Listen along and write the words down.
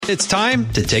It's time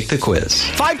to take the quiz.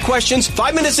 5 questions,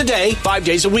 5 minutes a day, 5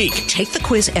 days a week. Take the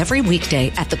quiz every weekday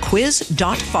at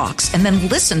thequiz.fox and then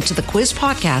listen to the quiz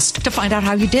podcast to find out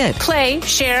how you did. Play,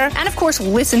 share, and of course,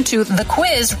 listen to the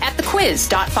quiz at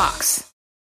thequiz.fox.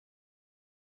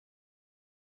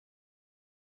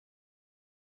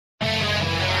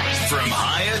 From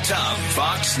high atop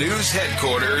Fox News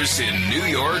headquarters in New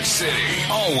York City,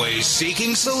 always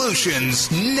seeking solutions,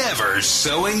 never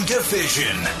sowing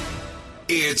division.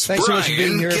 It's Thanks so much for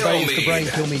being here, everybody. It's the Brian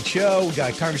Kilmeade Show. We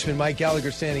got Congressman Mike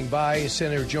Gallagher standing by,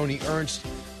 Senator Joni Ernst,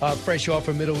 fresh off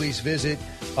a Middle East visit,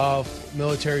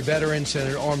 military veteran,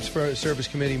 Senator Armed Service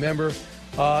Committee member.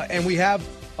 And we have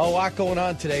a lot going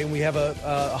on today, and we have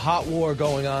a hot war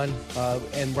going on.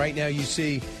 And right now you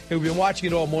see, we've been watching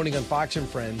it all morning on Fox and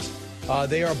Friends.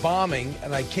 They are bombing,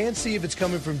 and I can't see if it's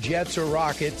coming from jets or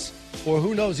rockets or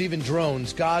who knows, even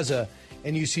drones, Gaza.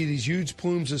 And you see these huge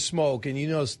plumes of smoke, and you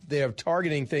know they are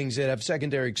targeting things that have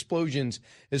secondary explosions,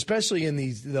 especially in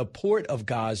the port of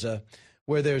Gaza,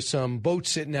 where there's some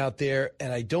boats sitting out there,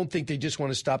 and I don't think they just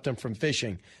want to stop them from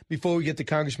fishing. Before we get to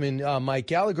Congressman Mike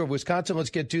Gallagher of Wisconsin,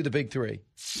 let's get to the big three.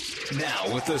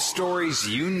 Now, with the stories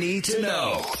you need to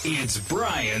know, it's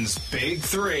Brian's Big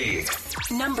Three.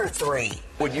 Number 3.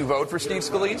 Would you vote for Steve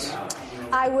Scalise?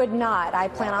 I would not. I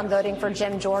plan on voting for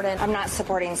Jim Jordan. I'm not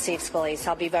supporting Steve Scalise.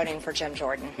 I'll be voting for Jim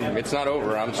Jordan. It's not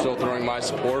over. I'm still throwing my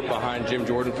support behind Jim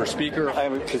Jordan for Speaker.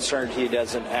 I'm concerned he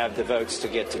doesn't have the votes to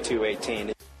get to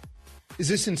 218. Is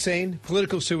this insane?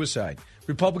 Political suicide.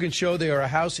 Republicans show they are a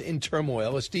house in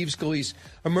turmoil as Steve Scalise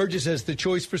emerges as the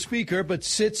choice for Speaker, but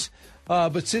sits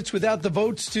without the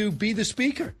votes to be the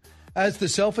Speaker, as the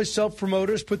selfish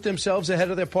self-promoters put themselves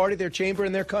ahead of their party, their chamber,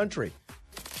 and their country.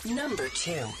 Number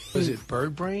 2. Was it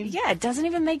bird brain? Yeah, it doesn't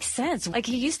even make sense. Like,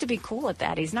 he used to be cool at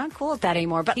that. He's not cool at that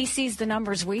anymore, but he sees the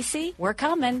numbers we see. We're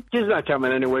coming. She's not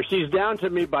coming anywhere. She's down to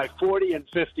me by 40 and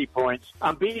 50 points.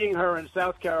 I'm beating her in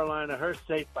South Carolina, her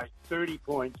state, by 30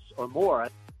 points or more.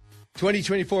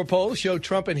 2024 polls show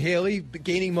Trump and Haley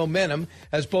gaining momentum,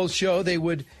 as both show how they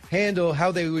would handle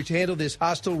this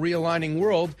hostile realigning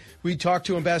world. We talked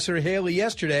to Ambassador Haley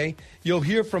yesterday. You'll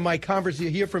hear from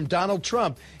Donald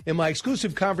Trump in my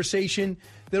exclusive conversation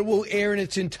that will air in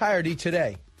its entirety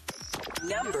today.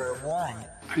 Number 1.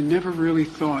 I never really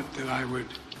thought that I would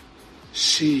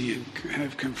see and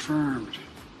have confirmed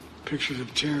pictures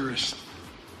of terrorists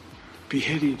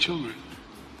beheading children.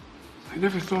 I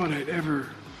never thought I'd ever...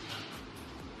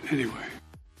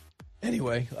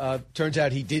 Anyway, turns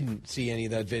out he didn't see any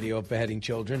of that video of beheading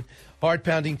children.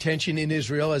 Heart-pounding tension in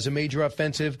Israel as a major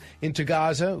offensive into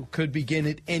Gaza could begin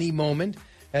at any moment,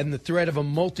 and the threat of a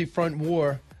multi-front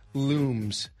war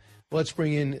looms. Let's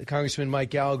bring in Congressman Mike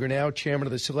Gallagher now, chairman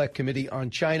of the Select Committee on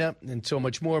China, and so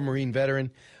much more, Marine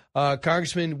veteran.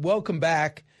 Congressman, welcome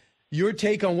back. Your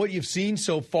take on what you've seen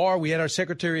so far. We had our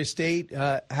Secretary of State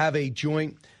have a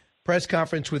joint press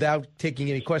conference without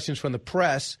taking any questions from the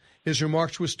press. His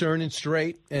remarks were stern and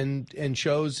straight and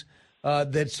shows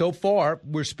that so far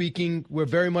we're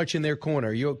very much in their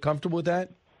corner. You comfortable with that?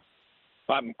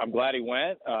 I'm glad he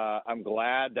went. I'm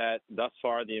glad that thus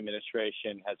far the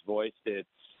administration has voiced its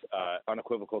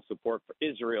unequivocal support for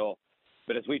Israel.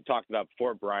 But as we've talked about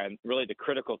before, Brian, really the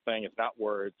critical thing is not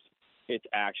words, it's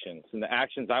actions. And the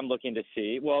actions I'm looking to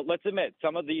see, well, let's admit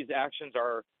some of these actions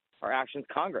are actions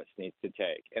Congress needs to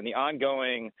take. And the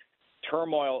ongoing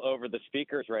turmoil over the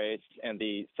speaker's race and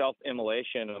the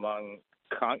self-immolation among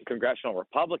congressional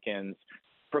Republicans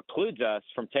precludes us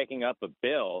from taking up a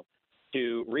bill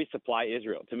to resupply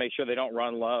Israel, to make sure they don't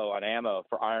run low on ammo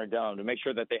for Iron Dome, to make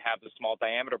sure that they have the small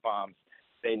diameter bombs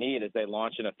they need as they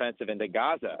launch an offensive into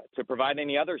Gaza, to provide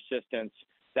any other assistance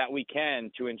that we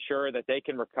can to ensure that they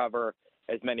can recover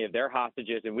as many of their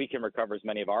hostages and we can recover as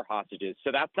many of our hostages.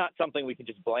 So that's not something we can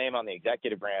just blame on the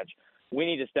executive branch. We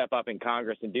need to step up in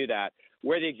Congress and do that.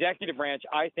 Where the executive branch,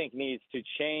 I think, needs to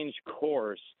change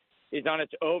course is on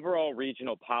its overall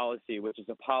regional policy, which is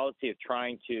a policy of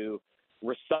trying to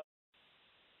resuscitate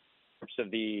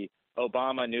of the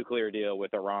Obama nuclear deal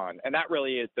with Iran. And that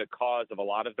really is the cause of a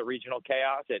lot of the regional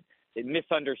chaos. It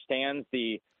misunderstands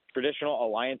the traditional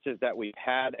alliances that we've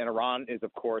had. And Iran is,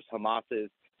 of course, Hamas's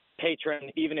patron.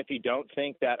 Even if you don't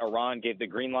think that Iran gave the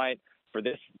green light for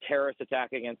this terrorist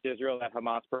attack against Israel that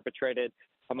Hamas perpetrated,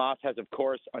 Hamas has, of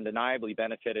course, undeniably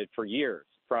benefited for years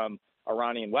from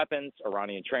Iranian weapons,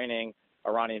 Iranian training,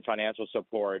 Iranian financial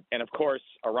support. And, of course,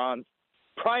 Iran's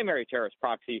primary terrorist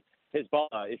proxy,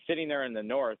 Hezbollah, is sitting there in the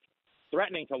north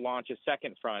threatening to launch a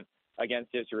second front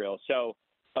against Israel. So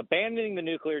abandoning the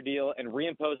nuclear deal and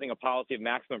reimposing a policy of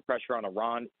maximum pressure on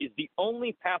Iran is the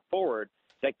only path forward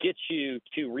that gets you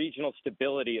to regional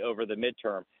stability over the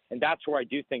midterm. And that's where I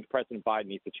do think President Biden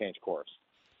needs to change course.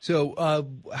 So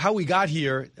how we got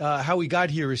here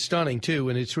is stunning, too,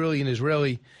 and it's really an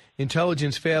Israeli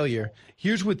intelligence failure.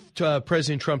 Here's what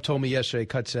President Trump told me yesterday,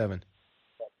 cut 7.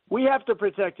 We have to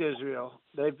protect Israel.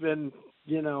 They've been,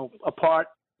 a part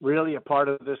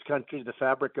of this country, the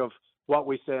fabric of what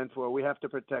we stand for. We have to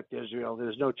protect Israel.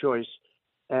 There's no choice,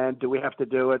 and we have to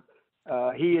do it.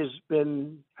 He has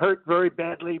been hurt very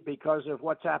badly because of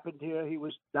what's happened here. He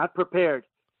was not prepared.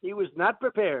 He was not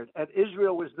prepared, and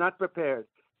Israel was not prepared.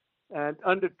 And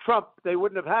under Trump, they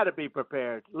wouldn't have had to be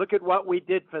prepared. Look at what we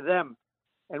did for them.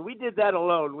 And we did that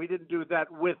alone. We didn't do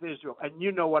that with Israel. And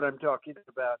you know what I'm talking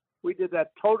about. We did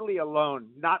that totally alone,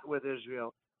 not with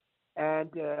Israel. And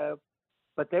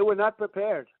but they were not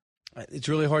prepared. It's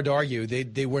really hard to argue.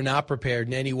 They were not prepared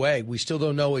in any way. We still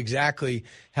don't know exactly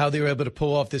how they were able to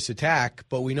pull off this attack,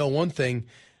 but we know one thing,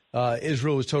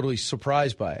 Israel was totally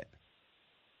surprised by it.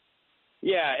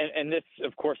 Yeah, and this,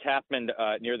 of course, happened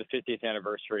near the 50th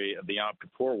anniversary of the Yom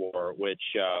Kippur War, which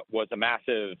was a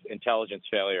massive intelligence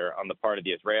failure on the part of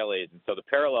the Israelis. And so the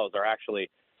parallels are actually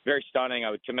very stunning.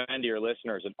 I would commend to your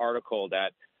listeners an article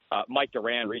that Mike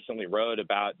Duran recently wrote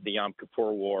about the Yom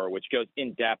Kippur War, which goes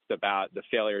in depth about the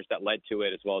failures that led to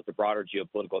it, as well as the broader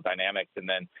geopolitical dynamics, and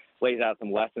then lays out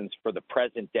some lessons for the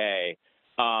present day.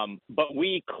 But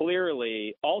we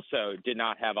clearly also did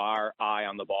not have our eye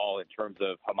on the ball in terms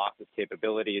of Hamas's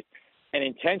capabilities and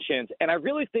intentions. And I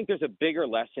really think there's a bigger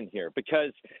lesson here,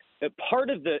 because part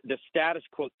of the status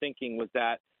quo thinking was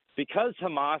that because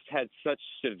Hamas had such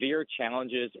severe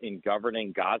challenges in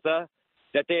governing Gaza,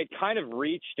 that they had kind of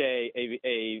reached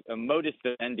a modus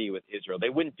vivendi with Israel. They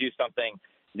wouldn't do something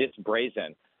this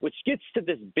brazen, which gets to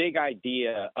this big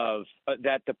idea of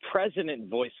that the president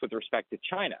voiced with respect to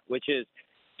China, which is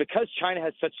because China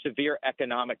has such severe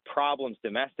economic problems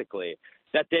domestically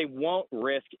that they won't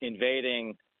risk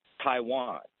invading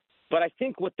Taiwan. But I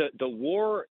think what the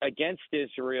war against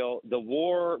Israel,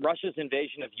 Russia's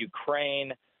invasion of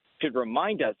Ukraine should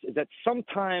remind us is that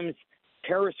sometimes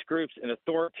terrorist groups and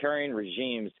authoritarian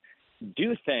regimes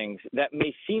do things that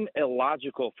may seem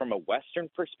illogical from a Western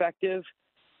perspective,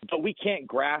 but we can't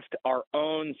graft our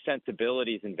own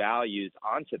sensibilities and values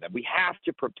onto them. We have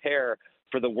to prepare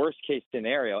for the worst case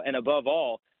scenario. And above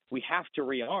all, we have to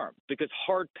rearm, because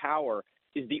hard power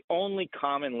is the only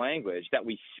common language that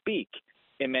we speak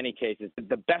in many cases.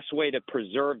 The best way to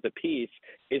preserve the peace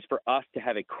is for us to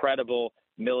have a credible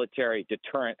military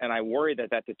deterrent. And I worry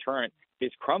that deterrent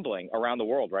is crumbling around the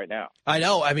world right now. I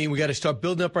know. I mean, we got to start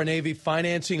building up our Navy,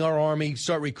 financing our Army,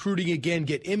 start recruiting again,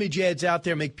 get image ads out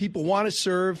there, make people want to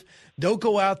serve. Don't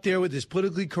go out there with this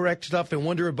politically correct stuff and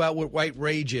wonder about what white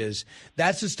rage is.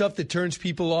 That's the stuff that turns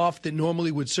people off that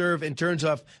normally would serve, and turns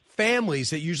off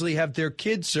families that usually have their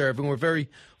kids serve. And we're very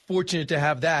fortunate to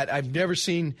have that. I've never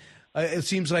seen it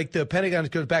seems like the Pentagon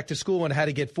goes back to school on how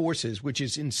to get forces, which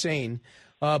is insane.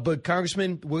 But,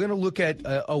 Congressman, we're going to look at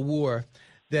a war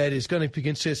that is going to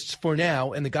consist, for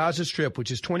now, in the Gaza Strip,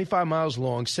 which is 25 miles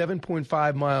long,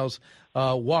 7.5 miles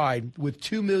wide, with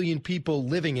 2 million people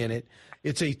living in it.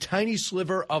 It's a tiny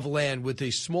sliver of land with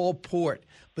a small port.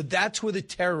 But that's where the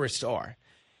terrorists are.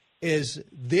 Is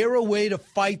there a way to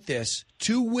fight this,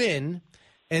 to win,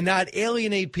 and not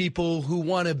alienate people who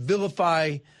want to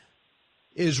vilify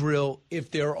Israel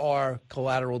if there are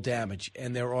collateral damage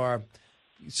and there are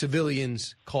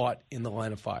civilians caught in the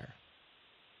line of fire?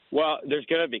 Well, there's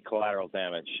going to be collateral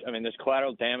damage. I mean, there's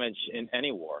collateral damage in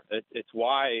any war. It's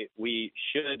why we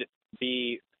should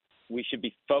be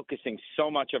focusing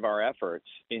so much of our efforts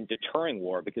in deterring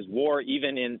war, because war,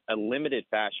 even in a limited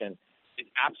fashion, is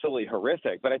absolutely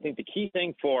horrific. But I think the key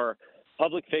thing for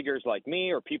public figures like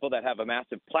me, or people that have a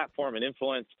massive platform and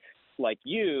influence like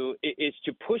you, is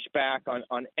to push back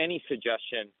on any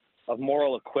suggestion of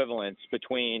moral equivalence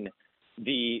between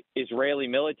the Israeli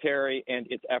military and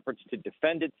its efforts to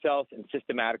defend itself and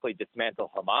systematically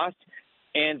dismantle Hamas,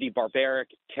 and the barbaric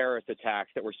terrorist attacks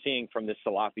that we're seeing from this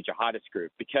Salafi jihadist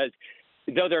group. Because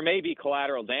though there may be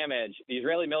collateral damage, the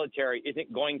Israeli military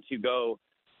isn't going to go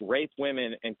rape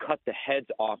women and cut the heads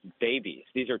off babies.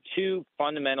 These are two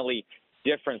fundamentally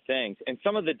different things. And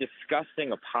some of the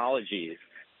disgusting apologies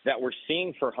that we're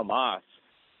seeing for Hamas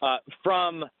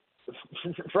from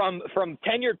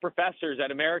tenured professors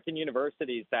at American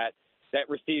universities that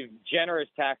receive generous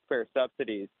taxpayer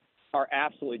subsidies are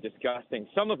absolutely disgusting.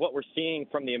 Some of what we're seeing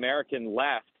from the American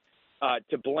left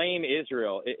to blame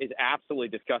Israel is absolutely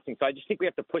disgusting. So I just think we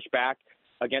have to push back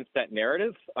against that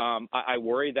narrative. I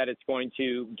worry that it's going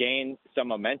to gain some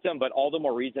momentum, but all the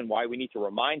more reason why we need to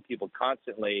remind people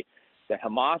constantly that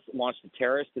Hamas launched a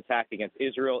terrorist attack against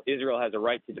Israel. Israel has a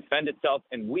right to defend itself,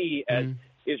 and we, as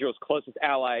Israel's closest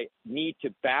ally, need to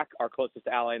back our closest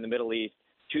ally in the Middle East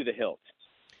to the hilt.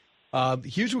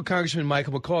 Here's what Congressman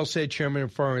Michael McCall said, Chairman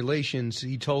of Foreign Relations.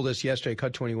 He told us yesterday,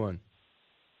 Cut 21.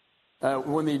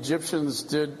 When the Egyptians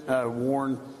did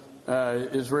warn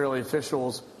Israeli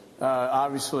officials,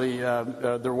 obviously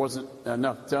there wasn't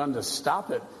enough done to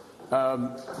stop it.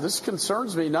 This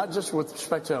concerns me, not just with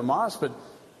respect to Hamas, but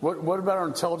what about our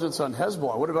intelligence on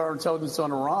Hezbollah? What about our intelligence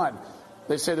on Iran?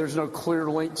 They say there's no clear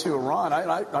link to Iran.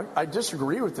 I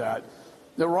disagree with that.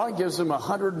 Iran gives them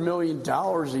 $100 million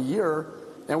a year,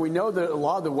 and we know that a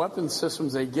lot of the weapons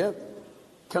systems they get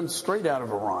come straight out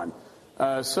of Iran.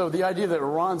 So the idea that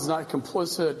Iran's not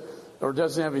complicit or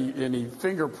doesn't have any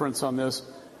fingerprints on this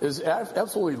is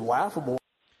absolutely laughable.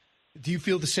 Do you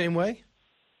feel the same way?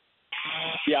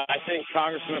 Yeah, I think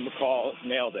Congressman McCall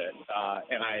nailed it.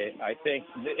 And I think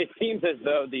it seems as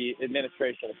though the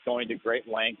administration is going to great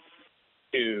lengths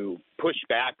to push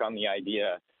back on the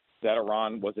idea that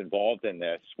Iran was involved in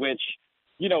this, which,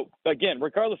 again,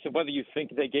 regardless of whether you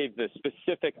think they gave the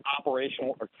specific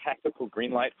operational or tactical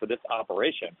green light for this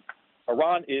operation,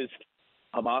 Iran is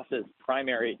Hamas's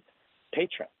primary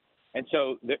patron. And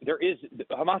so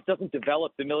Hamas doesn't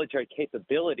develop the military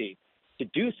capability to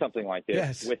do something like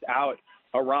this without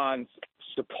Iran's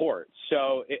support.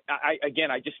 So,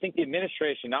 I just think the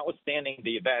administration, notwithstanding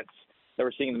the events that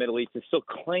we're seeing in the Middle East, is still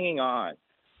clinging on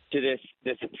to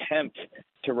this attempt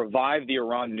to revive the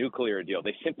Iran nuclear deal.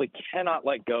 They simply cannot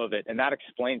let go of it, and that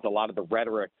explains a lot of the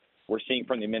rhetoric we're seeing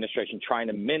from the administration trying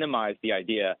to minimize the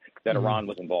idea that Iran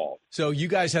was involved. So you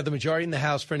guys have the majority in the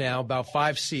House for now, about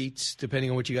 5 seats, depending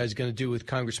on what you guys are going to do with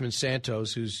Congressman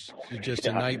Santos, who's just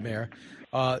a nightmare.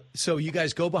 So you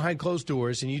guys go behind closed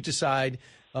doors and you decide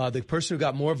the person who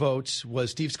got more votes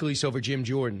was Steve Scalise over Jim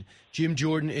Jordan. Jim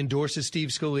Jordan endorses Steve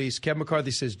Scalise. Kevin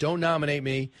McCarthy says, don't nominate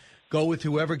me. Go with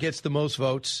whoever gets the most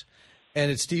votes.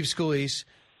 And it's Steve Scalise.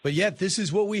 But yet this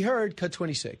is what we heard, Cut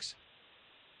 26.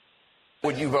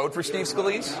 Would you vote for Steve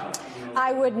Scalise?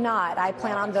 I would not. I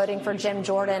plan on voting for Jim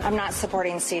Jordan. I'm not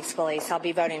supporting Steve Scalise. I'll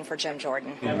be voting for Jim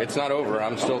Jordan. It's not over.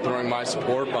 I'm still throwing my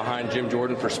support behind Jim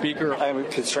Jordan for Speaker. I'm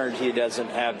concerned he doesn't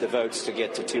have the votes to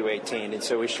get to 218, and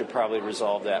so we should probably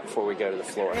resolve that before we go to the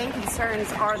floor. Main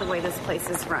concerns are the way this place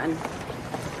is run.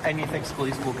 And you think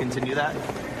Scalise will continue that?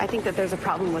 I think that there's a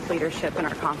problem with leadership in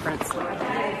our conference.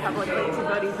 Publicly to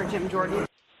voting for Jim Jordan.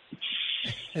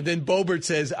 And then Boebert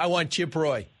says, I want Chip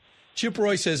Roy. Chip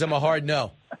Roy says, I'm a hard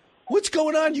no. What's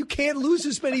going on? You can't lose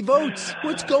this many votes.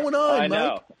 What's going on, I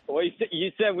know. Mike? Well,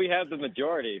 you said we have the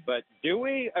majority, but do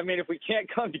we? I mean, if we can't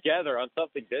come together on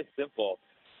something this simple,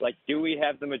 do we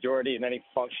have the majority in any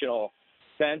functional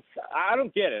sense? I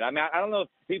don't get it. I mean, I don't know if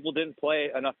people didn't play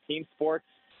enough team sports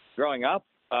growing up.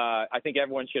 I think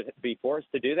everyone should be forced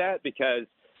to do that because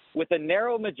with a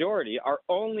narrow majority, our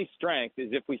only strength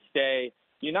is if we stay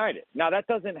united. Now, that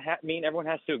doesn't mean everyone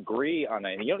has to agree on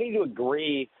anything. You don't need to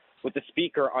agree with the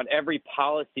speaker on every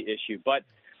policy issue, but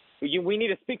we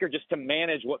need a speaker just to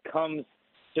manage what comes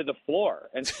to the floor.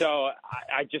 And so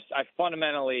I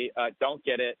fundamentally don't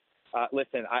get it.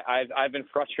 Listen, I've been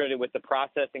frustrated with the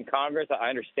process in Congress. I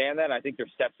understand that. And I think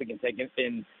there's steps we can take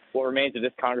in what remains of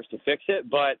this Congress to fix it.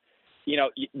 But,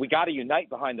 we got to unite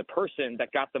behind the person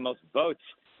that got the most votes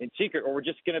in secret, or we're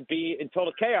just going to be in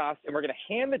total chaos, and we're going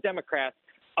to hand the Democrats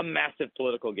a massive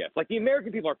political gift. The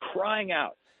American people are crying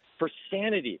out for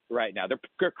sanity right now.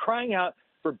 They're crying out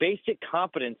for basic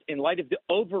competence in light of the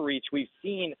overreach we've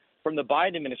seen from the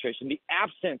Biden administration, the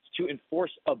absence to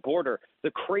enforce a border,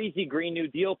 the crazy Green New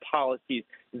Deal policies,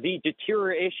 the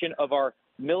deterioration of our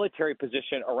military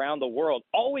position around the world.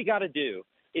 All we got to do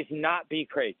is not be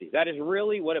crazy. That is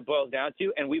really what it boils down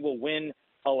to, and we will win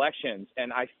elections.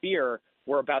 And I fear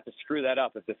we're about to screw that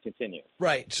up if this continues.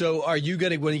 Right. So are you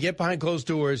going to, when you get behind closed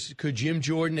doors, could Jim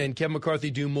Jordan and Kevin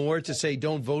McCarthy do more to say,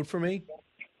 don't vote for me?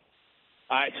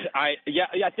 I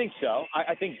think so.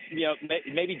 I think,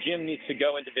 maybe Jim needs to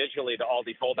go individually to all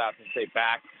these holdouts and say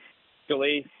back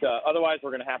Scalise. Otherwise,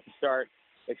 we're going to have to start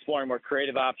exploring more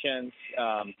creative options.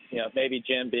 Maybe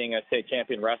Jim, being a state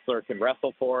champion wrestler, can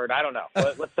wrestle for it. I don't know.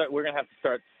 Let's start. We're going to have to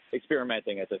start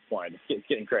experimenting at this point. It's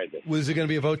getting crazy. Was it going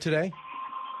to be a vote today?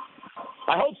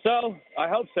 I hope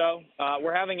so.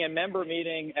 We're having a member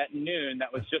meeting at noon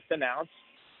that was just announced.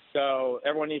 So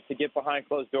everyone needs to get behind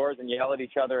closed doors and yell at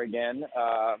each other again.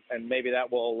 And maybe that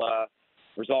will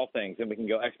resolve things, and we can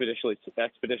go expeditiously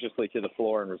to the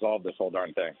floor and resolve this whole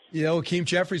darn thing. Hakeem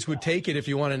Jeffries would take it if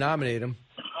you want to nominate him.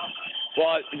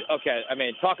 Well, okay. I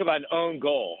mean, talk about an own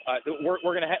goal.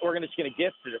 We're just gonna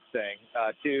gift this thing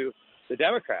to the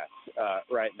Democrats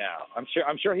right now.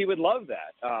 I'm sure he would love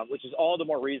that, which is all the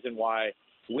more reason why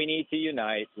we need to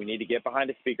unite. We need to get behind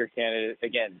a speaker candidate.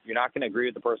 Again, you're not going to agree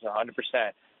with the person 100%,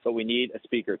 but we need a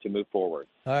speaker to move forward.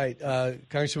 All right,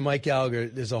 Congressman Mike Gallagher,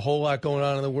 there's a whole lot going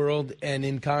on in the world and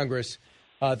in Congress.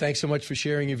 Thanks so much for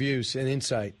sharing your views and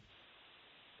insight.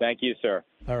 Thank you, sir.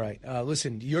 All right.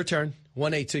 Listen, your turn.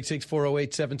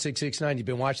 1-866-408-7669. You've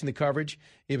been watching the coverage.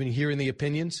 You've been hearing the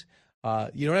opinions.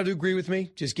 You don't have to agree with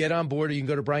me. Just get on board, or you can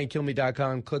go to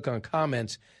BrianKilmeade.com, click on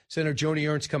comments. Senator Joni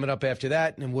Ernst coming up after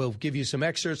that, and we'll give you some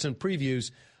excerpts and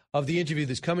previews of the interview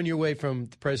that's coming your way from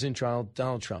President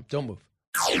Donald Trump. Don't move.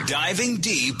 Diving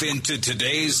deep into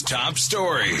today's top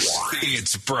stories,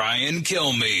 it's Brian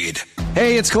Kilmeade.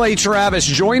 Hey, it's Clay Travis.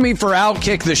 Join me for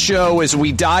Outkick the Show as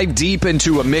we dive deep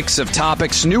into a mix of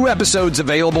topics. New episodes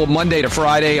available Monday to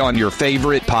Friday on your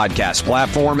favorite podcast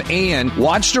platform, and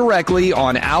watch directly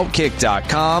on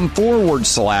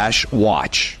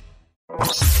Outkick.com/watch.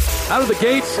 Out of the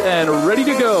gates and ready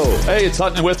to go. Hey, it's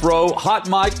Hutton Withrow. Hot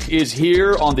Mike is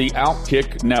here on the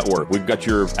Outkick Network. We've got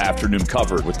your afternoon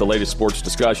covered with the latest sports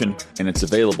discussion, and it's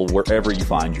available wherever you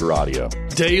find your audio.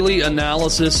 Daily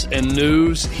analysis and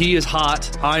news. He is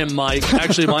hot. I am Mike.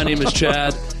 Actually, my name is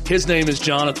Chad. His name is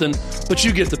Jonathan, but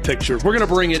you get the picture. We're going to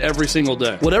bring it every single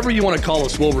day. Whatever you want to call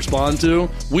us, we'll respond to.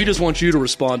 We just want you to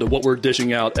respond to what we're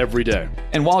dishing out every day.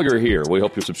 And while you're here, we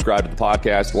hope you subscribe to the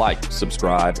podcast, like,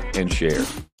 subscribe, and share.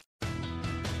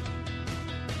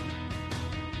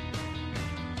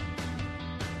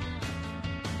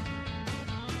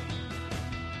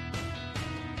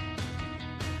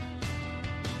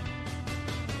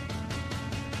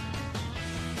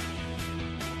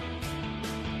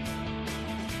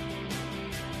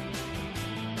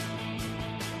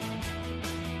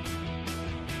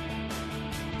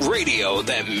 Radio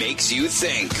that makes you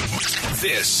think.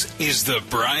 This is the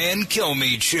Brian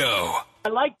Kilmeade Show. I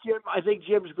like Jim. I think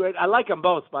Jim's great. I like them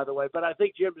both, by the way, but I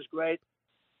think Jim is great.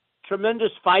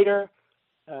 Tremendous fighter,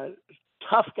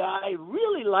 tough guy,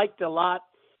 really liked a lot.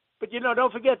 But,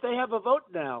 don't forget, they have a vote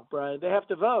now, Brian. They have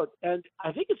to vote. And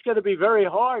I think it's going to be very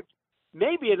hard,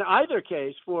 maybe in either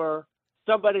case, for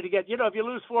somebody to get, if you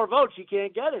lose 4 votes, you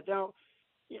can't get it. Now,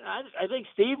 I think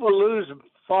Steve will lose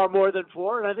far more than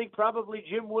 4, and I think probably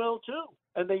Jim will too.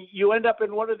 And then you end up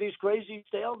in one of these crazy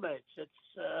stalemates.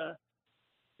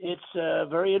 It's a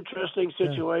very interesting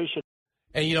situation.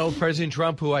 And President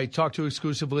Trump, who I talked to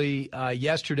exclusively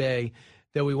yesterday,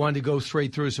 that we wanted to go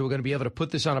straight through, so we're going to be able to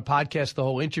put this on a podcast, the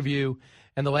whole interview,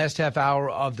 and the last half hour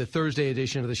of the Thursday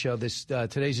edition of the show,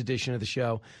 today's edition of the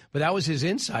show. But that was his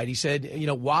insight. He said,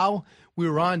 while we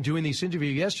were on doing this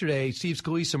interview yesterday, Steve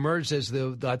Scalise emerged as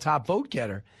the top vote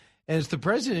getter. And it's the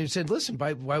president who said, listen,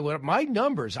 by my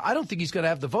numbers, I don't think he's going to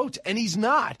have the votes. And he's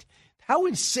not. How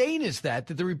insane is that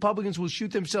the Republicans will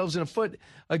shoot themselves in the foot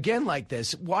again like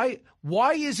this? Why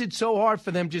is it so hard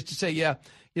for them just to say,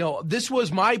 this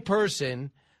was my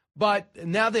person, but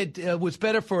now that what's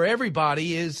better for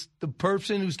everybody is the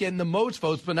person who's getting the most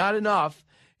votes, but not enough,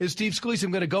 is Steve Scalise.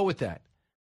 I'm going to go with that.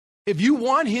 If you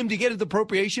want him to get the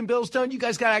appropriation bills done, you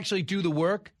guys got to actually do the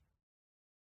work.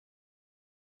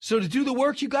 So to do the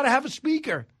work, you got to have a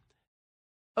speaker.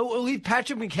 Oh, leave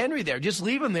Patrick McHenry there. Just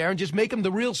leave him there and just make him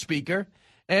the real speaker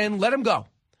and let him go.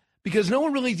 Because no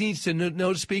one really needs to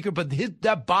know the speaker, but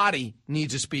that body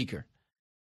needs a speaker.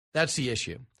 That's the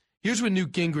issue. Here's what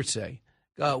Newt Gingrich say,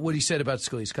 what he said about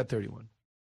Scalise. Cut 31.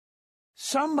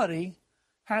 Somebody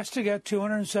has to get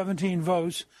 217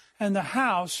 votes, and the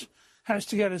House has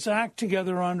to get its act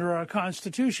together under our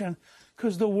Constitution,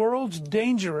 because the world's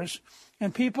dangerous,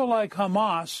 and people like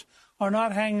Hamas are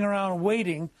not hanging around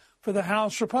waiting for the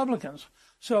House Republicans.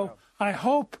 So I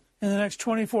hope in the next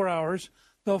 24 hours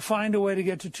they'll find a way to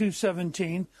get to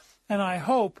 217, and I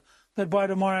hope that by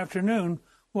tomorrow afternoon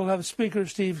we'll have Speaker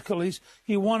Steve Scalise.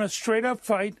 He won a straight-up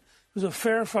fight. It was a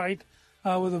fair fight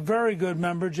with a very good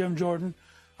member, Jim Jordan,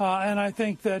 and I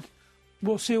think that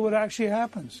we'll see what actually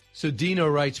happens. So Dino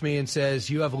writes me and says,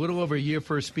 you have a little over a year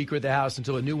for a Speaker of the House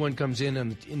until a new one comes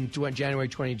in January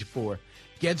 2024.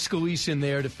 Get Scalise in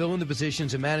there to fill in the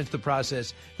positions and manage the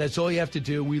process. That's all you have to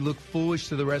do. We look foolish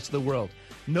to the rest of the world.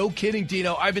 No kidding,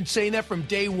 Dino. I've been saying that from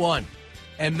day one.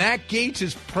 And Matt Gaetz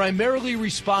is primarily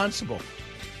responsible.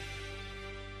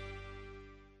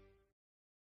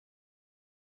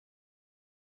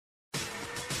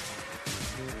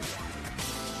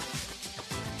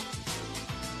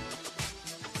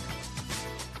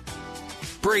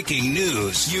 Breaking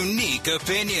news, unique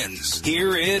opinions.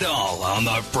 Hear it all on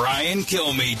the Brian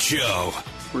Kilmeade Show.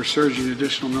 We're surging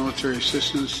additional military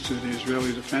assistance to the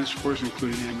Israeli Defense Force,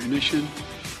 including ammunition,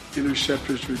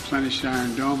 interceptors to replenish the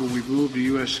Iron Dome, and we've moved the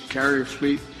U.S. carrier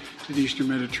fleet to the Eastern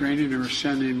Mediterranean, and we're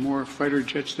sending more fighter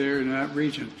jets there in that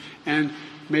region. And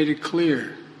made it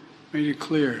clear made it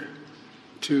clear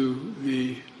to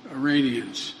the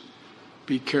Iranians,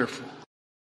 be careful.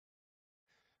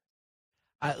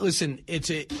 Listen, it's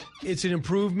an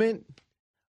improvement.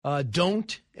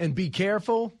 Don't and be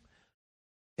careful.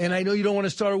 And I know you don't want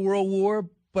to start a world war,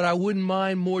 but I wouldn't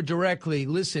mind more directly.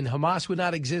 Listen, Hamas would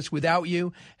not exist without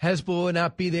you. Hezbollah would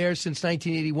not be there since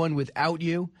 1981 without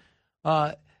you.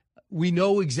 We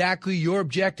know exactly your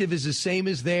objective is the same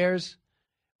as theirs.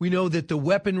 We know that the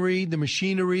weaponry, the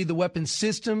machinery, the weapon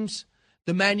systems,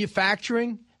 the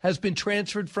manufacturing has been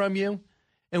transferred from you.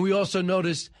 And we also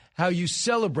noticed how you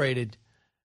celebrated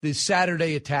the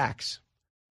Saturday attacks.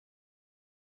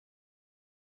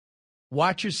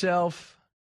 Watch yourself.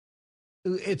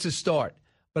 It's a start,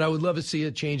 but I would love to see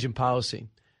a change in policy.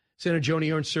 Senator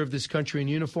Joni Ernst served this country in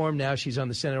uniform. Now she's on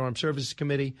the Senate Armed Services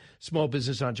Committee, Small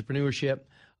Business Entrepreneurship.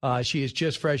 She is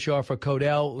just fresh off of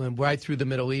Codell and right through the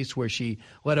Middle East, where she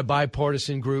led a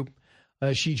bipartisan group.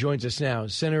 She joins us now.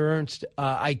 Senator Ernst,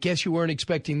 I guess you weren't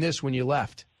expecting this when you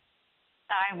left.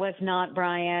 I was not,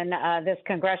 Brian. This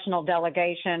congressional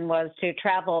delegation was to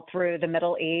travel through the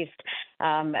Middle East,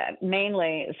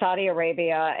 mainly Saudi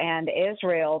Arabia and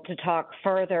Israel, to talk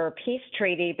further peace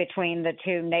treaty between the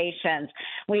two nations.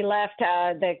 We left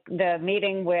the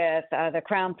meeting with the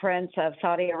Crown Prince of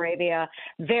Saudi Arabia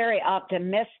very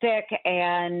optimistic,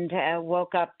 and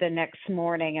woke up the next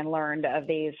morning and learned of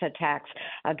these attacks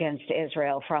against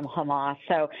Israel from Hamas.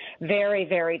 So very,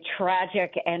 very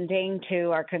tragic ending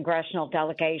to our congressional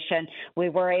delegation. We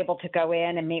were able to go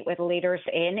in and meet with leaders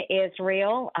in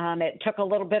Israel. It took a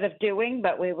little bit of doing,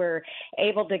 but we were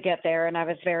able to get there, and I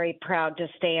was very proud to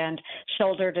stand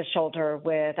shoulder to shoulder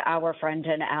with our friend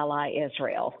and ally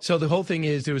Israel. So the whole thing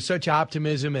is there was such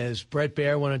optimism as Brett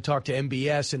Baer wanted to talk to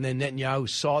MBS, and then Netanyahu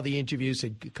saw the interview,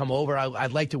 said, come over,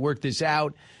 I'd like to work this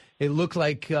out. It looked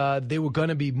like they were going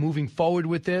to be moving forward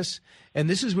with this. And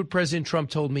this is what President Trump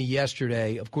told me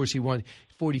yesterday. Of course, he won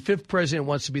 45th president,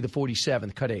 wants to be the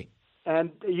 47th. Cut 8.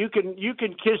 And you can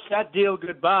kiss that deal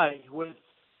goodbye with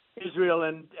Israel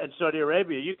and Saudi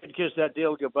Arabia. You can kiss that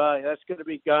deal goodbye. That's going to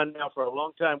be gone now for a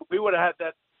long time. We would have had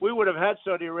that. We would have had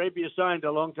Saudi Arabia signed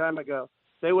a long time ago.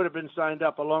 They would have been signed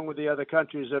up along with the other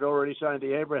countries that already signed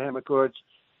the Abraham Accords.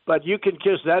 But you can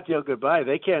kiss that deal goodbye.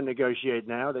 They can't negotiate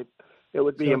now. It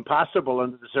would be impossible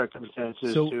under the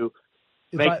circumstances to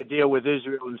make a deal with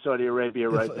Israel and Saudi Arabia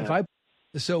right now.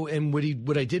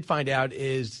 What I did find out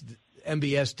is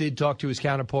MBS did talk to his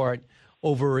counterpart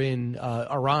over in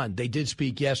Iran. They did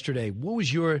speak yesterday. What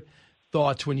was your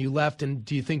thoughts when you left, and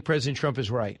do you think President Trump is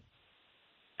right?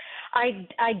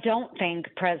 I don't think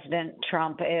President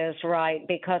Trump is right,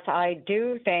 because I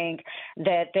do think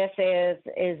that this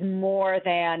is more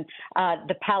than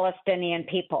the Palestinian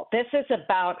people. This is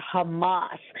about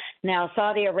Hamas. Now,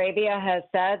 Saudi Arabia has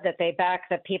said that they back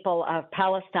the people of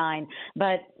Palestine,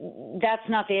 but that's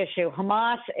not the issue.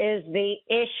 Hamas is the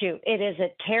issue. It is a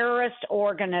terrorist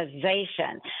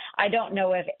organization. I don't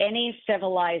know of any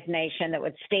civilized nation that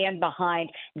would stand behind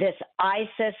this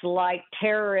ISIS-like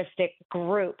terroristic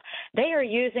group. They are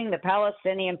using the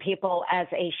Palestinian people as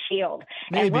a shield.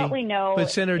 Maybe, and what we know, but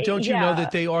Senator, don't you know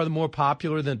that they are the more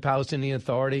popular than Palestinian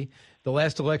Authority? The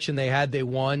last election they had, they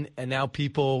won, and now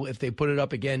people, if they put it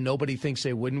up again, nobody thinks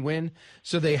they wouldn't win.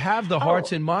 So they have the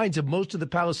hearts and minds of most of the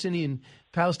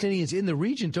Palestinians in the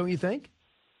region, don't you think?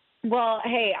 Well,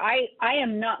 hey, I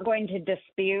am not going to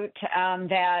dispute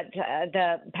that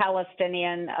the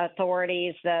Palestinian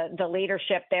authorities, the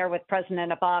leadership there with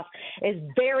President Abbas is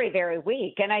very, very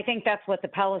weak. And I think that's what the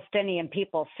Palestinian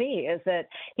people see, is that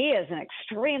he is an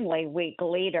extremely weak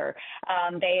leader.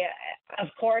 They, of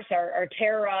course, are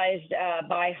terrorized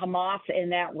by Hamas in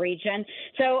that region.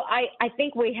 So I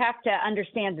think we have to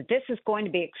understand that this is going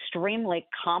to be extremely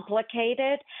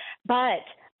complicated, but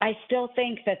I still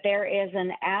think that there is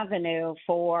an avenue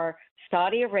for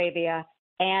Saudi Arabia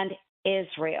and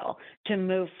Israel to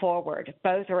move forward.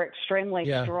 Both are extremely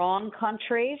strong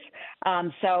countries.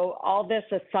 So all this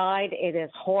aside, it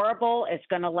is horrible. It's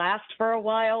going to last for a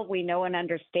while. We know and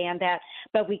understand that.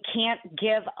 But we can't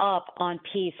give up on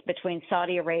peace between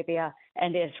Saudi Arabia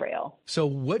and Israel. So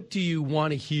what do you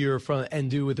want to hear from and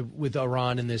do with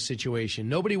Iran in this situation?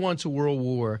 Nobody wants a world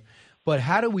war, but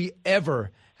how do we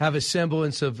ever have a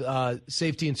semblance of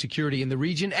safety and security in the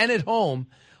region and at home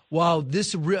while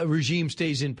this regime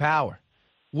stays in power?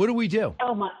 What do we do?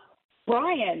 Oh, my.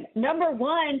 Brian, number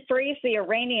one, freeze the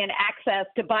Iranian access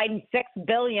to Biden's $6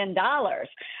 billion.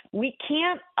 We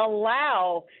can't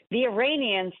allow the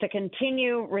Iranians to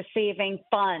continue receiving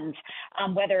funds,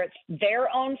 whether it's their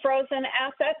own frozen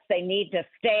assets, they need to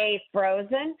stay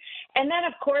frozen. And then,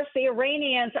 of course, the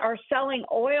Iranians are selling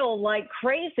oil like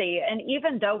crazy. And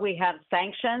even though we have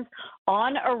sanctions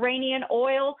on Iranian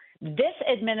oil, this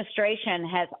administration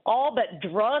has all but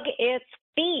drug its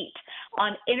feet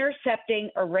on intercepting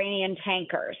Iranian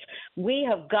tankers. We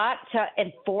have got to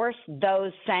enforce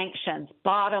those sanctions,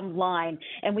 bottom line,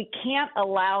 and we can't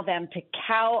allow them to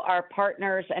cow our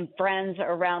partners and friends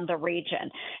around the region.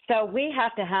 So we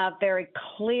have to have very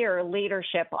clear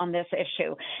leadership on this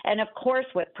issue. And of course,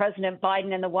 with President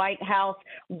Biden in the White House,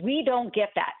 we don't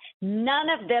get that. None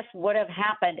of this would have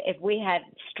happened if we had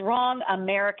strong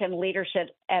American leadership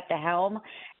at the helm.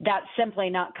 That's simply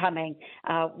not coming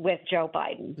with Joe Biden.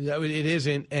 It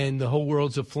isn't, and the whole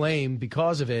world's aflame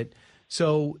because of it.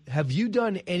 So have you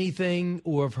done anything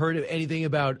or have heard of anything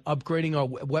about upgrading our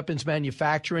weapons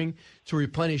manufacturing to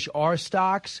replenish our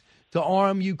stocks, to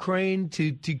arm Ukraine,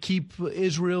 to keep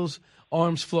Israel's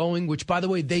arms flowing, which, by the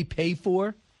way, they pay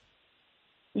for?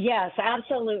 Yes,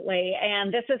 absolutely.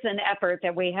 And this is an effort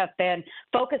that we have been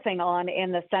focusing on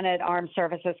in the Senate Armed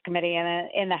Services Committee and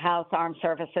in the House Armed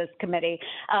Services Committee.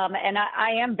 And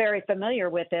I am very familiar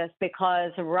with this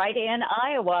because right in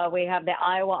Iowa, we have the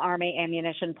Iowa Army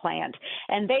Ammunition Plant,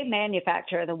 and they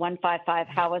manufacture the 155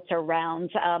 howitzer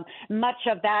rounds. Much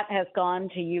of that has gone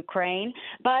to Ukraine,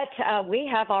 but we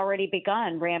have already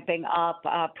begun ramping up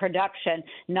production,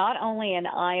 not only in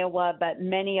Iowa, but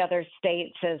many other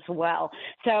states as well.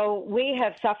 So we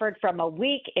have suffered from a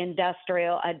weak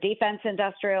defense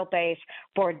industrial base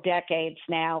for decades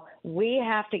now. We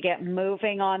have to get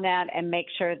moving on that and make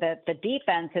sure that the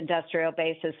defense industrial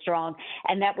base is strong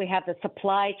and that we have the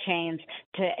supply chains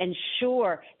to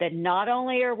ensure that not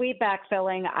only are we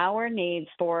backfilling our needs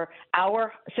for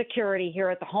our security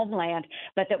here at the homeland,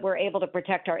 but that we're able to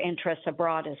protect our interests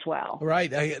abroad as well.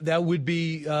 Right. That would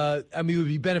be, it would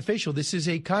be beneficial. This is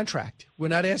a contract. We're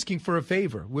not asking for a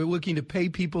favor. We're looking to pay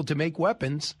people to make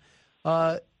weapons.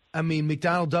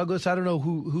 McDonnell Douglas, I don't know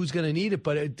who's going to need it,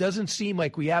 but it doesn't seem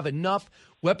like we have enough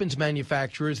weapons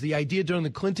manufacturers. The idea during the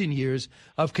Clinton years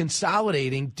of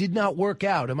consolidating did not work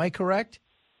out. Am I correct?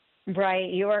 Right,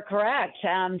 you are correct.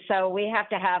 So we have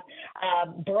to have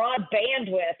broad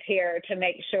bandwidth here to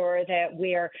make sure that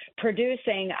we are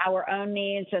producing our own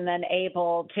needs and then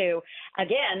able to,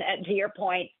 again, to your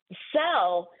point,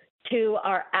 sell to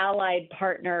our allied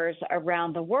partners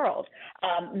around the world.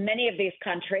 Many of these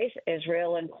countries,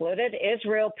 Israel included,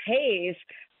 Israel pays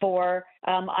for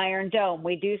Iron Dome.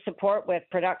 We do support with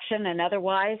production and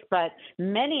otherwise, but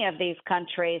many of these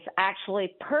countries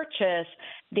actually purchase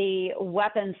the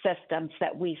weapon systems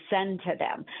that we send to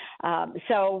them.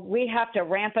 So we have to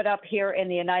ramp it up here in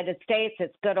the United States.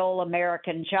 It's good old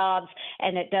American jobs,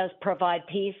 and it does provide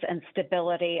peace and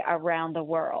stability around the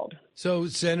world. So,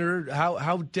 Senator,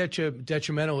 how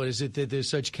detrimental is it that there's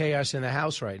such chaos in the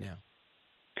House right now?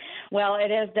 Well,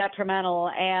 it is detrimental,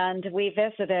 and we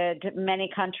visited many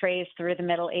countries through the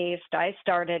Middle East. I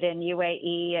started in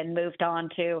UAE and moved on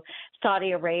to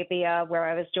Saudi Arabia, where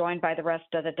I was joined by the rest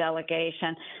of the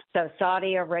delegation. So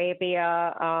Saudi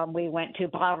Arabia, we went to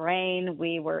Bahrain,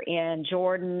 we were in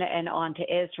Jordan and on to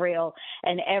Israel,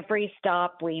 and every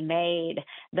stop we made,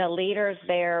 the leaders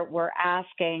there were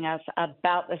asking us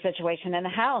about the situation in the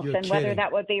House and whether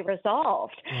that would be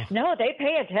resolved. No, they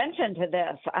pay attention to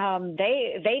this.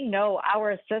 They know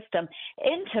our system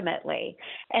intimately.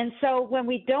 And so when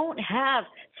we don't have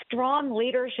strong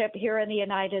leadership here in the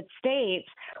United States,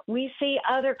 we see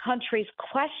other countries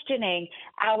questioning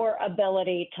our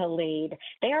ability to lead.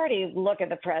 They already look at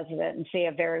the president and see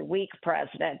a very weak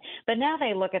president, but now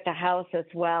they look at the House as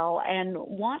well and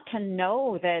want to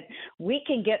know that we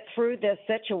can get through this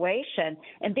situation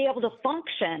and be able to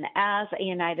function as a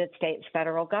United States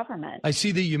federal government. I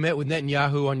see that you met with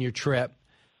Netanyahu on your trip.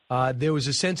 There was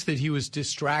a sense that he was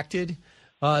distracted.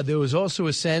 There was also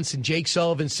a sense, and Jake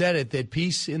Sullivan said it, that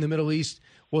peace in the Middle East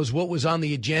was what was on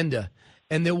the agenda,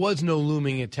 and there was no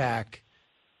looming attack.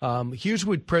 Here's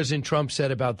what President Trump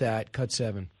said about that, Cut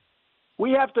 7.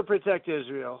 We have to protect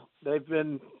Israel. They've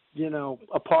been,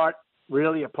 a part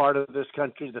of this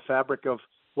country, the fabric of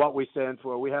what we stand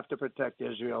for. We have to protect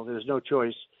Israel. There's no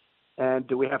choice, and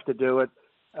we have to do it.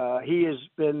 He has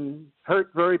been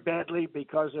hurt very badly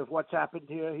because of what's happened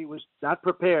here. He was not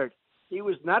prepared. He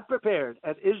was not prepared,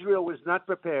 and Israel was not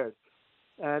prepared.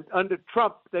 And under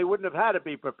Trump, they wouldn't have had to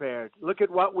be prepared. Look at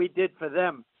what we did for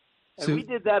them. And we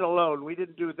did that alone. We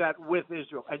didn't do that with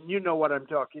Israel. And you know what I'm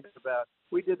talking about.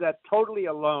 We did that totally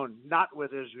alone, not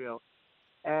with Israel.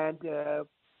 And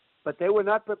but they were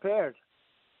not prepared.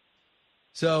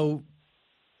 So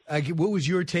what was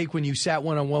your take when you sat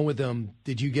one-on-one with them?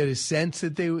 Did you get a sense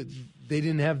that they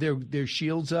didn't have their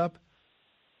shields up?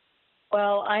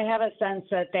 Well, I have a sense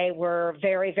that they were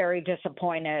very, very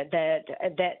disappointed that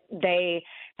they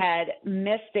had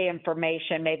missed the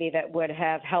information maybe that would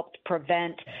have helped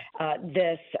prevent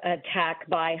this attack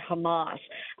by Hamas.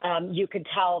 You could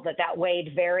tell that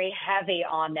weighed very heavy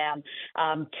on them.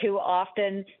 Too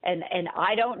often, and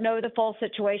I don't know the full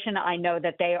situation. I know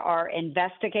that they are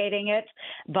investigating it,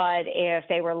 but if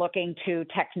they were looking to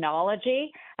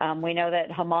technology, we know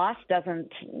that Hamas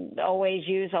doesn't always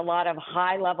use a lot of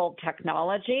high-level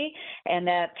technology, and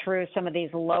that through some of these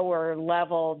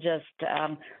lower-level, just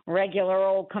regular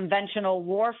old conventional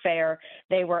warfare,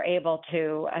 they were able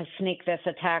to sneak this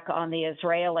attack on the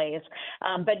Israelis.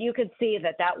 But you could see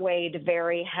that weighed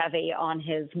very heavy on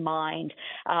his mind.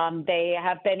 They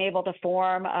have been able to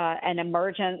form an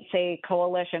emergency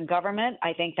coalition government.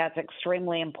 I think that's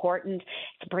extremely important.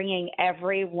 It's bringing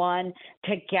everyone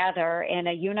together in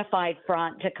a unified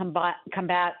front to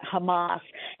combat Hamas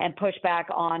and push back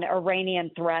on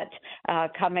Iranian threat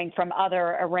coming from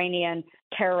other Iranian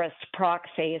terrorist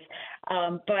proxies.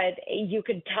 But you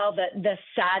could tell that the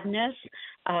sadness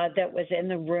that was in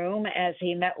the room as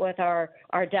he met with our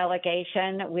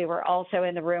delegation. We were also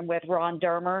in the room with Ron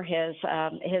Dermer,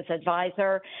 his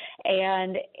advisor,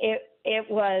 and it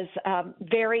was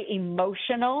very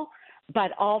emotional,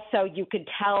 but also you could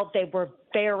tell they were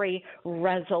very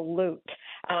resolute.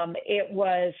 It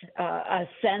was a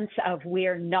sense of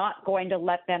we're not going to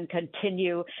let them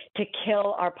continue to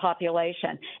kill our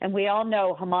population. And we all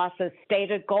know Hamas's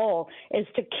stated goal is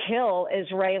to kill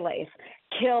Israelis,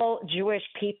 kill Jewish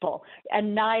people,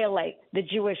 annihilate the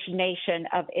Jewish nation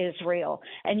of Israel.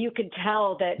 And you could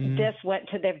tell that this went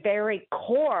to their very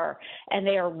core, and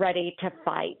they are ready to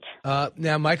fight.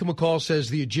 Now, Michael McCall says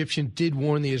the Egyptian did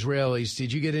warn the Israelis.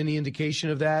 Did you get any indication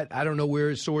of that? I don't know where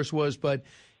his source was, but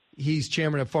he's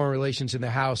chairman of foreign relations in the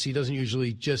House. He doesn't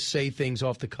usually just say things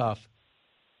off the cuff.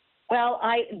 Well,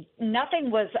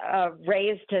 nothing was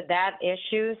raised to that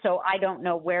issue, so I don't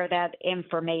know where that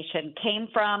information came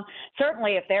from.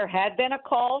 Certainly, if there had been a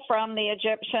call from the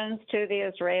Egyptians to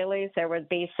the Israelis, there would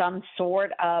be some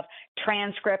sort of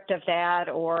transcript of that,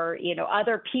 or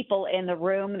other people in the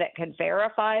room that could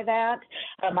verify that.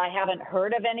 I haven't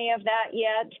heard of any of that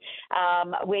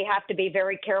yet. We have to be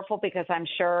very careful because I'm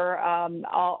sure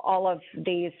all of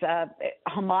these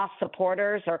Hamas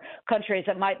supporters or countries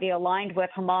that might be aligned with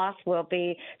Hamas will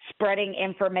be spreading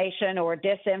information or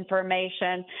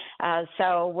disinformation.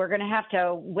 So we're going to have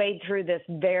to wade through this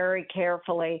very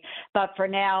carefully. But for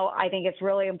now, I think it's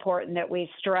really important that we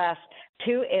stress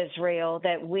to Israel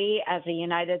that we as the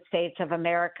United States of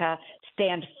America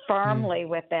stand firmly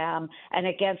with them and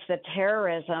against the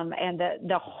terrorism and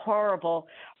the horrible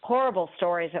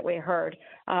stories that we heard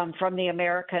from the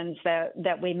Americans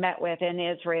that we met with in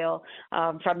Israel,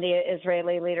 from the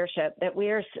Israeli leadership, that we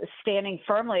are standing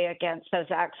firmly against those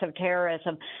acts of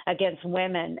terrorism against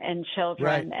women and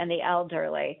children and the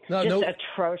elderly.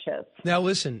 Atrocious. Now,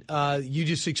 listen, you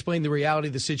just explained the reality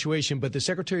of the situation, but the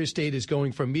Secretary of State is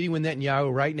going from meeting with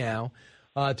Netanyahu right now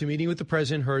to meeting with the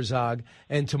President Herzog,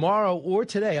 and tomorrow or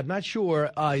today, I'm not sure,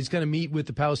 he's going to meet with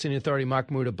the Palestinian Authority,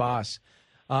 Mahmoud Abbas.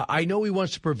 I know he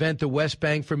wants to prevent the West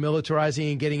Bank from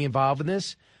militarizing and getting involved in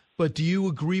this, but do you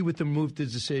agree with the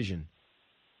decision?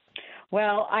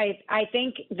 Well, I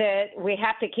think that we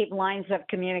have to keep lines of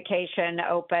communication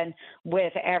open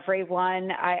with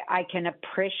everyone. I can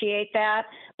appreciate that,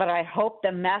 but I hope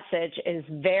the message is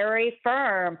very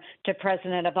firm to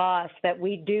President Abbas that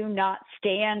we do not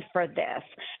stand for this.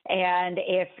 And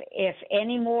if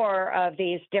any more of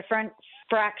these different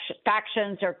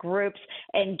factions or groups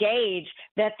engage,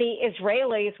 that the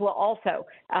Israelis will also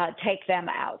take them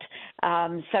out.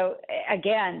 So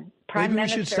again, Prime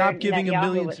Minister we should stop giving Netanyahu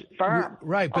him millions. was firm.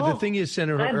 Right, but the thing is,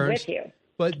 Senator Ernst, with you.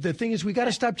 But the thing is, we got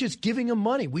to stop just giving him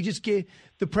money. We just gave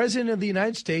the president of the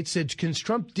United States said, because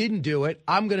Trump didn't do it,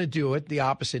 I'm going to do it the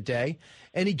opposite day.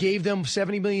 And he gave them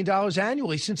 $70 million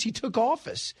annually since he took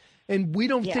office. And we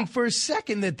don't think for a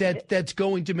second that's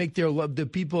going to make the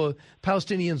people,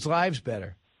 Palestinians' lives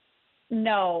better.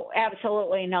 No,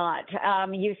 absolutely not.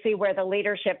 You see where the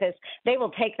leadership is. They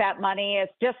will take that money.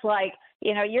 It's just like,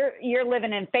 you're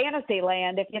living in fantasy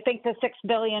land if you think the $6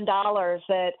 billion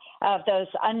that of those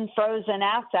unfrozen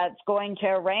assets going to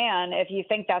Iran, if you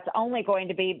think that's only going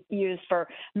to be used for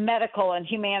medical and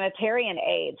humanitarian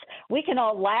aids. We can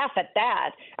all laugh at that.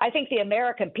 I think the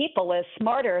American people is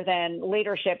smarter than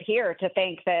leadership here to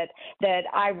think that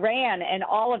Iran and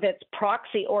all of its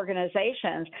proxy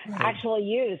organizations actually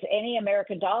use any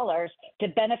American dollars to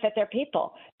benefit their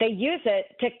people. They use it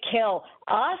to kill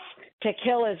us, to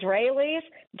kill Israelis,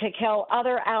 to kill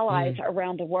other allies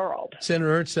around the world.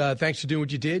 Senator Ernst, thanks for doing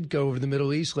what you did. Go over the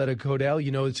Middle East, let it go down.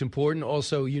 You know it's important.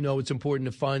 Also, you know it's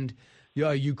important to fund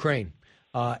Ukraine.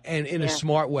 And in a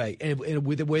smart way, and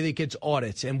with the way that gets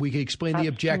audits, and we can explain the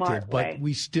objective, but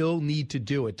we still need to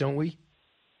do it, don't we?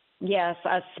 Yes,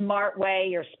 a smart way.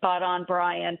 You're spot on,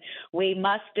 Brian. We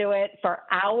must do it for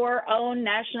our own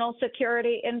national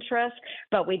security interests,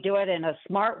 but we do it in a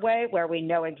smart way where we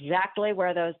know exactly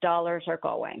where those dollars are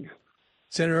going.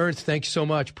 Senator Ernst, thanks so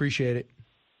much. Appreciate it.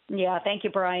 Yeah, thank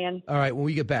you, Brian. All right, when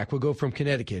we get back, we'll go from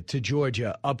Connecticut to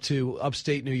Georgia up to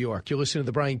upstate New York. You're listening to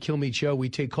the Brian Kilmeade Show. We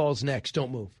take calls next.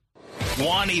 Don't move.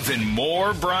 Want even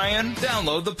more Brian?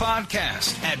 Download the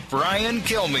podcast at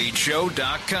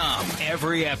briankilmeadshow.com.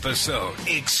 Every episode,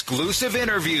 exclusive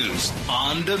interviews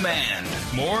on demand.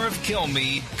 More of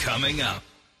Kilmeade coming up.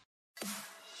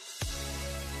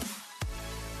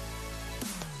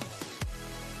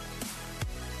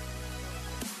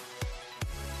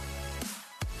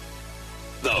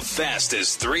 The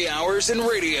fastest 3 hours in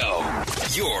radio.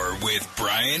 You're with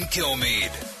Brian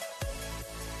Kilmeade.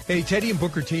 Hey, Teddy and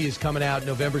Booker T is coming out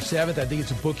November 7th. I think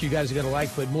it's a book you guys are going to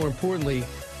like, but more importantly,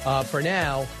 for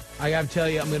now, I got to tell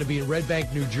you, I'm going to be in Red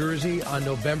Bank, New Jersey on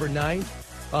November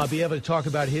 9th. Be able to talk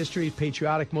about history,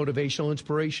 patriotic, motivational,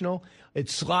 inspirational.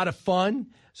 It's a lot of fun.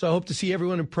 So I hope to see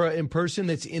everyone in person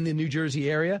that's in the New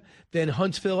Jersey area. Then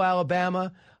Huntsville,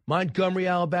 Alabama, Montgomery,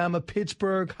 Alabama,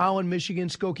 Pittsburgh, Holland, Michigan,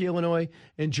 Skokie, Illinois,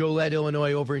 and Joliet,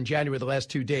 Illinois over in January, the last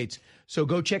 2 dates. So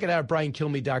go check it out at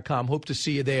briankilmeade.com. Hope to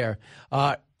see you there.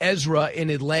 Ezra in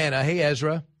Atlanta. Hey,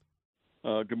 Ezra.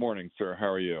 Good morning, sir. How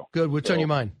are you? Good. What's on your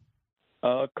mind?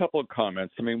 A couple of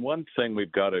comments. I mean, one thing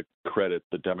we've got to credit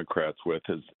the Democrats with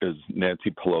is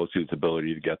Nancy Pelosi's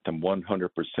ability to get them 100%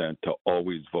 to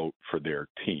always vote for their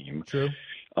team. True.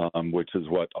 Which is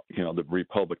what, the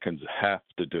Republicans have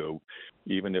to do.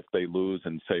 Even if they lose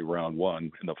in, say, round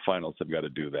one in the finals, they've got to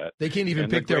do that. They can't even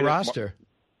pick their roster.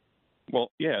 Well,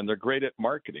 yeah, and they're great at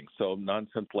marketing. So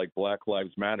nonsense like Black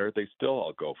Lives Matter, they still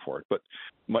all go for it. But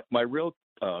my real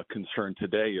concern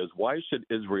today is why should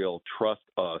Israel trust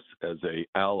us as a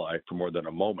ally for more than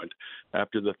a moment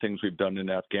after the things we've done in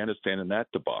Afghanistan and that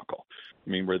debacle? I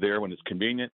mean, we're there when it's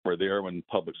convenient. We're there when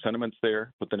public sentiment's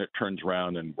there, but then it turns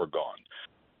around and we're gone.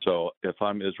 So if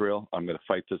I'm Israel, I'm going to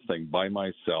fight this thing by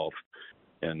myself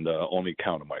and only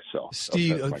count on myself.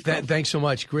 Steve, thanks so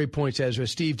much. Great points, Ezra.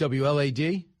 Steve,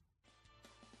 WLAD.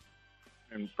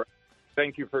 And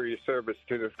thank you for your service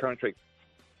to this country.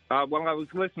 While I was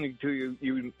listening to you,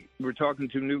 you were talking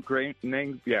to Newt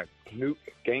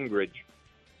Gingrich.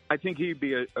 I think he'd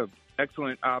be an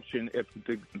excellent option if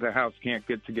the House can't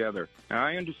get together. Now,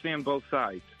 I understand both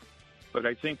sides, but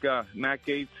I think Matt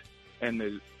Gaetz and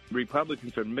the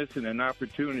Republicans are missing an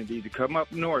opportunity to come up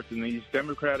north in these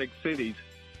Democratic cities.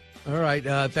 All right.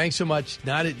 Thanks so much.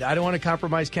 I don't want to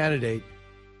compromise candidate.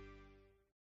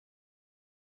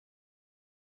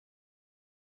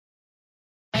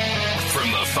 From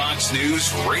the Fox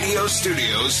News radio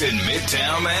studios in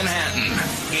Midtown Manhattan,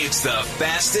 it's the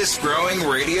fastest growing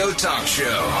radio talk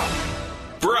show.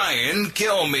 Brian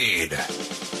Kilmeade.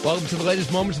 Welcome to the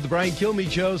latest moments of the Brian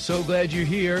Kilmeade Show. So glad you're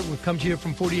here. We've come to you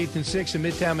from 48th and 6th in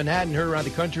Midtown Manhattan, heard around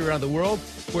the country, around the world.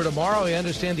 Where tomorrow, I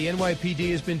understand the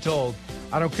NYPD has been told,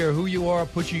 I don't care who you are,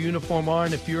 put your uniform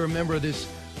on. If you're a member of this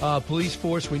police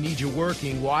force, we need you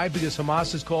working. Why? Because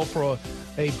Hamas has called for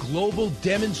a global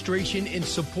demonstration in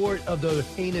support of the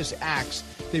heinous acts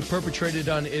they perpetrated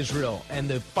on Israel. And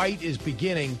the fight is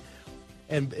beginning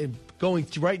and going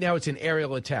through. Right now, it's an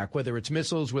aerial attack, whether it's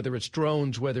missiles, whether it's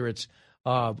drones, whether it's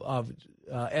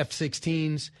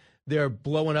F-16s. They're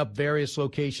blowing up various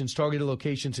locations, targeted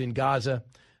locations in Gaza,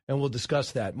 and we'll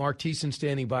discuss that. Mark Thiessen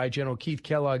standing by, General Keith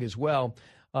Kellogg as well.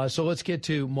 So let's get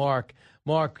to Mark.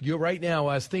 Mark, you're right now,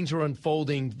 as things are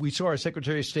unfolding, we saw our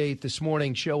Secretary of State this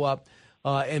morning show up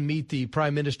and meet the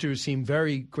Prime Minister, who seemed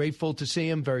very grateful to see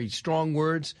him, very strong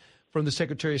words from the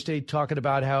Secretary of State talking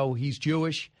about how he's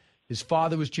Jewish, his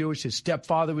father was Jewish, his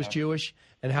stepfather was Jewish,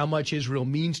 and how much Israel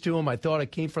means to him. I thought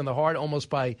it came from the heart, almost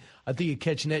by, I think it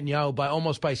catch Netanyahu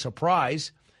almost by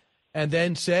surprise, and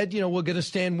then said, we're going to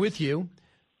stand with you.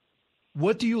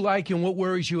 What do you like and what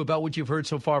worries you about what you've heard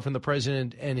so far from the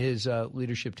president and his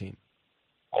leadership team?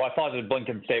 Well, I thought the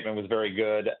Blinken statement was very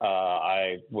good.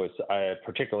 I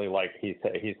particularly liked he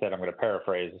said, I'm going to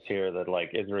paraphrase this here, that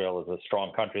Israel is a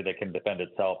strong country that can defend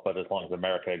itself, but as long as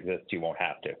America exists, you won't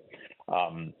have to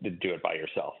do it by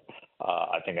yourself.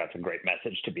 I think that's a great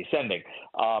message to be sending.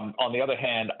 On the other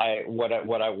hand,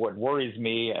 what worries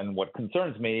me and what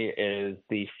concerns me is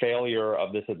the failure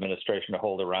of this administration to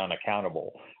hold Iran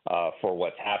accountable for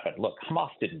what's happened. Look, Hamas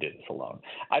didn't do this alone.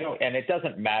 And it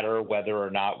doesn't matter whether or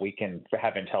not we can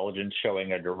have intelligence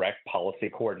showing a direct policy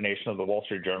coordination. The Wall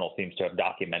Street Journal seems to have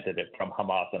documented it from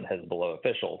Hamas and Hezbollah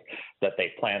officials that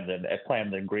they planned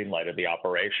the green light of the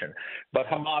operation. But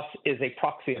Hamas is a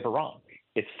proxy of Iran.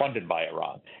 It's funded by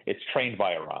Iran. It's trained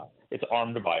by Iran. It's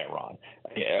armed by Iran.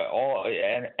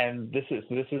 And this is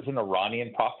an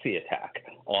Iranian proxy attack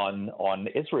on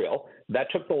Israel that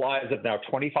took the lives of now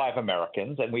 25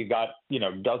 Americans, and we've got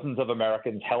dozens of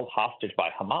Americans held hostage by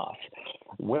Hamas.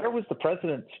 Where was the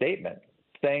president's statement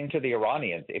saying to the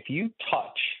Iranians, if you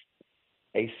touch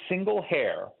a single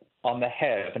hair on the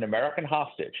head of an American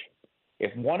hostage,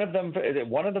 if one of them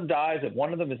dies, if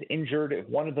one of them is injured, if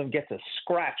one of them gets a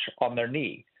scratch on their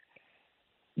knee,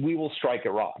 we will strike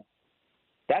Iran.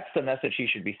 That's the message he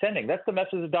should be sending. That's the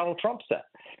message that Donald Trump sent.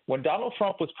 When Donald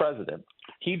Trump was president,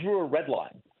 he drew a red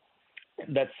line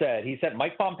that said he sent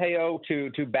Mike Pompeo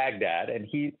to Baghdad, and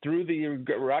he, through the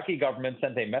Iraqi government,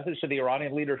 sent a message to the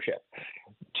Iranian leadership.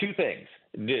 Two things.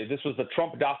 This was the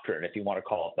Trump doctrine, if you want to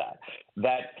call it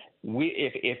that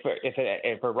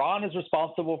if Iran is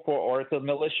responsible for, or its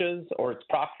militias or its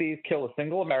proxies kill a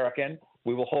single American,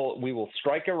 we will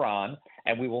strike Iran,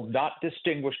 and we will not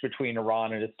distinguish between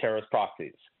Iran and its terrorist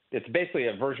proxies. It's basically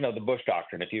a version of the Bush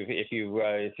doctrine. If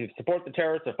you support the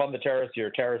terrorists or fund the terrorists, you're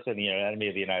a terrorist and you're an enemy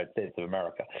of the United States of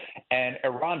America. And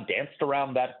Iran danced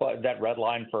around that red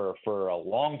line for a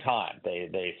long time.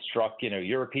 They struck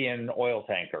European oil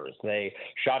tankers. They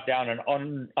shot down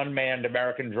an unmanned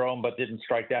American drone, but didn't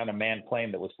strike down a manned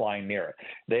plane that was flying near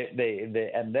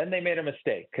it. And then they made a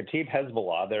mistake. Kataib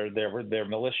Hezbollah, their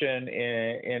militia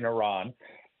in Iran,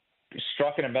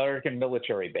 struck an American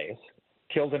military base,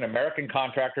 killed an American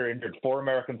contractor, injured 4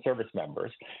 American service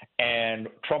members, and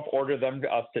Trump ordered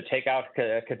us to take out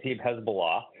Kataib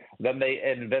Hezbollah. Then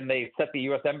they set the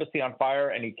U.S. embassy on fire,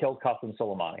 and he killed Qasem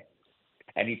Soleimani.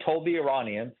 And he told the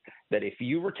Iranians that if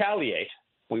you retaliate,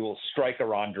 we will strike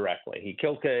Iran directly. He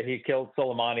killed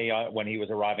Soleimani when he was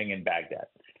arriving in Baghdad.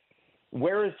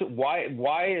 Why is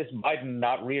Biden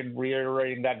not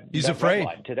reiterating that? He's that afraid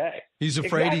line today. He's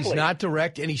afraid. Exactly. He's not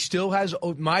direct, and he still has,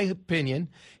 my opinion,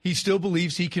 he still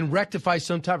believes he can rectify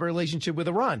some type of relationship with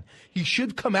Iran. He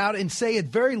should come out and say, at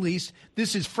very least,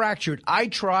 this is fractured. I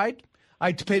tried.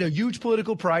 I paid a huge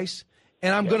political price,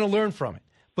 and I'm going to learn from it.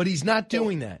 But he's not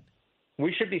doing that.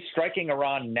 We should be striking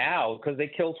Iran now because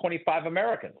they killed 25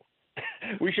 Americans.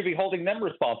 We should be holding them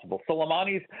responsible.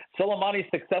 Soleimani's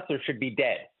successor should be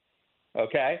dead.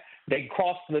 Okay, they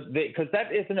crossed because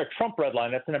that isn't a Trump red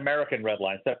line. That's an American red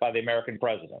line set by the American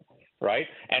president, right?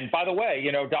 And by the way,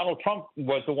 Donald Trump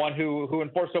was the one who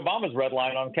enforced Obama's red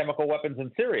line on chemical weapons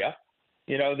in Syria.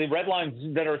 The red lines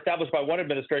that are established by one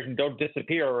administration don't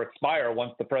disappear or expire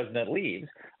once the president leaves,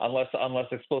 unless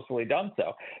explicitly done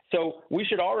so. So we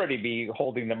should already be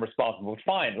holding them responsible.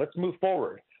 Fine, let's move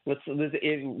forward.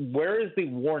 Where is the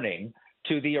warning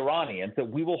to the Iranians that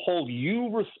we will hold you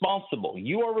responsible?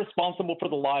 You are responsible for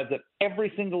the lives of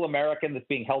every single American that's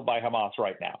being held by Hamas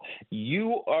right now.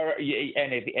 You are,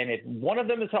 and if one of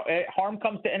them is harm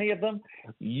comes to any of them,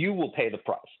 you will pay the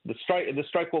price. The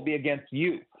strike will be against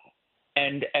you.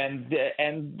 And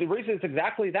the reason is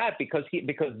exactly that, because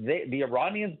the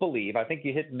Iranians believe, I think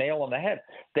you hit the nail on the head,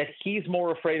 that he's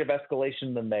more afraid of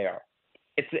escalation than they are.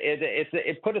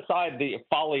 It put aside the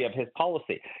folly of his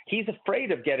policy. He's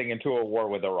afraid of getting into a war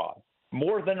with Iran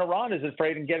more than Iran is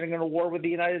afraid of getting in a war with the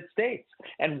United States.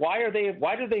 And why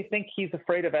do they think he's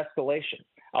afraid of escalation?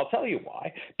 I'll tell you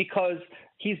why. Because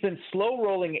he's been slow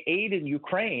rolling aid in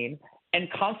Ukraine and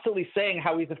constantly saying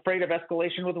how he's afraid of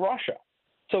escalation with Russia.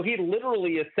 So he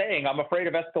literally is saying, I'm afraid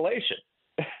of escalation.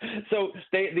 So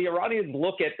the Iranians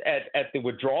look at the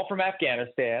withdrawal from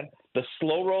Afghanistan, the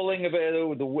slow rolling of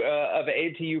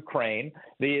aid to Ukraine,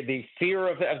 the fear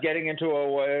of getting into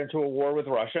a war with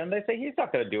Russia, and they say he's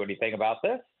not going to do anything about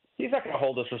this. He's not going to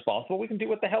hold us responsible. We can do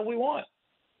what the hell we want.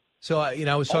 So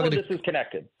I was talking all of this is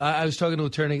connected. I was talking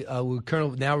to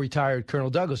Colonel, now retired Colonel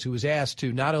Douglas, who was asked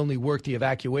to not only work the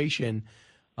evacuation.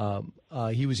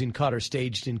 He was in Qatar,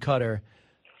 staged in Qatar.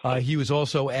 He was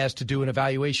also asked to do an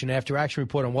evaluation after action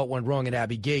report on what went wrong at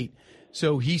Abbey Gate.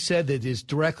 So he said that it is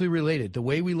directly related. The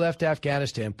way we left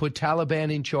Afghanistan, put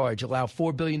Taliban in charge, allow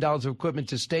 $4 billion of equipment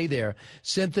to stay there,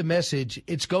 sent the message,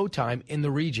 it's go time in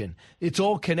the region. It's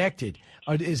all connected.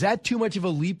 Is that too much of a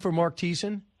leap for Mark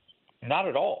Thiessen? Not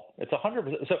at all. It's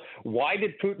 100%. So why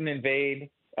did Putin invade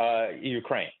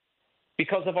Ukraine?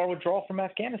 because of our withdrawal from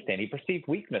Afghanistan. He perceived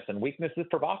weakness, and weakness is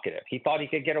provocative. He thought he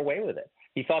could get away with it.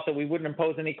 He thought that we wouldn't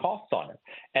impose any costs on it.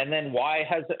 And then why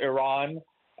has Iran,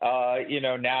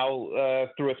 now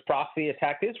through its proxy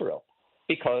attacked Israel?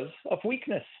 Because of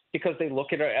weakness, because they look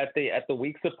at the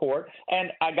weak support,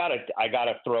 and I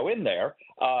gotta throw in there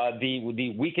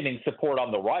the weakening support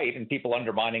on the right and people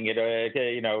undermining it.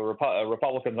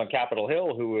 Republicans on Capitol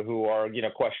Hill who are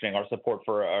questioning our support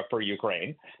for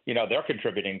Ukraine. They're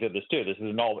contributing to this too. This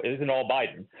isn't all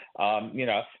Biden.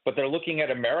 But they're looking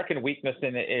at American weakness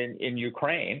in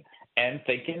Ukraine and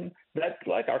thinking that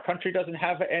our country doesn't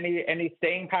have any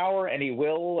staying power, any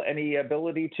will, any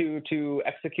ability to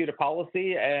execute a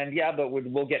policy, and but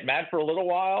we'll get mad for a little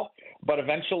while, but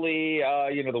eventually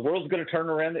the world's going to turn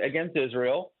around against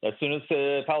Israel as soon as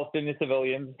Palestinian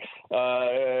civilians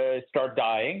start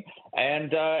dying,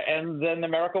 and then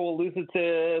America will lose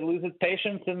its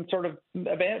patience and sort of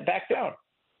back down.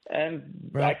 And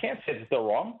right. I can't say that they're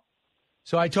wrong.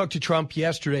 So I talked to Trump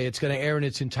yesterday. It's going to air in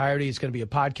its entirety. It's going to be a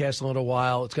podcast in a little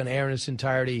while. It's going to air in its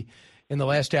entirety in the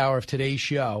last hour of today's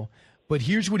show. But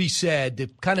here's what he said to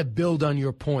kind of build on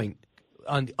your point,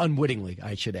 unwittingly,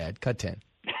 I should add. Cut 10.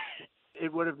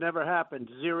 It would have never happened.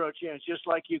 Zero chance. Just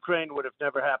like Ukraine would have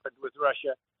never happened with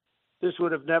Russia. This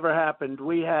would have never happened.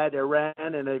 We had Iran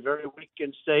in a very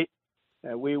weakened state.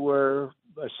 We were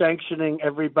sanctioning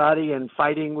everybody and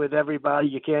fighting with everybody.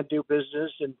 You can't do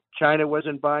business. And China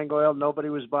wasn't buying oil. Nobody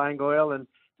was buying oil. And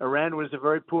Iran was a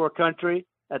very poor country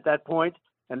at that point.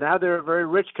 And now they're a very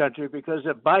rich country because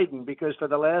of Biden, because for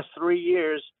the last 3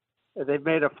 years, they've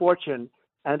made a fortune.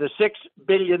 And the $6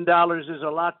 billion is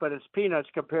a lot, but it's peanuts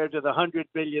compared to the $100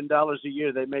 billion a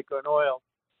year they make on oil.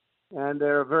 And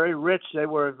they're very rich. They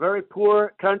were a very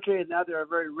poor country, and now they're a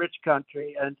very rich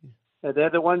country. And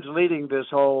they're the ones leading this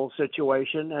whole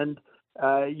situation. And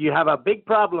you have a big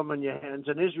problem on your hands,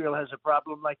 and Israel has a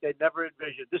problem like they never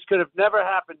envisioned. This could have never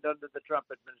happened under the Trump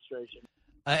administration.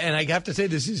 And I have to say,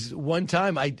 this is one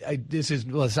time.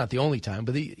 It's not the only time,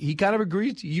 but he kind of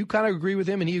agrees. You kind of agree with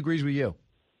him, and he agrees with you.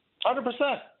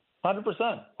 100%.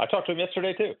 I talked to him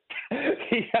yesterday too.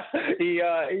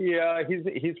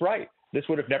 He's right. This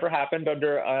would have never happened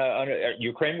under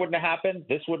Ukraine. Wouldn't have happened.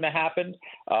 This wouldn't have happened.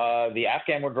 The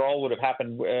Afghan withdrawal would have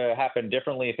happened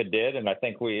differently if it did. And I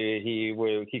think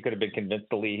he could have been convinced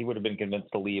to leave. He would have been convinced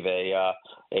to leave a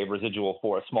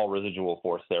small residual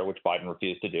force there, which Biden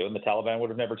refused to do, and the Taliban would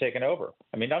have never taken over.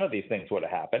 I mean, none of these things would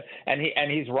have happened. And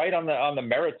he's right on the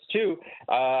merits too.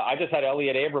 I just had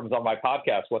Elliot Abrams on my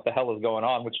podcast, What the Hell is Going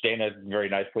On, which Dana very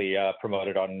nicely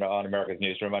promoted on America's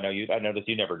Newsroom. I noticed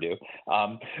you never do.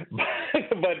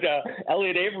 But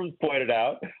Elliot Abrams pointed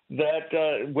out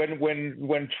that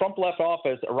when Trump left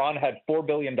office, Iran had $4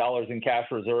 billion in cash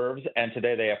reserves, and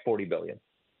today they have $40 billion.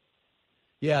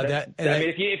 Yeah,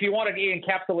 if you wanted the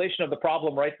encapsulation of the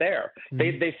problem right there,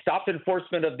 they stopped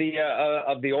enforcement of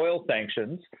the oil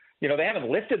sanctions. They haven't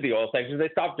lifted the oil sanctions; they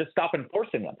stopped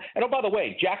enforcing them. And by the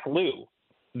way, Jack Lew,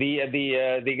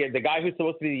 the guy who's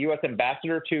supposed to be the U.S.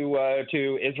 ambassador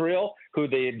to Israel, who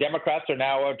the Democrats are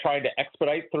now trying to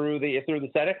expedite through the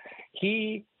Senate,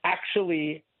 he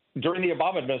actually, during the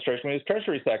Obama administration, when he was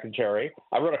Treasury Secretary,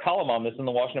 I wrote a column on this in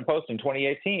the Washington Post in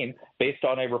 2018, based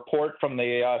on a report from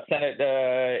the Senate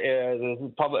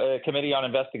Committee on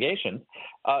Investigations.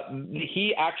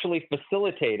 He actually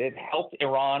helped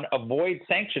Iran avoid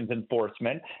sanctions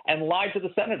enforcement, and lied to the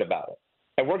Senate about it.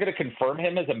 And we're going to confirm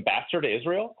him as ambassador to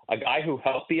Israel, a guy who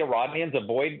helped the Iranians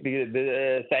avoid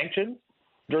the sanctions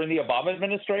during the Obama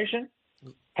administration,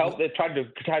 tried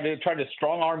to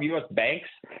strong arm U.S. banks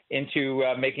into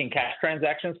making cash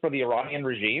transactions for the Iranian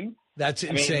regime. That's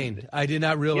insane. I did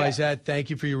not realize that. Thank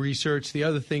you for your research. The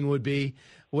other thing would be,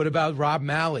 what about Rob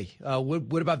Malley?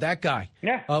 What about that guy?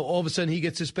 Yeah. All of a sudden, he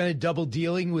gets suspended, double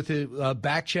dealing with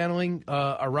back channeling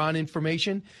Iran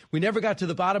information. We never got to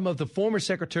the bottom of the former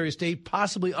Secretary of State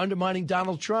possibly undermining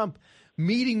Donald Trump,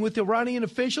 meeting with Iranian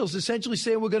officials, essentially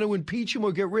saying we're going to impeach him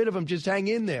or get rid of him. Just hang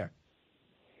in there.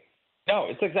 No,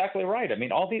 it's exactly right. I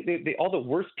mean, all the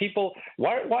worst people.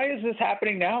 Why is this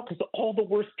happening now? Because all the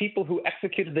worst people who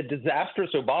executed the disastrous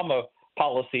Obama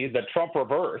policies that Trump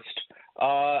reversed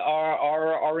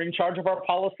are in charge of our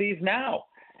policies now.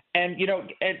 And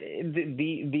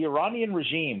the Iranian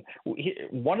regime.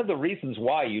 One of the reasons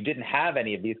why you didn't have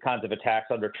any of these kinds of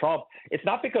attacks under Trump, it's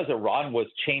not because Iran was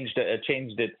changed its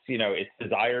its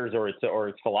desires or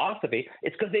its philosophy.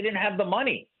 It's because they didn't have the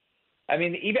money. I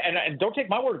mean, even and don't take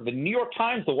my word. The New York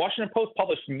Times, the Washington Post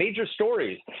published major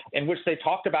stories in which they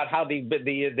talked about how the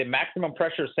maximum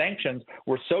pressure sanctions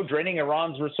were so draining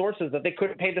Iran's resources that they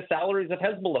couldn't pay the salaries of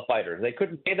Hezbollah fighters. They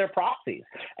couldn't pay their proxies.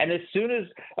 And as soon as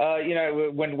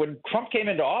when Trump came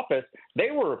into office,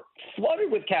 they were flooded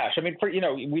with cash. I mean,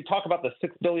 we talk about the $6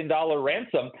 billion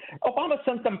ransom. Obama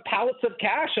sent them pallets of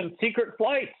cash and secret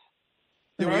flights.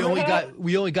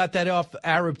 We only got that off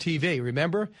Arab TV.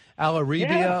 Remember, Al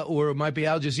Arabiya or it might be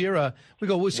Al Jazeera. We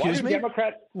go, well, excuse me.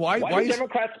 Why do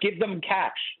Democrats give them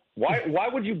cash? Why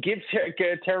would you give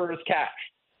terrorists cash?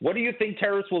 What do you think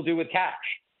terrorists will do with cash?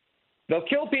 They'll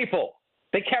kill people.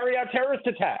 They carry out terrorist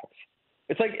attacks.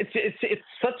 It's like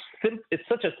it's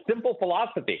such a simple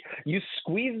philosophy. You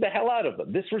squeeze the hell out of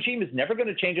them. This regime is never going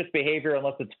to change its behavior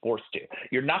unless it's forced to.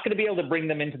 You're not going to be able to bring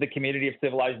them into the community of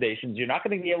civilized nations. You're not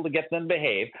going to be able to get them to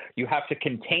behave. You have to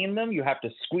contain them. You have to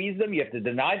squeeze them. You have to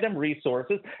deny them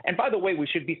resources. And by the way, we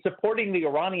should be supporting the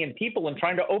Iranian people in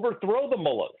trying to overthrow the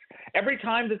mullahs. Every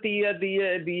time that the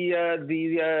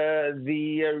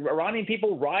Iranian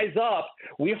people rise up,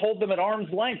 we hold them at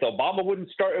arm's length. Obama wouldn't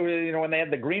start. When they had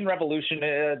the Green Revolution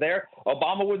there,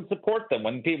 Obama wouldn't support them.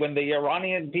 When the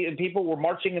Iranian people were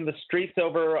marching in the streets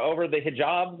over the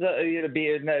hijabs, the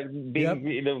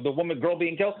girl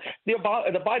being killed, the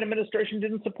Biden administration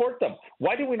didn't support them.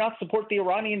 Why do we not support the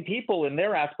Iranian people in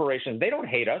their aspirations? They don't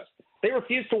hate us. They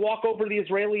refused to walk over the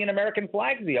Israeli and American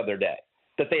flags the other day.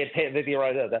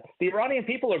 The Iranian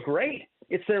people are great.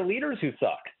 It's their leaders who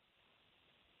suck.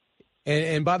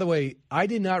 And by the way, I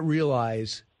did not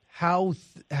realize how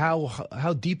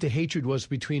deep the hatred was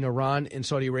between Iran and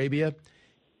Saudi Arabia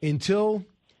until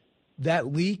that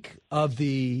leak of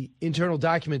the internal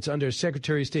documents under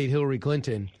Secretary of State Hillary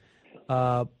Clinton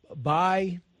we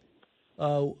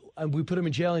put him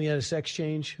in jail and he had a sex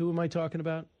change. Who am I talking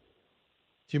about?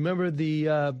 Do you remember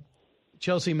the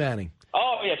Chelsea Manning?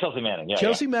 Oh, yeah, Chelsea Manning. Yeah,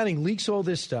 Chelsea Manning leaks all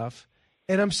this stuff,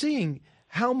 and I'm seeing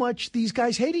how much these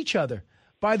guys hate each other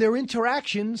by their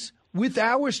interactions with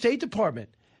our State Department.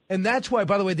 And that's why,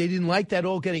 by the way, they didn't like that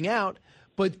all getting out.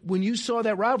 But when you saw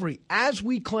that rivalry, as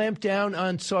we clamped down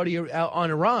on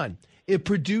Iran, it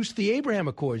produced the Abraham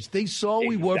Accords. They saw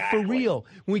we were for real.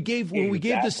 When we gave the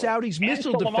Saudis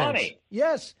missile defense.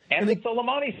 Yes. And the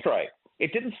Soleimani strike.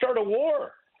 It didn't start a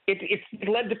war. It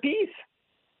led to peace.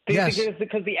 Yes.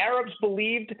 Because the Arabs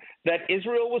believed that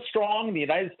Israel was strong, the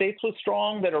United States was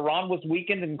strong, that Iran was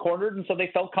weakened and cornered, and so they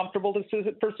felt comfortable to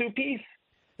pursue peace.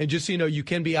 And just so you know, you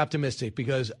can be optimistic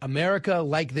because America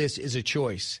like this is a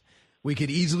choice. We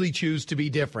could easily choose to be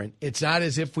different. It's not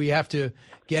as if we have to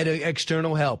get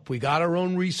external help. We got our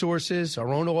own resources, our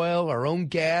own oil, our own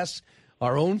gas,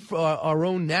 our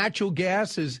own natural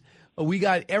gas. We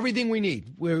got everything we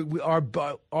need. Our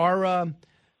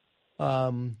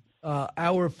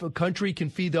country can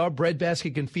feed, our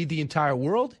breadbasket can feed the entire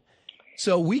world.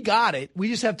 So we got it. We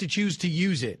just have to choose to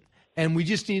use it. And we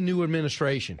just need a new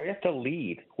administration. We have to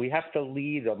lead. We have to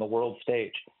lead on the world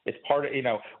stage. It's part of,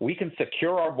 we can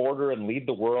secure our border and lead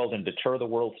the world and deter the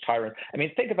world's tyrants. I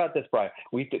mean, think about this, Brian.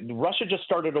 Russia just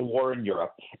started a war in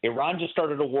Europe. Iran just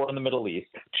started a war in the Middle East.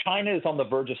 China is on the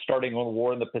verge of starting a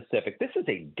war in the Pacific. This is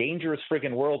a dangerous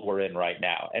friggin' world we're in right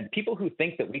now. And people who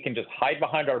think that we can just hide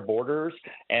behind our borders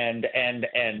and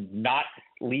not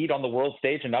lead on the world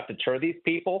stage and not deter these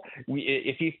people,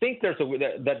 if you think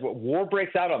that war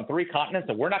breaks out on 3 continents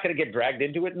and we're not going to get dragged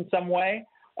into it in some way,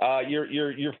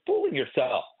 you're fooling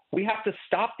yourself. We have to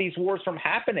stop these wars from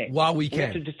happening while we can. We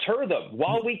have to deter them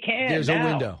while we can. There's a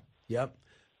window. Yep.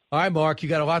 All right, Mark, you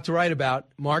got a lot to write about.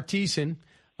 Mark Thiessen,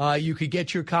 you could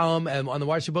get your column on the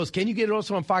Washington Post. Can you get it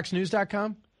also on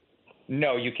FoxNews.com?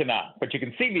 No, you cannot. But you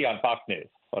can see me on Fox News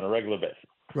on a regular basis.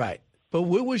 Right. But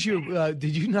what was your?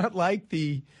 Did you not like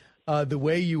the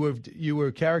way you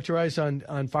were characterized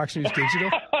on Fox News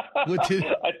Digital?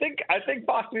 I think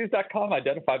FoxNews.com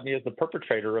identified me as the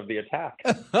perpetrator of the attack.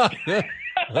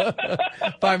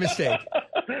 By mistake.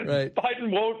 Right. Biden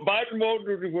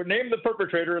won't name the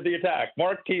perpetrator of the attack,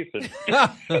 Mark Thiessen.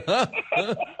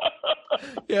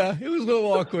 Yeah, it was a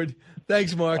little awkward.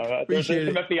 Thanks, Mark. Appreciate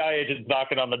it. There's some FBI agents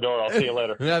knocking on the door. I'll see you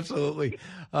later. Absolutely.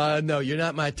 No, you're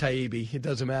not Matt Taibbi. It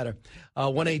doesn't matter.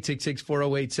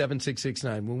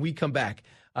 1-866-408-7669. When we come back,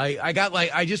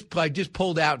 I just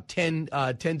pulled out 10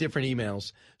 different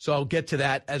emails. So I'll get to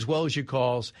that as well as your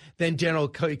calls. Then General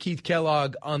Keith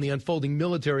Kellogg on the unfolding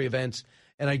military events.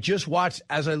 And I just watched,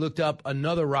 as I looked up,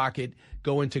 another rocket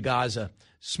go into Gaza.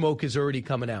 Smoke is already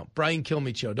coming out. Brian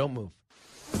Kilmeade Show. Don't move.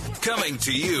 Coming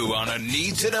to you on a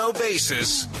need-to-know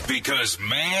basis, because,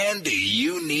 man, do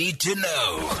you need to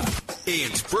know.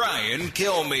 It's Brian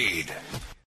Kilmeade.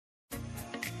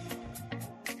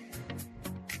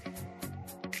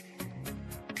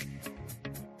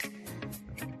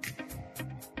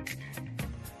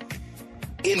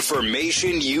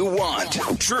 Information you want.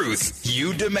 Truth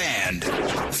you demand.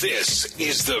 This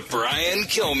is the Brian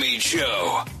Kilmeade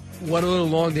Show. Went a little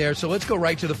long there, so let's go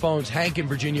right to the phones. Hank in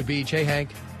Virginia Beach. Hey, Hank.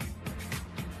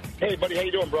 Hey, buddy. How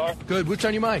you doing, bro? Good. What's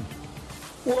on your mind?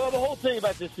 Well, the whole thing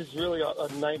about this is really a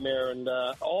nightmare, and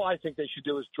all I think they should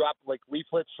do is drop,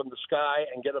 leaflets from the sky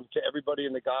and get them to everybody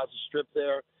in the Gaza Strip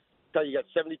there. Tell you got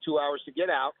 72 hours to get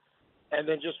out. And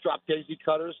then just drop daisy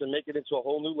cutters and make it into a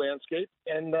whole new landscape.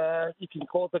 And you can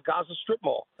call it the Gaza Strip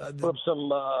Mall. Put up some,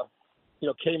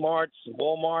 Kmarts and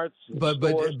Walmarts.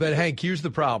 And but Hank, here's the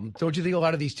problem. Don't you think a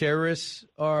lot of these terrorists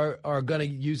are going to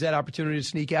use that opportunity to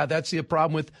sneak out? That's the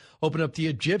problem with opening up the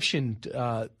Egyptian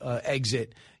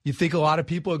exit. You think a lot of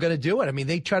people are going to do it. I mean,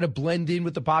 they try to blend in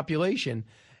with the population.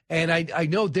 And I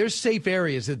know there's safe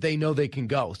areas that they know they can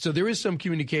go. So there is some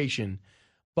communication.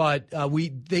 But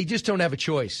they just don't have a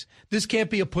choice. This can't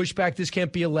be a pushback. This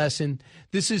can't be a lesson.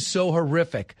 This is so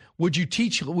horrific. Would you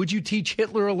teach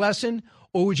Hitler a lesson,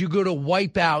 or would you go to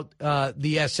wipe out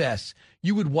the SS?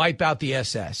 You would wipe out the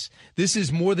SS. This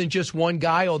is more than just one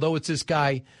guy, although it's this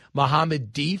guy,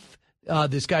 Mohammed Deif.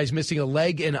 This guy's missing a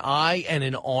leg, an eye, and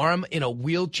an arm in a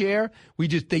wheelchair.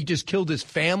 They just killed his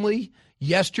family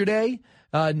yesterday.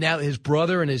 Now his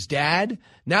brother and his dad.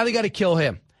 Now they got to kill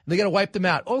him. They got to wipe them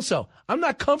out. Also, I'm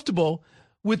not comfortable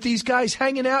with these guys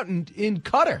hanging out in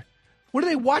Qatar. What are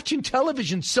they watching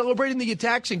television, celebrating the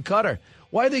attacks in Qatar?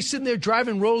 Why are they sitting there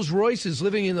driving Rolls Royces,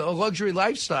 living in a luxury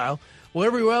lifestyle, while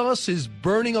everyone else is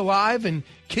burning alive and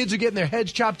kids are getting their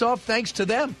heads chopped off thanks to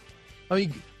them? I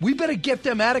mean, we better get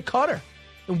them out of Qatar,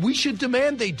 and we should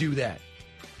demand they do that.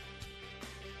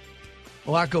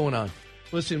 A lot going on.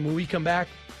 Listen, when we come back,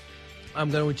 I'm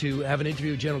going to have an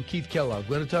interview with General Keith Kellogg.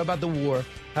 We're going to talk about the war,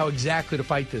 how exactly to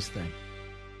fight this thing.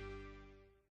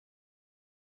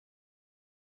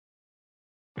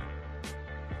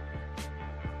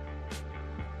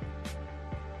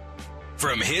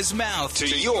 From his mouth to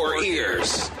your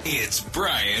ears, it's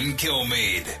Brian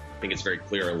Kilmeade. I think it's very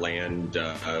clear land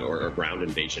or ground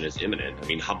invasion is imminent. I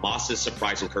mean, Hamas's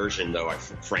surprise incursion, though,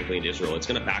 frankly, in Israel, it's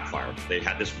going to backfire. They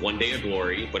had this one day of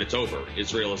glory, but it's over.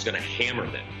 Israel is going to hammer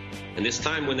them. And this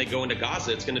time when they go into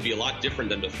Gaza, it's going to be a lot different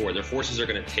than before. Their forces are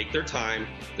going to take their time.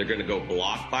 They're going to go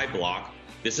block by block.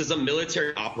 This is a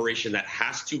military operation that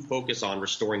has to focus on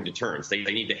restoring deterrence. They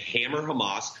need to hammer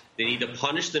Hamas. They need to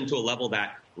punish them to a level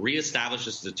that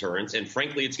reestablishes deterrence. And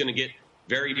frankly, it's going to get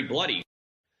very bloody.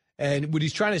 And what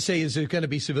he's trying to say is there's going to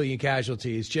be civilian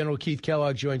casualties. General Keith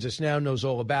Kellogg joins us now, knows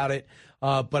all about it.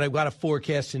 But I've got a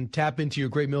forecast and tap into your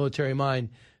great military mind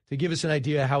to give us an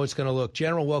idea how it's going to look.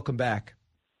 General, welcome back.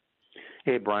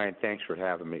 Hey, Brian, thanks for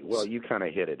having me. Well, you kind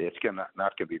of hit it. It's not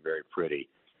going to be very pretty.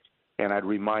 And I'd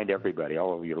remind everybody,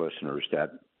 all of your listeners,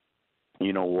 that,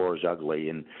 war is ugly.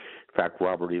 And in fact,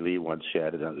 Robert E. Lee once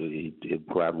said,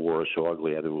 glad war is so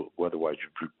ugly, otherwise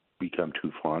you become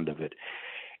too fond of it.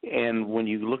 And when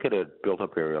you look at a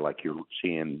built-up area like you're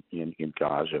seeing in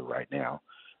Gaza right now,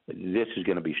 this is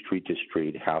going to be street to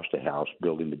street, house to house,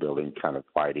 building to building kind of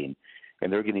fighting.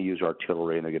 And they're going to use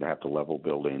artillery, and they're going to have to level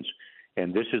buildings.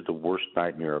 And this is the worst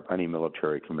nightmare of any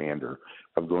military commander,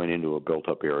 of going into a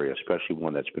built-up area, especially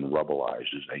one that's been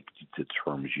rubblized, as the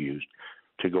term is used,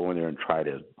 to go in there and try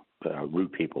to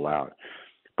root people out.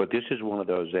 But this is one of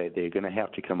those, they're going to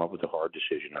have to come up with a hard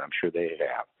decision, and I'm sure they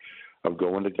have, of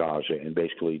going to Gaza and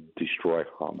basically destroy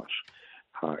Hamas.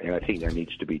 And I think that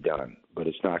needs to be done. But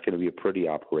it's not going to be a pretty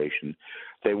operation.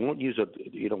 They won't use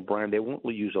Brian, they won't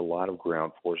use a lot of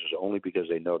ground forces only because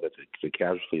they know that the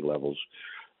casualty levels,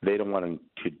 they don't want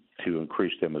to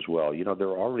increase them as well. They're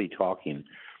already talking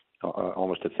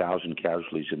almost 1,000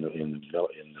 casualties in the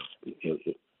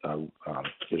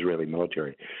Israeli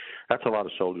military. That's a lot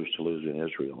of soldiers to lose in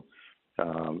Israel.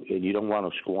 And you don't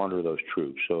want to squander those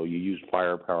troops, so you use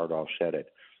firepower to offset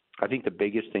it. I think the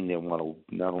biggest thing they want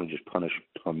to not only just punish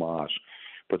Hamas,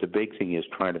 but the big thing is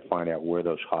trying to find out where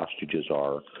those hostages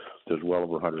are. There's well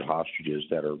over 100 hostages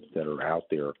that are out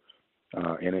there.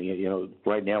 And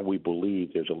right now we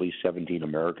believe there's at least 17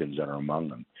 Americans that are among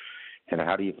them. And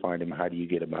how do you find them? How do you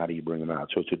get them? How do you bring them out?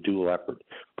 So it's a dual effort.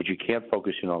 But you can't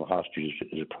focus in on the hostages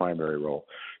as a primary role.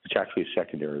 It's actually a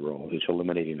secondary role. It's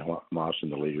eliminating Hamas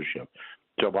and the leadership.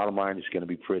 So bottom line, it's going to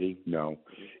be pretty? No.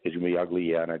 It's going to be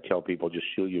ugly? Yeah. And I tell people, just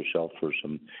shield yourself for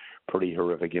some pretty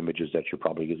horrific images that you're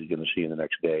probably going to see in the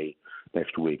next day,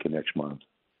 next week, and next month.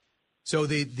 So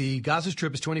the Gaza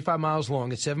Strip is 25 miles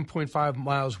long. It's 7.5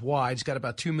 miles wide. It's got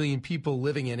about 2 million people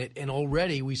living in it. And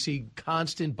already we see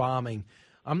constant bombing.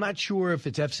 I'm not sure if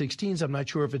it's F-16s. I'm not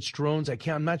sure if it's drones.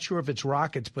 I'm not sure if it's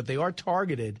rockets, but they are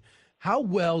targeted. How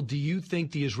well do you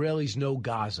think the Israelis know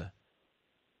Gaza?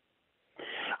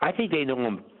 I think they know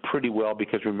them pretty well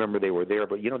because, remember, they were there.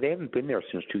 But, they haven't been there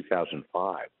since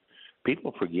 2005.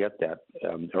 People forget that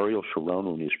Ariel Sharon,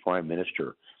 when he was prime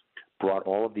minister, brought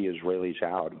all of the Israelis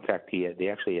out. In fact, they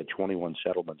actually had 21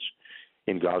 settlements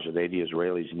in Gaza. They, the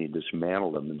Israelis, and he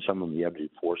dismantled them, and some of them he had to do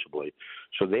forcibly.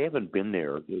 So they haven't been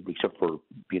there, except for,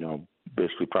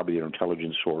 basically probably their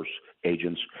intelligence source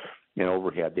agents and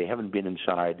overhead. They haven't been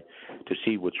inside to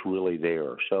see what's really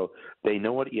there. So they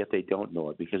know it, yet they don't know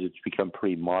it because it's become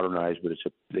pretty modernized, but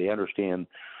they understand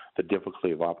the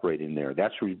difficulty of operating there.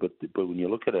 But when you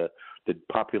look at the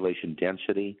population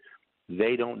density,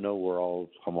 they don't know where all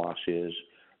Hamas is.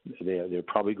 They're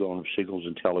probably going from signals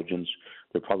intelligence.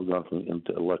 They're probably going from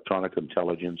electronic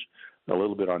intelligence, a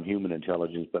little bit on human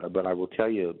intelligence. But I will tell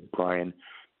you, Brian,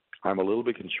 I'm a little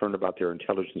bit concerned about their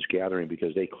intelligence gathering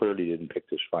because they clearly didn't pick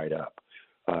this fight up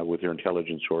with their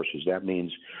intelligence sources. That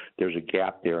means there's a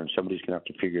gap there, and somebody's going to have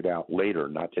to figure it out later,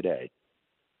 not today,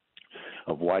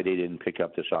 of why they didn't pick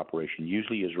up this operation.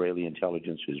 Usually Israeli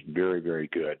intelligence is very, very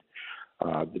good.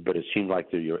 But it seemed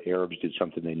like the Arabs did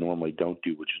something they normally don't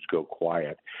do, which is go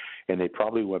quiet. And they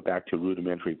probably went back to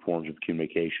rudimentary forms of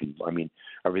communication. I mean,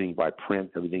 everything by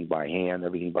print, everything by hand,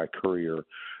 everything by courier,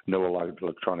 no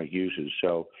electronic uses.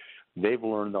 So they've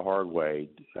learned the hard way.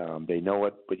 They know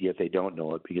it, but yet they don't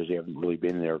know it because they haven't really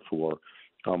been there for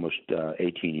almost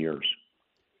 18 years.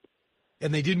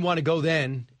 And they didn't want to go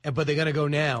then, but they're going to go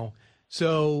now.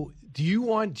 So do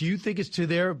you think it's to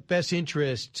their best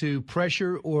interest to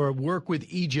pressure or work with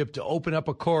Egypt to open up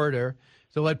a corridor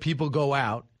to let people go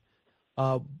out?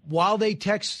 While they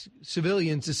text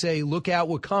civilians to say, look out,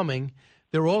 we're coming,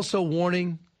 they're also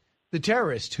warning the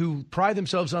terrorists who pride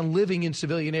themselves on living in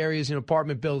civilian areas in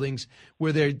apartment buildings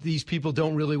where these people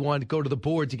don't really want to go to the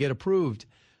board to get approved.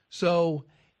 So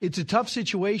it's a tough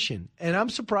situation, and I'm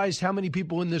surprised how many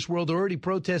people in this world are already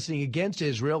protesting against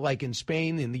Israel, like in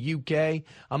Spain, in the UK.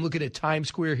 I'm looking at Times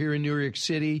Square here in New York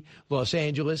City, Los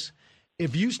Angeles.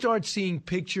 If you start seeing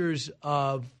pictures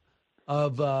of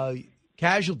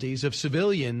casualties of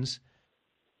civilians,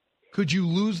 could you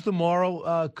lose the moral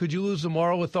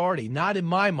authority? Not in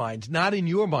my mind, not in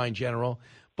your mind, General,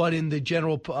 but in the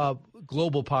general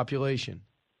global population.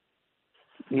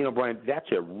 Brian,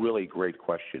 that's a really great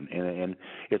question, and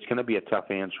it's going to be a tough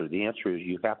answer. The answer is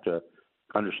you have to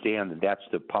understand that that's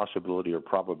the possibility or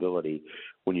probability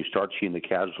when you start seeing the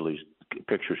casualties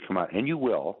pictures come out, and you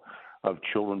will, of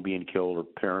children being killed or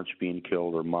parents being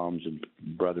killed or moms and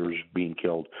brothers being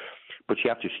killed. But you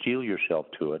have to steel yourself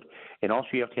to it, and also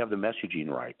you have to have the messaging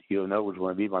right. In other words, when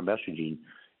I mean by messaging,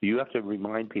 you have to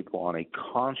remind people on a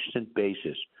constant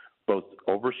basis, both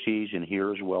overseas and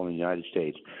here as well in the United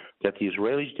States, that the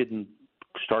Israelis didn't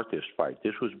start this fight.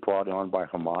 This was brought on by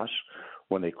Hamas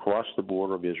when they crossed the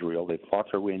border of Israel. They fought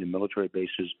their way into military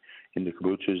bases in the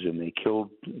kibbutzes, and they killed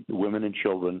women and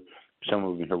children, some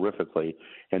of them horrifically.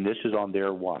 And this is on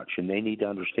their watch, and they need to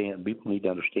understand, people need to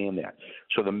understand that.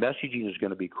 So the messaging is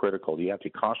going to be critical. You have to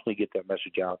constantly get that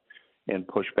message out and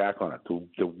push back on it.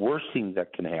 The worst thing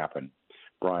that can happen,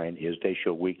 Brian, is they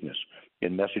show weakness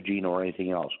in messaging or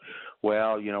anything else.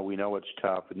 Well, we know it's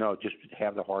tough. No, just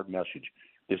have the hard message.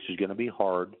 This is going to be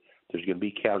hard. There's going to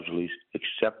be casualties.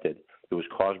 Accept it. It was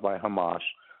caused by Hamas.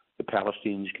 The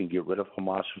Palestinians can get rid of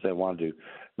Hamas if they want to.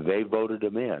 They voted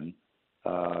them in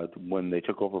when they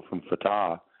took over from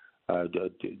Fatah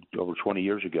over 20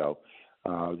 years ago.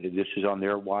 This is on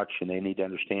their watch, and they need to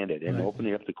understand it. And Right.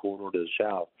 Opening up the corridor to the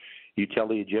south, you tell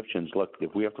the Egyptians, look,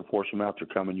 if we have to force them out, they're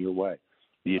coming your way.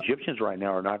 The Egyptians right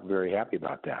now are not very happy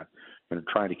about that and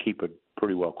are trying to keep it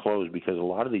pretty well closed because a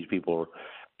lot of these people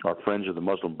are friends of the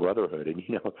Muslim Brotherhood, and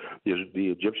the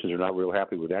Egyptians are not real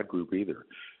happy with that group either.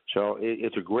 So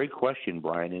it's a great question,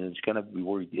 Brian, and it's going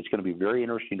to be very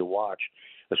interesting to watch,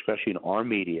 especially in our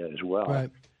media as well.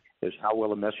 Right. Is how well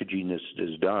the messaging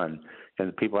is done,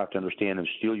 and people have to understand and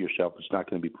steel yourself. It's not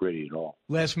going to be pretty at all.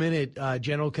 Last minute,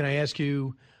 General, can I ask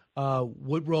you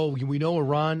what role? We know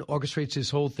Iran orchestrates this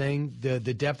whole thing, the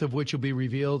depth of which will be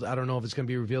revealed. I don't know if it's going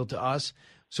to be revealed to us.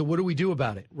 So what do we do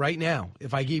about it right now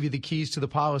if I gave you the keys to the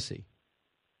policy?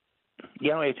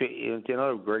 It's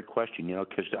another great question,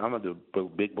 because I'm a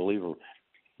big believer.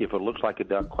 If it looks like a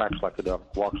duck, quacks like a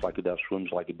duck, walks like a duck, swims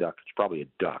like a duck, it's probably a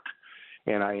duck.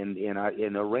 And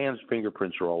Iran's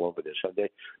fingerprints are all over this.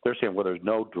 They're saying, well, there's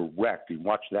no direct, you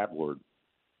watch that word,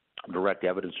 direct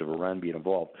evidence of Iran being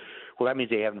involved. Well, that means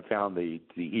they haven't found the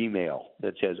email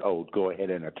that says, oh, go ahead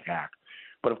and attack.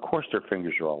 But of course their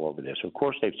fingers are all over this. Of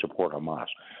course they support Hamas.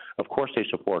 Of course they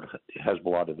support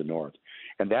Hezbollah to the north.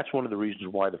 And that's one of the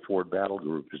reasons why the Forward Battle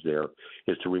Group is there,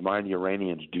 is to remind the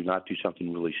Iranians, do not do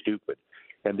something really stupid.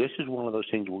 And this is one of those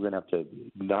things we're going to have to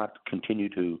not continue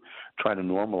to try to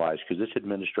normalize, because this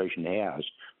administration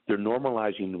they're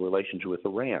normalizing the relations with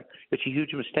Iran. It's a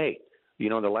huge mistake. You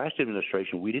know, in the last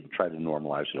administration, we didn't try to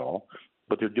normalize it all,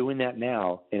 but they're doing that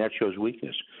now, and that shows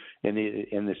weakness. And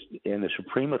the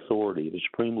supreme authority, the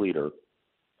supreme leader,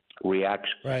 reacts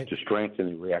to strength and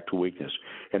they react to weakness.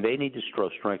 And they need to show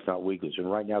strength, not weakness.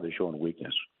 And right now they're showing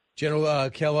weakness. General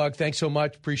Kellogg, thanks so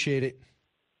much. Appreciate it.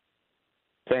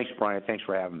 Thanks, Brian. Thanks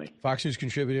for having me. Fox News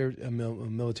contributor, a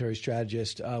military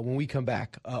strategist. When we come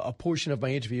back, a portion of my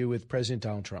interview with President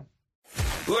Donald Trump.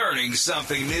 Learning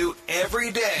something new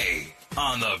every day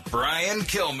on the Brian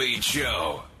Kilmeade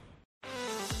Show.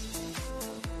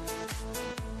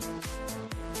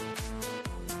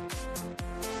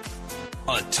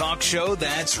 A talk show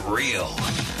that's real.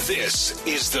 This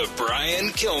is the Brian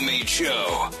Kilmeade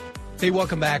Show. Hey,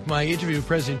 welcome back. My interview with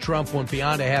President Trump went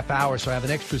beyond a half hour, so I have an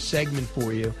extra segment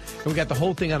for you. And we got the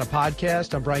whole thing on a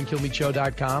podcast on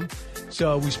BrianKilmeadeShow.com.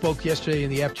 So we spoke yesterday in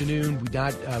the afternoon.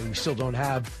 We still don't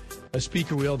have a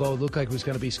speaker wheel, though it looked like it was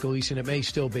going to be Scalise, and it may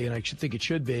still be, and I think it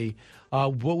should be.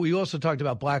 But we also talked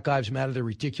about Black Lives Matter, the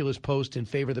ridiculous post in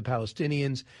favor of the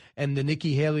Palestinians, and the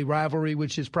Nikki Haley rivalry,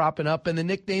 which is propping up, and the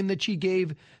nickname that he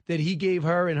gave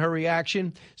her and her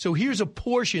reaction. So here's a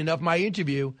portion of my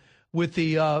interview with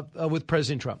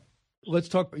President Trump. Let's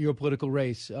talk about your political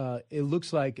race. It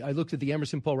looks like I looked at the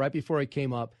Emerson poll right before I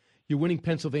came up. You're winning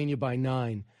Pennsylvania by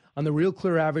 9. On the Real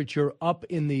Clear average, you're up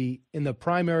in the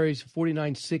primaries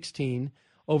 49-16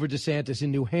 over DeSantis.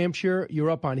 In New Hampshire, you're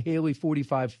up on Haley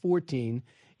 45-14.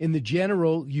 In the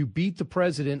general, you beat the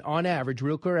president on average,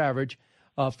 Real Clear average,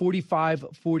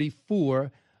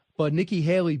 45-44. But Nikki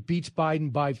Haley beats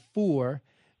Biden by 4.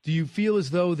 Do you feel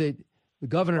as though that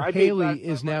Governor Haley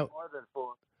is now?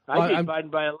 I beat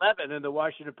Biden by 11 in the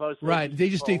Washington Post. Right. They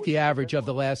just take the average of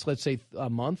the last, let's say, a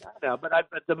month. I know, but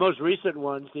the most recent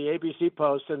ones, the ABC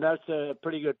Post, and that's a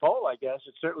pretty good poll, I guess.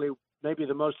 It's certainly maybe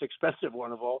the most expensive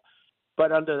one of all.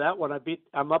 But under that one,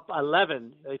 I'm up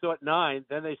 11. They thought 9,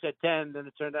 then they said 10, then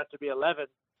it turned out to be 11.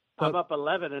 I'm up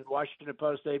 11 in Washington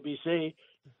Post, ABC,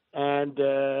 and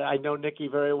I know Nikki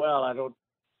very well.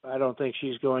 I don't think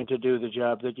she's going to do the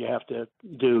job that you have to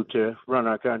do to run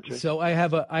our country. So I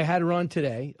had her on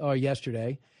today or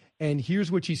yesterday, and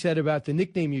here's what she said about the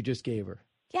nickname you just gave her.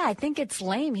 Yeah, I think it's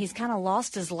lame. He's kind of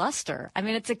lost his luster. I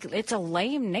mean, it's a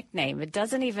lame nickname. It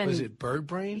doesn't even. Was it bird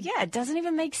brain? Yeah, it doesn't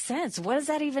even make sense. What does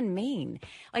that even mean?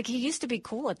 Like, he used to be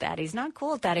cool at that. He's not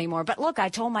cool at that anymore. But look, I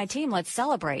told my team, let's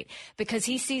celebrate, because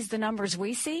he sees the numbers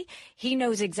we see. He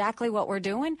knows exactly what we're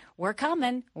doing. We're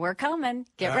coming. We're coming.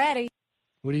 Get ready.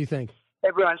 What do you think?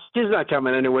 Everyone, she's not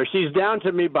coming anywhere. She's down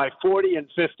to me by 40 and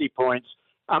 50 points.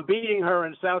 I'm beating her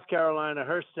in South Carolina,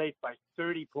 her state, by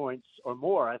 30 points or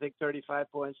more. I think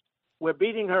 35 points. We're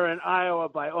beating her in Iowa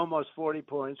by almost 40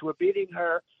 points. We're beating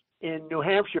her in New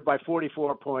Hampshire by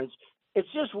 44 points. It's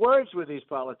just words with these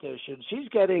politicians. She's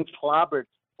getting clobbered.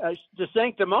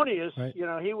 DeSanctimonious, right.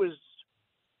 He was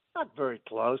not very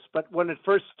close, but when it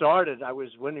first started, I was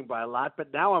winning by a lot.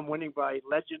 But now I'm winning by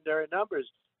legendary numbers.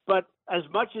 But as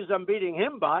much as I'm beating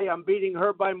him by, I'm beating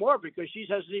her by more, because she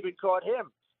hasn't even caught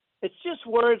him. It's just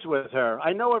words with her.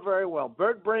 I know her very well.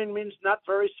 Bird brain means not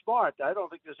very smart. I don't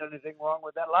think there's anything wrong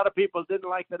with that. A lot of people didn't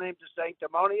like the name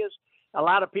DeSanctimonious. A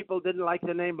lot of people didn't like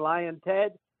the name Lion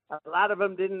Ted. A lot of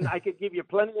them didn't. I could give you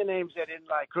plenty of names they didn't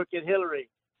like. Crooked Hillary.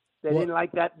 They didn't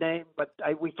like that name, but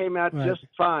we came out just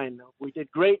fine. We did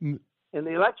great in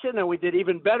the election, and we did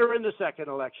even better in the second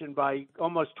election by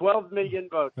almost 12 million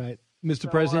votes. Right.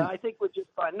 Mr. President? I think we're just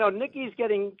fine. No, Nikki's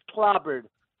getting clobbered.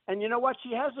 And you know what?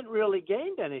 She hasn't really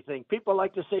gained anything. People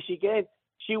like to say she gained.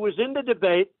 She was in the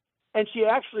debate, and she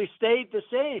actually stayed the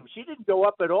same. She didn't go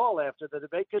up at all after the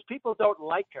debate because people don't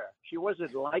like her. She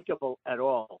wasn't likable at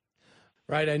all.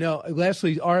 Right, I know.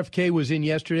 Lastly, RFK was in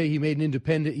yesterday. He made an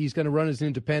independent. He's going to run as an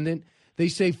independent. They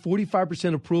say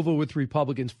 45% approval with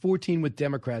Republicans, 14% with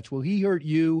Democrats. Will he hurt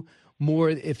you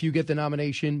more if you get the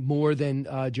nomination more than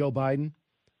Joe Biden?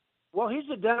 Well, he's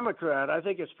a Democrat. I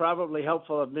think it's probably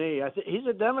helpful of me. He's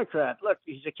a Democrat. Look,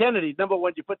 he's a Kennedy. Number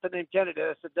one, you put the name Kennedy,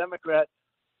 that's a Democrat.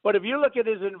 But if you look at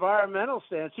his environmental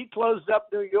stance, he closed up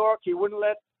New York. He wouldn't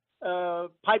let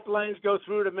pipelines go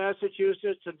through to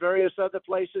Massachusetts and various other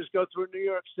places go through New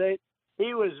York State.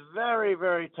 He was very,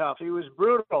 very tough. He was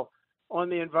brutal on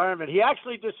the environment. He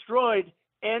actually destroyed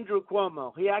Andrew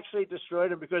Cuomo. He actually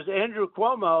destroyed him because Andrew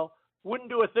Cuomo wouldn't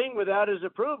do a thing without his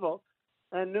approval.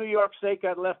 And New York State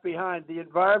got left behind. The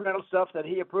environmental stuff that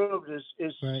he approved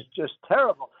is just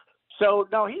terrible. So,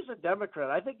 no, he's a Democrat.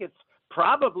 I think it's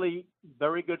probably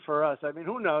very good for us. I mean,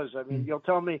 who knows? I mean, you'll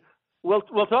tell me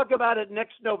We'll talk about it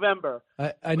next November.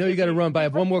 I know you got to run, but I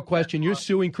have one more question. You're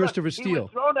suing Christopher He Steele.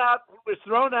 was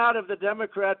thrown out of the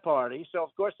Democrat Party, so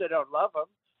of course they don't love him.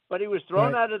 But he was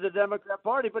thrown out of the Democrat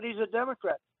Party, but he's a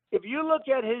Democrat. If you look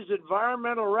at his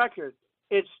environmental record,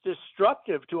 it's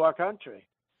destructive to our country.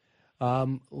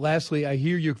 Lastly, I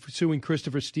hear you're suing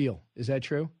Christopher Steele. Is that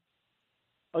true?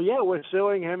 Oh, yeah, we're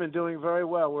suing him and doing very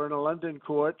well. We're in a London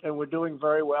court, and we're doing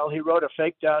very well. He wrote a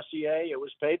fake dossier. It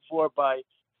was paid for by,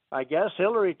 I guess,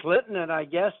 Hillary Clinton, and I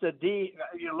guess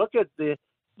you look at the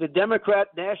Democrat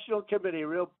National Committee, a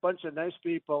real bunch of nice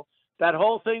people. That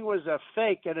whole thing was a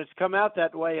fake, and it's come out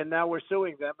that way, and now we're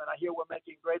suing them, and I hear we're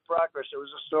making great progress. There was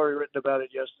a story written about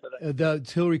it yesterday.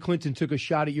 Hillary Clinton took a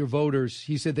shot at your voters.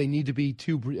 He said they need to be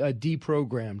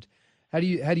deprogrammed. How do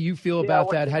you feel about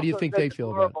that? How do you think they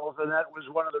feel about it? And that was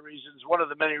one of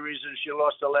the many reasons she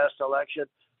lost the last election.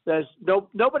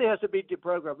 Nobody has to be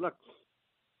deprogrammed. Look,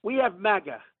 we have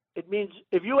MAGA. It means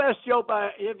if you ask Joe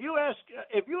Biden, if you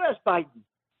ask Biden,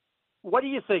 what do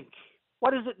you think?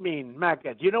 What does it mean,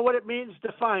 MAGA? Do you know what it means?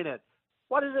 Define it.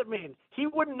 What does it mean? He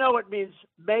wouldn't know it means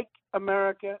make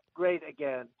America great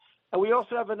again. And we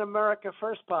also have an America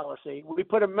First policy. We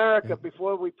put America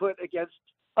before we put against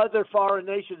other foreign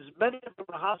nations. Many of them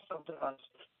are hostile to us.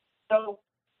 So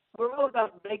we're all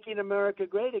about making America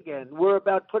great again. We're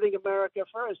about putting America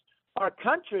first. Our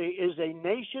country is a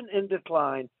nation in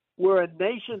decline. We're a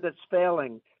nation that's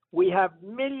failing. We have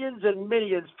millions and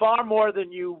millions, far more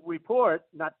than you report,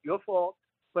 not your fault,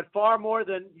 but far more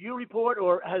than you report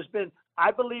or has been.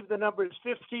 I believe the number is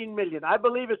 15 million. I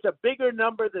believe it's a bigger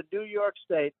number than New York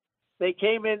State. They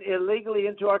came in illegally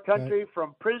into our country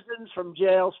from prisons, from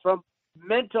jails, from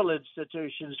mental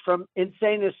institutions, from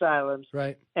insane asylums,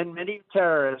 and many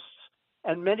terrorists,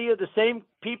 and many of the same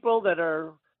people that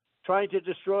are trying to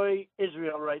destroy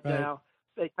Israel right now.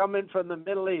 They come in from the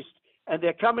Middle East, and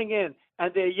they're coming in,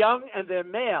 and they're young and they're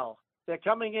male. They're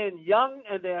coming in young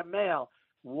and they're male.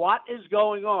 What is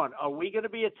going on? Are we going to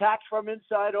be attacked from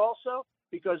inside also?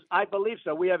 Because I believe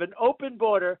so. We have an open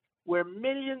border where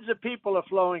millions of people are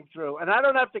flowing through. And I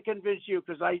don't have to convince you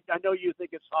because I know you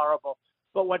think it's horrible.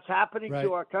 But what's happening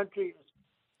to our country is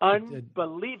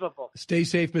unbelievable. Stay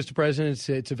safe, Mr. President.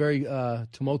 It's a very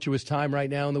tumultuous time right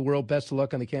now in the world. Best of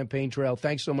luck on the campaign trail.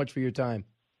 Thanks so much for your time.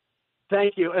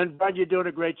 Thank you. And, Brian, you're doing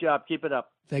a great job. Keep it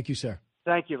up. Thank you, sir.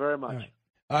 Thank you very much.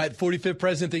 All right, 45th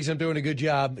president thinks I'm doing a good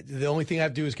job. The only thing I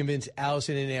have to do is convince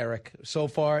Allison and Eric. So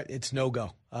far, it's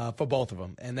no-go for both of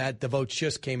them. And the votes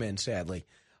just came in, sadly.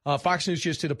 Fox News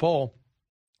just did a poll.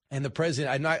 And the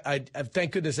president,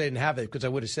 thank goodness I didn't have it because I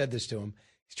would have said this to him.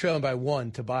 He's trailing by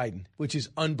 1 to Biden, which is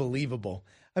unbelievable.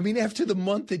 I mean, after the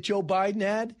month that Joe Biden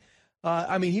had,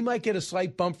 he might get a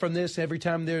slight bump from this every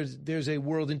time there's a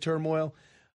world in turmoil.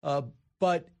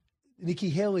 But Nikki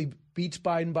Haley beats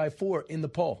Biden by 4 in the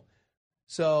poll.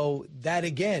 So that,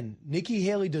 again, Nikki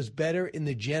Haley does better in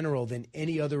the general than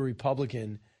any other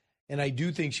Republican. And I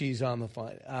do think she's on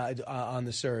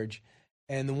the surge.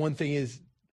 And the one thing is,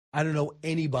 I don't know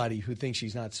anybody who thinks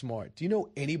she's not smart. Do you know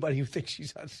anybody who thinks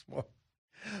she's not smart?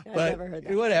 I've never heard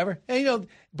that. Whatever. And,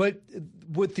 but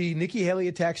with the Nikki Haley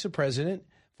attacks the president,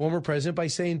 former president, by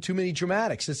saying too many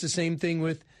dramatics. It's the same thing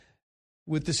with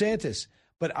DeSantis.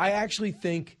 But I actually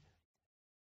think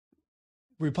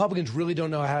Republicans really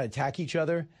don't know how to attack each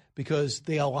other because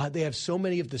they have so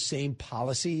many of the same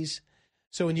policies.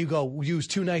 So when you go, use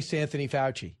too nice to Anthony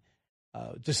Fauci,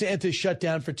 DeSantis shut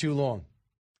down for too long.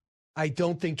 I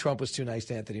don't think Trump was too nice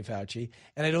to Anthony Fauci,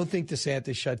 and I don't think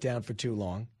DeSantis shut down for too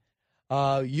long.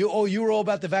 You were all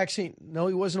about the vaccine. No,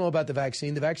 he wasn't all about the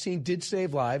vaccine. The vaccine did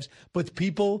save lives, but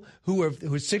people who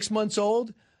were 6 months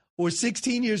old or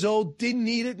 16 years old didn't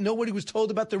need it. Nobody was told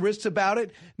about the risks about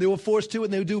it. They were forced to,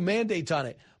 and they would do mandates on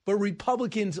it. But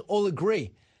Republicans all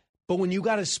agree. But when you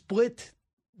got to split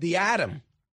the atom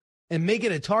and make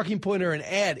it a talking point or an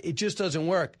ad, it just doesn't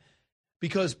work.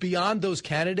 Because beyond those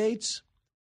candidates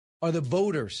are the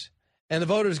voters. And the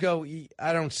voters go,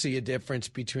 I don't see a difference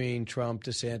between Trump,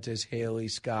 DeSantis, Haley,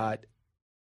 Scott.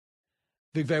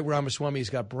 Vivek Ramaswamy's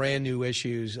got brand new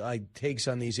issues, takes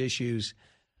on these issues.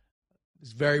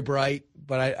 It's very bright,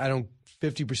 but I don't,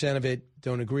 50% of it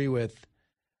don't agree with.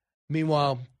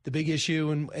 Meanwhile, the big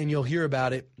issue, and you'll hear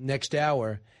about it next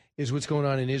hour, is what's going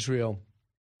on in Israel.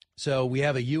 So we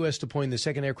have a U.S. deploying the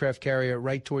second aircraft carrier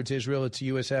right towards Israel. It's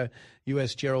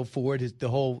U.S. Gerald Ford. The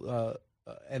whole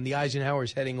and the Eisenhower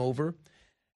is heading over.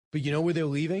 But you know where they're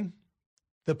leaving?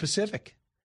 The Pacific.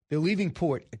 They're leaving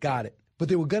port. Got it. But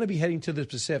they were going to be heading to the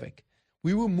Pacific.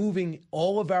 We were moving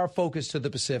all of our focus to the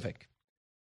Pacific.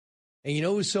 And you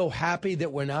know who's so happy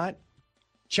that we're not?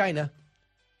 China.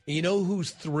 And you know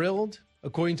who's thrilled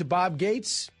according to Bob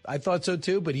Gates. I thought so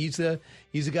too, but he's the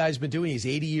guy who's been doing it. He's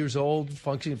 80 years old,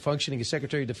 functioning as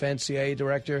Secretary of Defense, CIA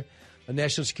Director, a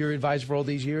National Security Advisor for all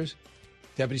these years,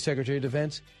 Deputy Secretary of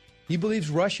Defense. He believes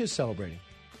Russia's celebrating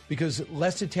because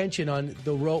less attention on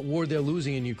the war they're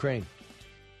losing in Ukraine.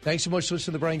 Thanks so much for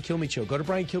listening to the Brian Kilmeade Show. Go to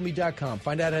BrianKilmeade.com.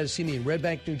 Find out how to see me in Red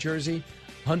Bank, New Jersey,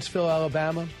 Huntsville,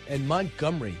 Alabama, and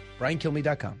Montgomery.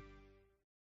 BrianKilmeade.com.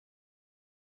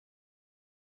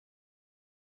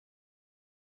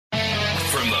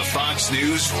 From the Fox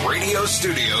News radio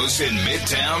studios in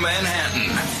Midtown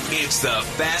Manhattan, it's the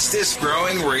fastest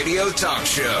growing radio talk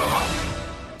show.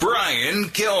 Brian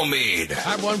Kilmeade.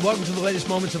 Hi, everyone. Welcome to the latest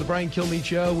moments of the Brian Kilmeade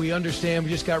Show. We understand,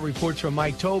 we just got reports from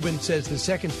Mike Tobin, says the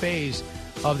second phase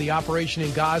of the operation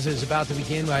in Gaza is about to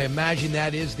begin. I imagine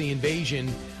that is the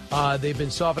invasion. They've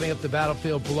been softening up the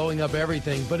battlefield, blowing up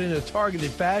everything, but in a targeted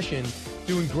fashion,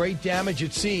 doing great damage,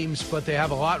 it seems, but they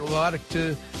have a lot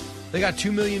to... They got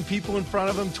 2 million people in front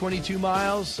of them, 22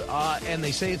 miles, and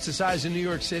they say it's the size of New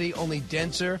York City, only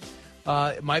denser.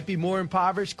 It might be more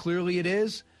impoverished. Clearly it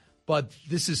is. But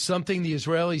this is something the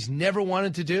Israelis never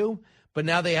wanted to do, but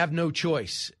now they have no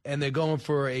choice, and they're going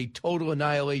for a total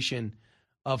annihilation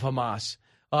of Hamas.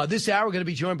 This hour, we're going to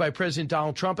be joined by President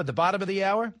Donald Trump at the bottom of the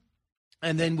hour,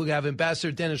 and then we'll have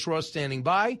Ambassador Dennis Ross standing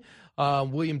by.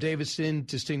 William Davidson,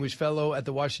 Distinguished Fellow at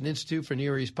the Washington Institute for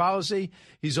Near East Policy.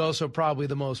 He's also probably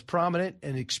the most prominent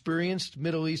and experienced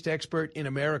Middle East expert in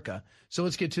America. So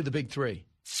let's get to the big three.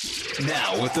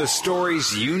 Now, with the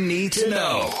stories you need to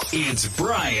know, it's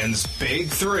Brian's Big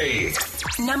Three.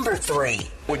 Number 3.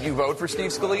 Would you vote for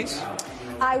Steve Scalise?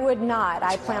 I would not.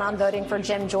 I plan on voting for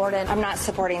Jim Jordan. I'm not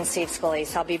supporting Steve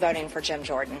Scalise. I'll be voting for Jim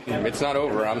Jordan. It's not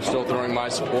over. I'm still throwing my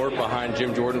support behind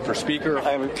Jim Jordan for Speaker.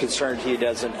 I'm concerned he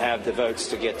doesn't have the votes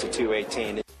to get to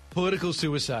 218. Political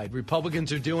suicide.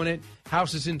 Republicans are doing it.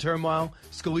 House is in turmoil.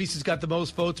 Scalise has got the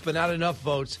most votes, but not enough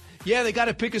votes. Yeah, they got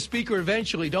to pick a speaker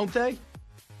eventually, don't they?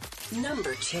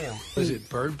 Number 2. Is it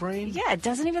bird brain? Yeah, it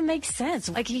doesn't even make sense.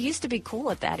 Like, he used to be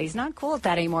cool at that. He's not cool at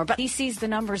that anymore. But he sees the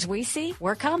numbers we see.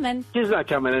 We're coming. She's not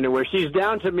coming anywhere. She's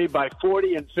down to me by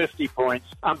 40 and 50 points.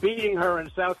 I'm beating her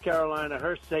in South Carolina,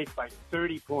 her state, by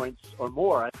 30 points or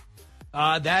more.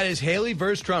 That is Haley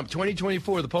versus Trump.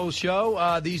 2024, the polls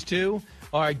show these two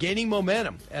are gaining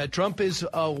momentum. Trump is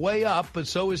way up, but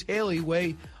so is Haley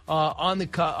way on the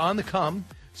come.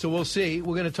 So we'll see.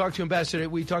 We're going to talk to Ambassador.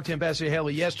 We talked to Ambassador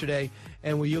Haley yesterday,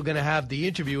 and you're going to have the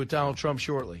interview with Donald Trump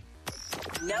shortly.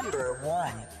 Number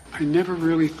 1. I never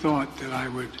really thought that I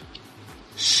would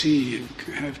see and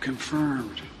have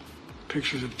confirmed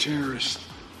pictures of terrorists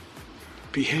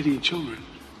beheading children.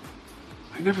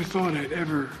 I never thought I'd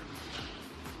ever...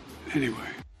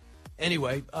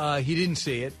 Anyway, he didn't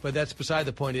see it, but that's beside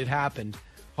the point. It happened.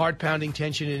 Heart-pounding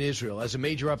tension in Israel as a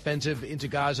major offensive into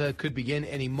Gaza could begin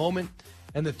any moment,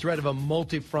 and the threat of a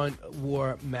multi-front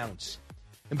war mounts.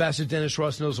 Ambassador Dennis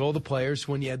Ross knows all the players.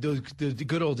 When you had the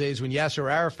good old days when Yasser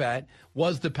Arafat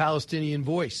was the Palestinian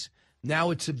voice.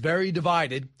 Now it's very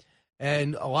divided,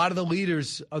 and a lot of the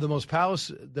leaders of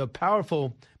the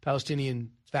powerful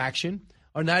Palestinian faction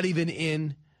are not even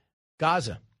in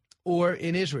Gaza or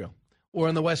in Israel or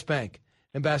on the West Bank.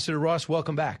 Ambassador Ross,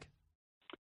 welcome back.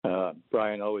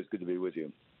 Brian, always good to be with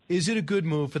you. Is it a good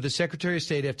move for the Secretary of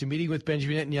State, after meeting with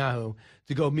Benjamin Netanyahu,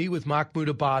 to go meet with Mahmoud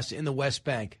Abbas in the West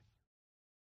Bank?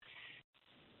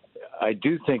 I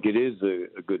do think it is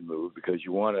a good move because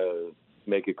you want to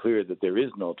make it clear that there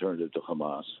is an alternative to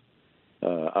Hamas.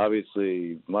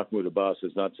 Obviously, Mahmoud Abbas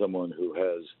is not someone who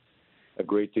has a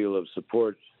great deal of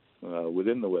support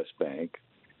within the West Bank.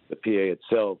 The PA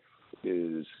itself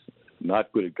is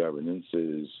not good at governance,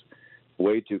 is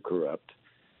way too corrupt.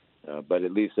 But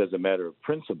at least as a matter of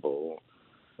principle,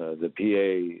 the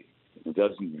PA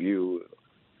doesn't view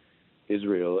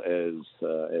Israel as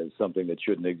something that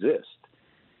shouldn't exist.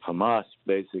 Hamas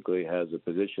basically has a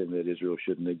position that Israel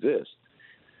shouldn't exist.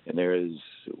 And there is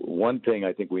one thing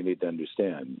I think we need to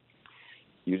understand.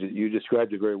 You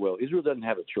described it very well. Israel doesn't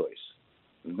have a choice.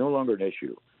 It's no longer an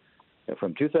issue.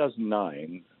 From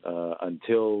 2009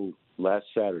 until last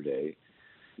Saturday,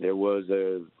 there was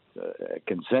a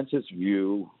consensus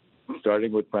view,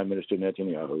 starting with Prime Minister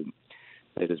Netanyahu,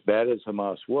 that as bad as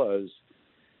Hamas was,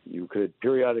 you could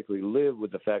periodically live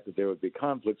with the fact that there would be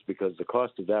conflicts because the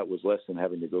cost of that was less than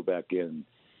having to go back in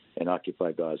and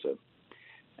occupy Gaza.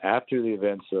 After the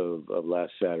events of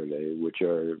last Saturday, which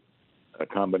are a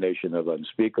combination of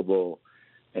unspeakable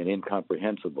and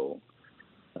incomprehensible,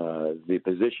 the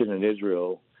position in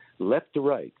Israel, left to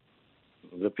right,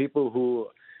 the people who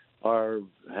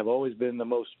have always been the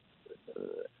most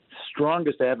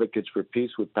strongest advocates for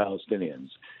peace with Palestinians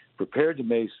prepared to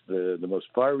make the most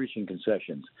far-reaching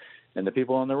concessions. And the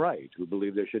people on the right who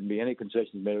believe there shouldn't be any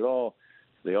concessions made at all,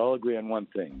 they all agree on one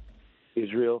thing.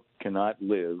 Israel cannot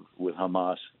live with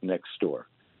Hamas next door.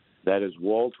 That is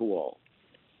wall to wall.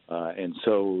 And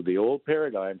so the old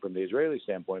paradigm from the Israeli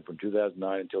standpoint from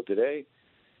 2009 until today,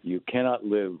 you cannot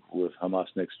live with Hamas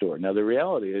next door. Now, the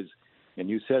reality is, and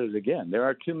you said it again, there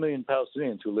are 2 million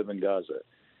Palestinians who live in Gaza.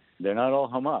 They're not all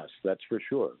Hamas, that's for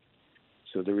sure.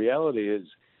 So the reality is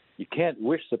you can't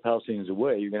wish the Palestinians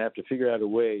away. You're going to have to figure out a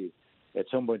way at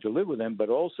some point to live with them. But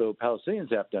also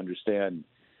Palestinians have to understand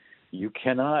you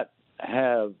cannot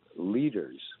have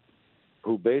leaders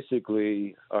who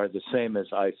basically are the same as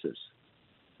ISIS.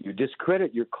 You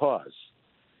discredit your cause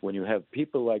when you have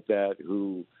people like that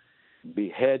who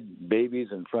behead babies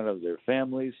in front of their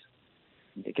families.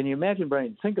 Can you imagine,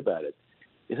 Brian? Think about it.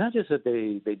 It's not just that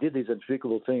they did these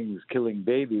unspeakable things, killing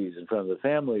babies in front of the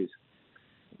families,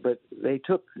 but they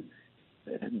took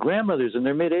grandmothers in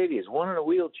their mid-80s, one in a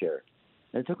wheelchair,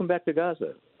 and took them back to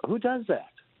Gaza. Who does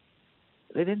that?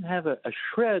 They didn't have a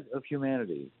shred of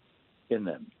humanity in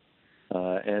them.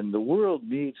 And the world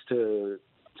needs to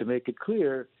make it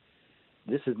clear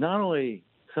this is not only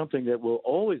something that will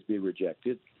always be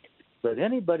rejected, but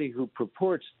anybody who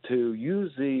purports to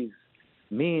use these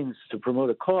means to promote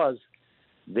a cause,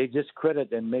 they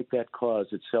discredit and make that cause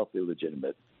itself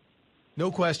illegitimate.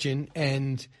 No question.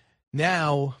 And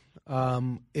now,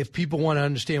 if people want to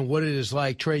understand what it is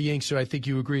like, Trey Yingster, I think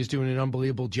you agree, is doing an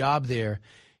unbelievable job there.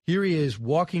 Here he is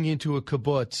walking into a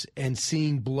kibbutz and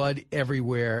seeing blood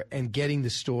everywhere and getting the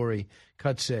story.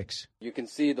 Cut 6. You can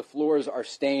see the floors are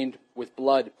stained with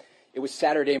blood. It was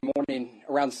Saturday morning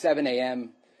around 7 a.m.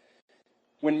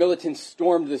 when militants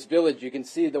stormed this village. You can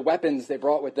see the weapons they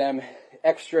brought with them,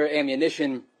 extra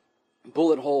ammunition,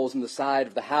 bullet holes in the side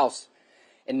of the house,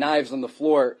 and knives on the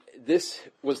floor. This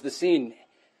was the scene.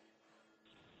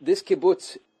 This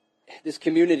kibbutz, this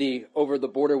community over the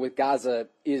border with Gaza,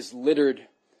 is littered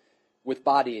with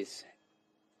bodies.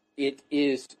 It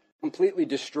is completely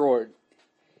destroyed.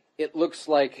 It looks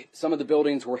like some of the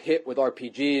buildings were hit with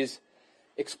RPGs,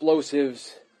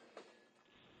 explosives,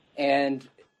 and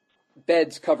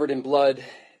beds covered in blood,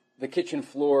 the kitchen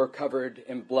floor covered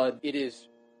in blood. It is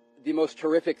the most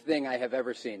horrific thing I have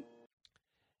ever seen.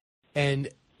 And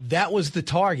that was the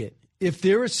target. If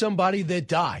there is somebody that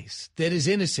dies that is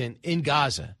innocent in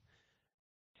Gaza,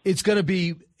 it's going to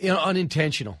be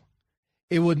unintentional.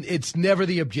 It's never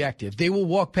the objective. They will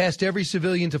walk past every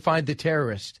civilian to find the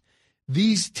terrorist.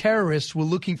 These terrorists were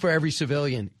looking for every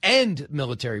civilian and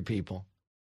military people.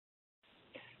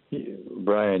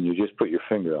 Brian, you just put your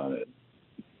finger on it.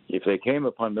 If they came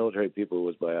upon military people, it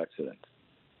was by accident.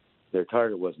 Their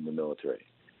target wasn't the military.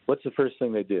 What's the first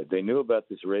thing they did? They knew about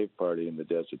this rave party in the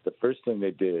desert. The first thing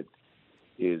they did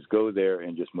is go there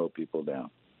and just mow people down.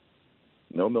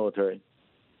 No military.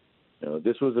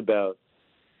 This was about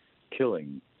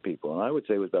killing people, and I would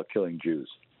say it was about killing Jews.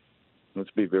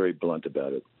 Let's be very blunt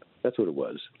about it. That's what it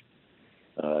was.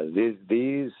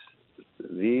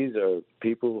 These are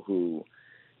people who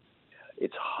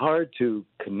it's hard to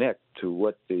connect to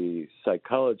what the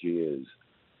psychology is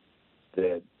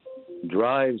that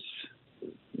drives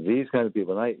these kind of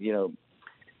people. And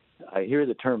I hear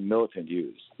the term militant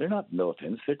used. They're not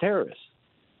militants. They're terrorists.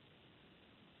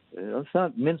 Let's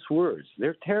not mince words.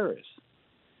 They're terrorists.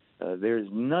 There's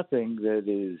nothing that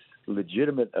is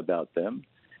legitimate about them.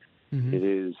 Mm-hmm.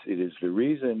 It is the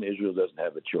reason Israel doesn't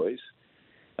have a choice.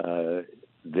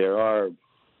 There are,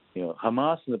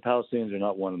 Hamas and the Palestinians are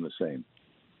not one and the same.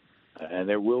 And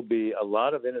there will be a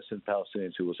lot of innocent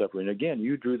Palestinians who will suffer. And again,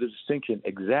 you drew the distinction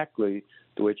exactly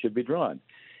the way it should be drawn.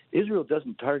 Israel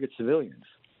doesn't target civilians.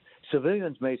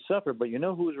 Civilians may suffer, but you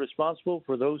know who is responsible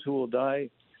for those who will die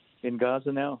in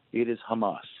Gaza now? It is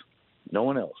Hamas. No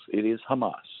one else. It is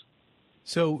Hamas.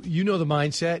 So you know the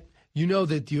mindset. You know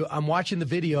that I'm watching the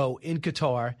video in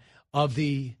Qatar of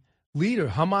the leader,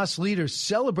 Hamas leader,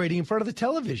 celebrating in front of the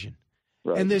television.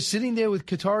 Right. And they're sitting there with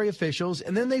Qatari officials,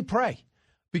 and then they pray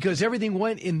because everything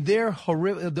went in their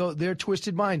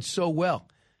twisted minds so well.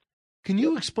 Can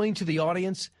you explain to the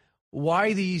audience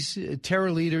why these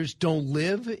terror leaders don't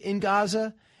live in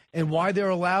Gaza and why they're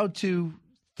allowed to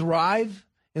thrive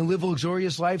and live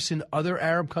luxurious lives in other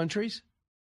Arab countries?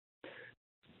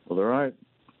 Well, there aren't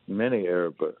many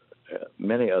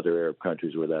other Arab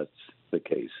countries where that's the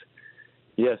case.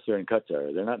 Yes, they're in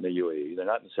Qatar. They're not in the UAE. They're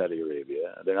not in Saudi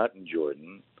Arabia. They're not in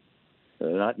Jordan.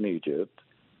 They're not in Egypt.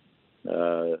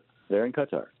 They're in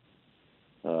Qatar.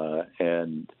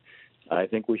 And I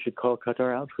think we should call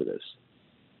Qatar out for this.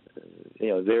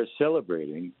 They're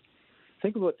celebrating.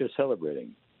 Think of what they're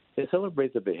celebrating. They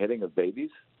celebrate the beheading of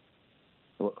babies.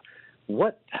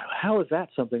 How is that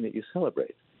something that you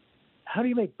celebrate? How do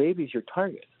you make babies your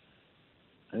target?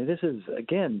 I mean, this is,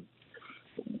 again,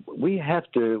 we have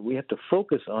to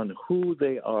focus on who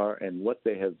they are and what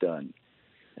they have done.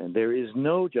 And there is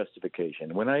no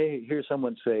justification. When I hear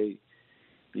someone say,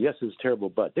 yes, it's terrible,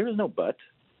 but there is no but.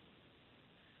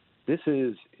 This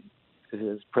is,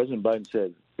 as President Biden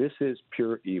said, this is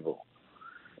pure evil.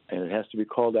 And it has to be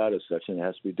called out as such, and it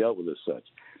has to be dealt with as such.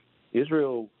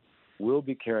 Israel will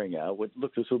be carrying out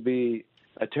this will be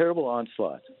a terrible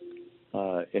onslaught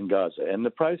in Gaza. And the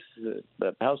price,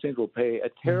 the Palestinians will pay a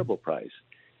terrible price.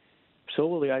 So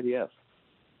will the IDF.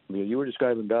 I mean, you were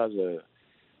describing Gaza,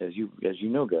 as you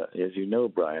know,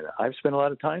 Brian. I've spent a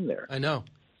lot of time there. I know.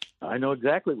 I know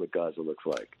exactly what Gaza looks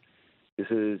like. This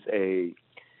is a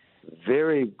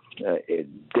very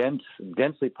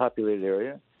densely populated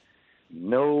area.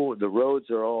 The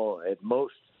roads are all at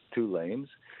most 2 lanes.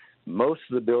 Most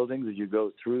of the buildings, as you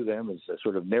go through them, is a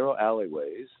sort of narrow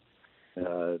alleyways.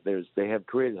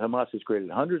 Hamas has created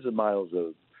hundreds of miles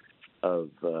of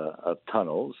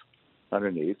tunnels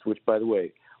underneath, which, by the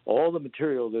way, all the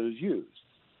material that is used,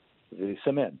 the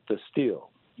cement, the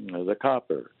steel, the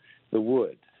copper, the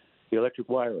wood, the electric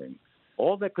wiring,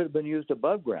 all that could have been used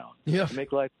above ground to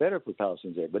make life better for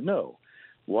Palestinians there. But no.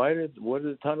 What do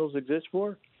the tunnels exist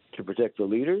for? To protect the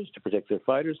leaders, to protect their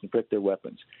fighters, and protect their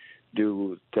weapons.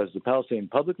 Does the Palestinian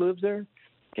public live there?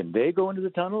 Can they go into the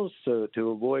tunnels to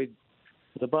avoid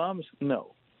the bombs?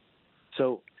 No.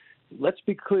 So let's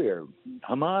be clear.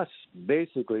 Hamas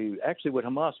actually what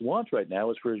Hamas wants right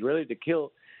now is for Israel to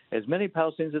kill as many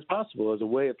Palestinians as possible as a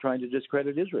way of trying to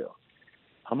discredit Israel.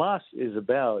 Hamas is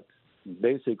about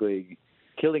basically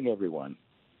killing everyone,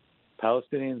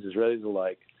 Palestinians, Israelis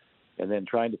alike, and then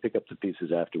trying to pick up the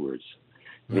pieces afterwards.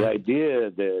 The idea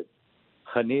that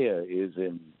Hania is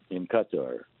in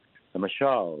Qatar, the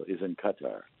Mashal is in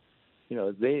Qatar,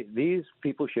 these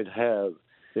people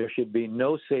there should be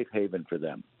no safe haven for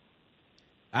them.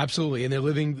 Absolutely, and they're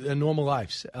living normal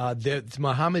lives.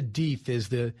 Mohammed Deif is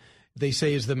they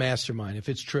say is the mastermind, if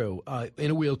it's true,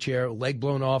 in a wheelchair, leg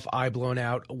blown off, eye blown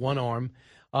out, one arm.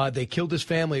 They killed his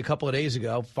family a couple of days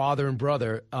ago, father and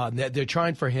brother. They're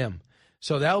trying for him.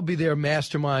 So that will be their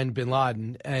mastermind, bin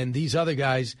Laden, and these other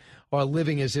guys are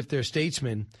living as if they're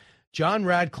statesmen. John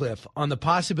Radcliffe, on the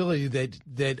possibility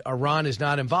that Iran is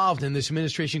not involved in this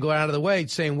administration going out of the way,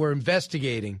 saying we're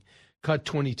investigating. Cut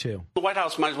 22. The White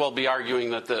House might as well be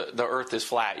arguing that the earth is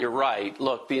flat. You're right.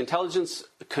 Look, the intelligence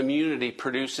community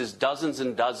produces dozens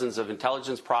and dozens of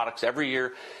intelligence products every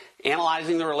year,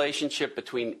 analyzing the relationship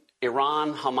between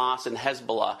Iran, Hamas, and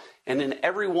Hezbollah. And in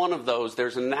every one of those,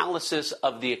 there's analysis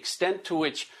of the extent to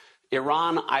which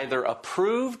Iran either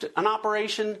approved an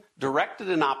operation, directed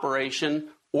an operation,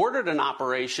 ordered an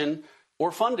operation,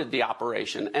 or funded the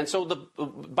operation. And so the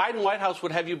Biden White House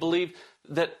would have you believe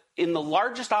that in the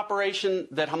largest operation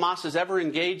that Hamas has ever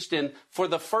engaged in, for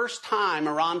the first time,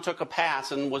 Iran took a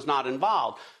pass and was not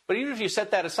involved. But even if you set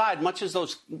that aside, much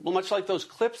like those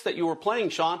clips that you were playing,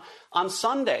 Sean, on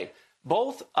Sunday,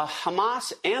 both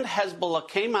Hamas and Hezbollah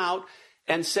came out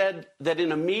and said that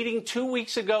in a meeting 2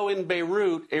 weeks ago in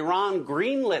Beirut, Iran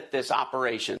greenlit this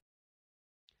operation.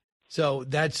 So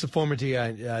that's the former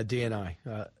DNI.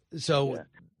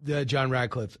 John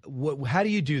Radcliffe, how do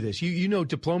you do this? You know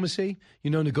diplomacy, you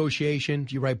know negotiation,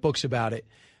 you write books about it,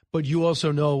 but you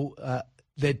also know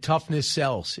that toughness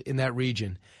sells in that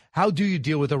region. How do you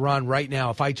deal with Iran right now?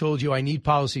 If I told you I need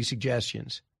policy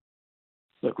suggestions.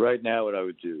 Look, right now what I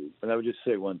would do, and I would just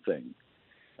say one thing.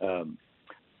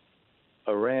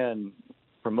 Iran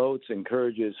promotes,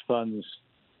 encourages, funds,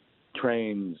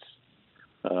 trains,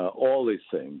 all these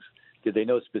things. Did they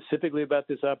know specifically about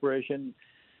this operation?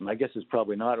 My guess is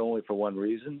probably not, only for one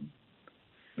reason,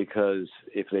 because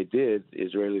if they did,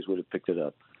 Israelis would have picked it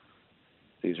up.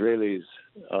 The Israelis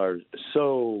are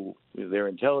their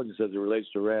intelligence as it relates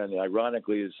to Iran,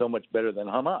 ironically, is so much better than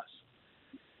Hamas,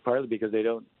 partly because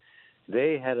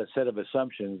they had a set of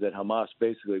assumptions that Hamas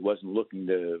basically wasn't looking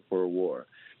for a war.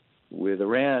 With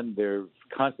Iran, they're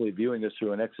constantly viewing this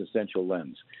through an existential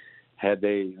lens.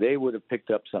 They would have picked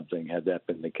up something had that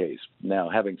been the case. Now,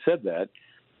 having said that,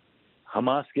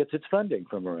 Hamas gets its funding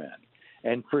from Iran.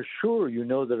 And for sure, you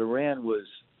know that Iran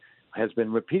has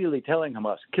been repeatedly telling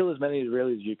Hamas, kill as many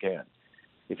Israelis as you can.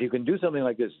 If you can do something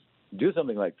like this, do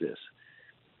something like this.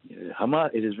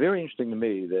 Hamas, it is very interesting to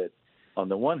me that on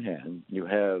the one hand, you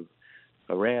have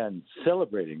Iran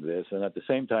celebrating this and at the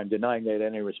same time denying they had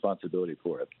any responsibility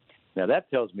for it. Now,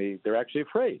 that tells me they're actually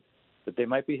afraid that they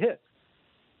might be hit.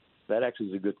 That actually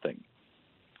is a good thing.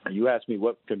 You asked me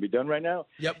what can be done right now?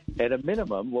 Yep. At a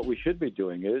minimum, what we should be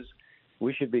doing is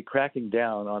we should be cracking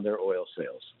down on their oil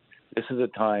sales. This is a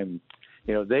time,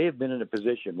 they have been in a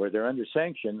position where they're under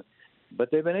sanction, but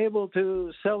they've been able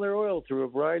to sell their oil through a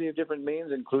variety of different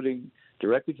means, including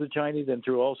directly to the Chinese and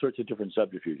through all sorts of different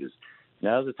subterfuges.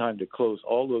 Now's the time to close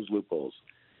all those loopholes.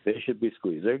 They should be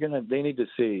squeezed. They need to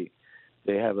see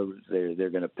they're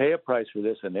going to pay a price for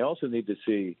this, and they also need to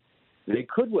see they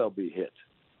could well be hit.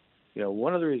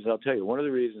 One of the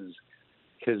reasons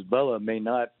Hezbollah may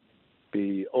not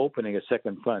be opening a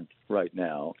second front right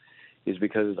now is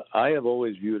because I have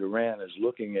always viewed Iran as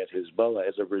looking at Hezbollah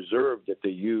as a reserve that they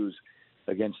use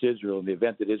against Israel in the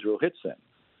event that Israel hits them.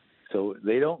 So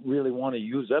they don't really want to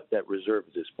use up that reserve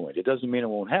at this point. It doesn't mean it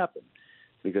won't happen,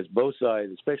 because both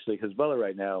sides, especially Hezbollah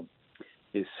right now,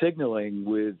 is signaling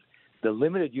with the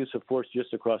limited use of force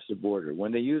just across the border.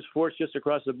 When they use force just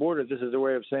across the border, this is a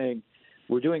way of saying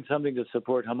we're doing something to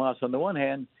support Hamas on the one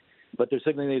hand, but they're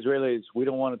signaling the Israelis, we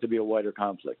don't want it to be a wider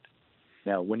conflict.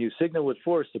 Now, when you signal with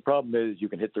force, the problem is you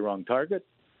can hit the wrong target.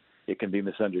 It can be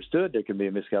misunderstood. There can be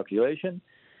a miscalculation.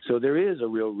 So there is a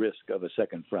real risk of a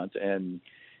second front, and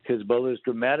Hezbollah is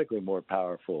dramatically more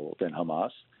powerful than Hamas.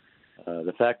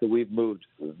 The fact that we've moved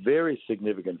very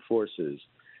significant forces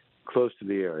close to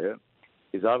the area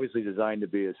is obviously designed to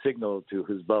be a signal to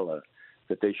Hezbollah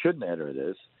that they shouldn't enter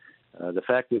this. The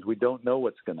fact is we don't know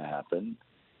what's going to happen.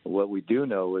 What we do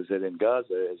know is that in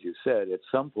Gaza, as you said, at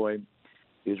some point,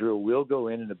 Israel will go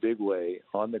in a big way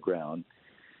on the ground.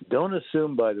 Don't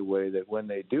assume, by the way, that when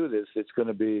they do this, it's going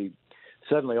to be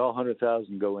suddenly all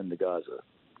 100,000 go into Gaza.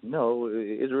 No,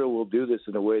 Israel will do this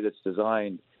in a way that's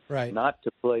designed not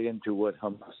to play into what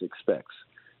Hamas expects.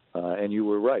 And you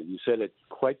were right. You said it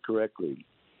quite correctly.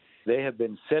 They have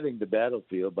been setting the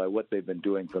battlefield by what they've been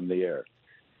doing from the air.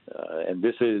 And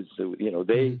this is,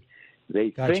 they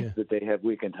Gotcha. think that they have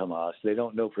weakened Hamas. They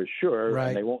don't know for sure, Right.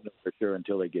 and they won't know for sure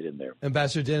until they get in there.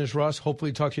 Ambassador Dennis Ross,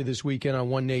 hopefully talk to you this weekend on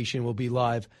One Nation. We'll be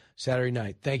live Saturday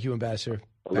night. Thank you, Ambassador.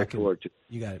 I look forward to it.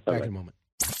 You got it. All Back right. in a moment.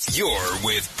 You're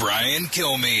with Brian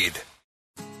Kilmeade.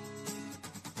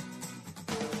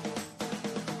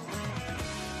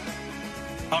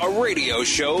 A radio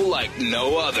show like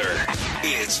no other.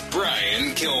 It's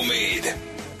Brian Kilmeade.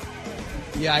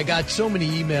 Yeah, I got so many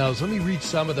emails. Let me read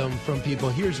some of them from people.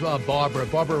 Here's Barbara.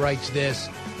 Barbara writes this.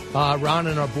 Ron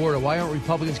and our border, why aren't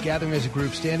Republicans gathering as a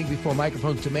group, standing before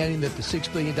microphones, demanding that the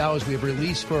 $6 billion we have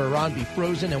released for Iran be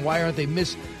frozen? And why aren't they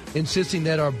insisting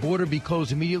that our border be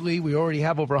closed immediately? We already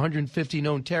have over 150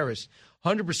 known terrorists.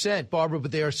 100%, Barbara,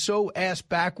 but they are so ass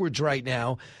backwards right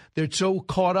now. They're so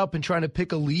caught up in trying to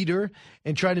pick a leader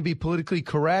and trying to be politically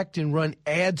correct and run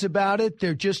ads about it.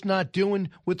 They're just not doing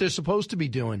what they're supposed to be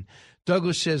doing.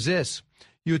 Douglas says this.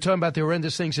 You were talking about the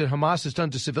horrendous things that Hamas has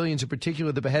done to civilians, in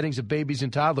particular the beheadings of babies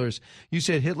and toddlers. You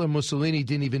said Hitler and Mussolini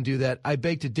didn't even do that. I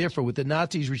beg to differ. With the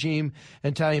Nazis regime,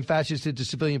 Italian fascists did to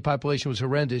civilian population was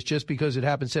horrendous. Just because it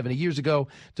happened 70 years ago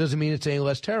doesn't mean it's any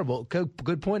less terrible.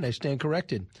 Good point. I stand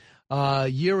corrected.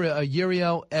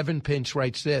 Uriel Evan Pinch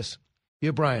writes this.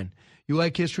 Dear Brian, you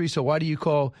like history, so why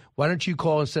don't you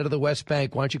call instead of the West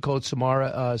Bank, why don't you call it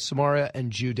Samaria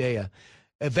and Judea?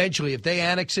 Eventually, if they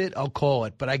annex it, I'll call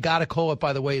it. But I got to call it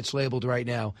by the way it's labeled right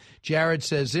now. Jared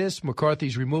says this.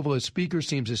 McCarthy's removal as Speaker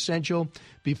seems essential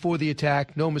before the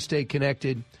attack. No mistake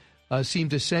connected.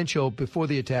 Seemed essential before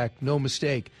the attack. No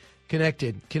mistake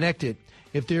connected.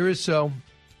 If there is so,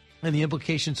 and the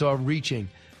implications are reaching,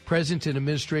 President and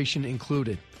administration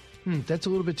included. That's a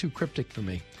little bit too cryptic for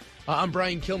me. I'm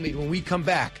Brian Kilmeade. When we come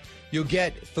back, you'll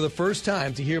get, for the first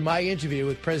time, to hear my interview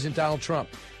with President Donald Trump.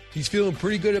 He's feeling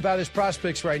pretty good about his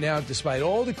prospects right now, despite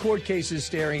all the court cases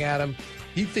staring at him.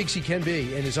 He thinks he can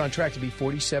be and is on track to be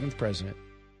 47th president.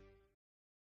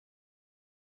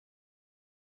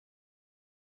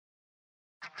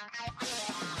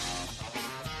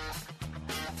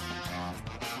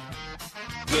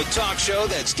 The talk show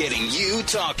that's getting you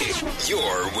talking.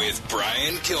 You're with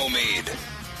Brian Kilmeade.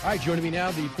 All right, joining me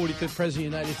now, the 45th President of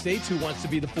the United States, who wants to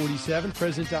be the 47th,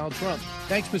 President Donald Trump.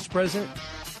 Thanks, Mr. President.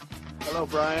 Hello,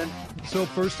 Brian. So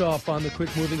first off, on the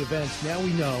quick-moving events, now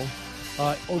we know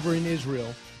over in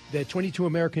Israel that 22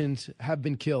 Americans have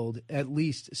been killed. At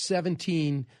least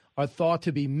 17 are thought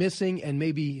to be missing and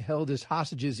may be held as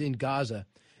hostages in Gaza.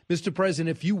 Mr.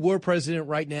 President, if you were president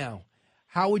right now,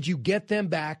 how would you get them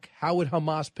back? How would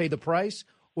Hamas pay the price?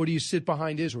 Or do you sit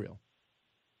behind Israel?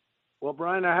 Well,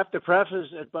 Brian, I have to preface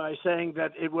it by saying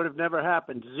that it would have never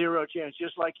happened. Zero chance.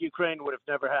 Just like Ukraine would have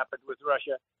never happened with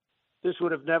Russia. This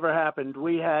would have never happened.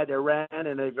 We had Iran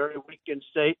in a very weakened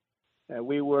state.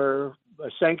 We were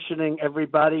sanctioning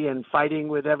everybody and fighting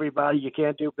with everybody. You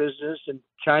can't do business. And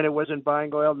China wasn't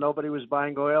buying oil. Nobody was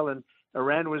buying oil. And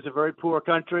Iran was a very poor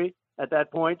country at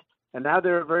that point. And now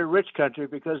they're a very rich country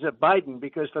because of Biden,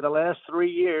 because for the last 3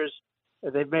 years,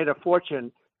 they've made a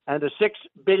fortune. And the $6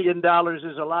 billion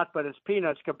is a lot, but it's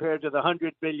peanuts compared to the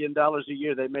 $100 billion a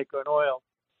year they make on oil.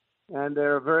 And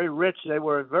they're very rich. They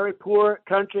were a very poor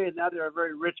country, and now they're a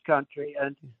very rich country.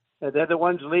 And they're the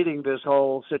ones leading this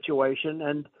whole situation.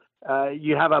 And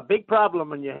you have a big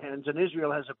problem on your hands, and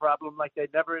Israel has a problem like they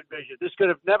never envisioned. This could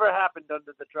have never happened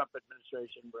under the Trump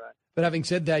administration, Brian. But having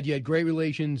said that, you had great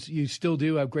relations. You still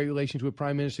do have great relations with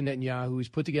Prime Minister Netanyahu, who's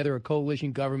put together a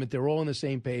coalition government. They're all on the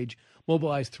same page,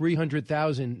 mobilized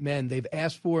 300,000 men. They've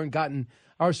asked for and gotten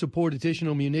our support,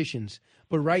 additional munitions.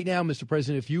 But right now, Mr.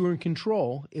 President, if you were in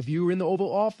control, if you were in the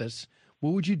Oval Office,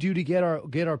 what would you do to get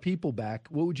our people back?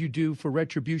 What would you do for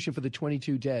retribution for the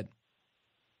 22 dead?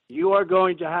 You are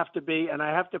going to have to be, and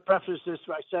I have to preface this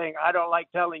by saying I don't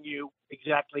like telling you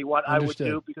exactly what Understood.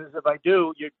 I would do, because if I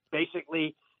do, you're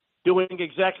basically doing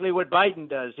exactly what Biden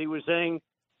does. He was saying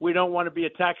we don't want to be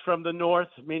attacked from the north,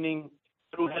 meaning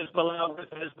through Hezbollah, with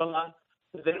Hezbollah.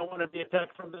 They don't want to be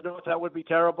attacked from the north. That would be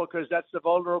terrible because that's the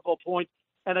vulnerable point.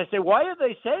 And I say, why are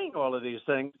they saying all of these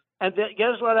things? And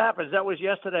guess what happens? That was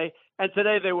yesterday. And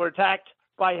today they were attacked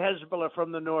by Hezbollah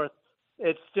from the north.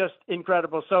 It's just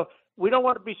incredible. So we don't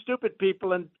want to be stupid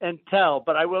people and tell,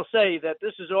 but I will say that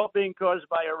this is all being caused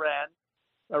by Iran.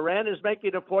 Iran is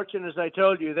making a fortune, as I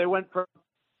told you. They went from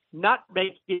not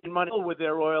making money with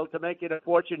their oil to making a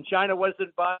fortune. China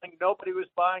wasn't buying. Nobody was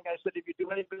buying. I said, if you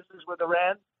do any business with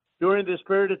Iran during this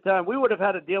period of time, we would have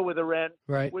had a deal with Iran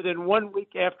within 1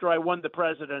 week after I won the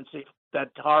presidency.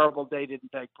 That horrible day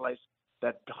didn't take place.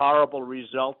 That horrible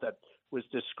result that was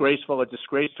disgraceful, a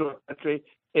disgrace to our country.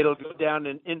 It'll go down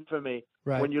in infamy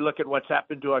when you look at what's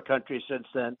happened to our country since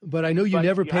then. But I know you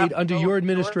never paid, under your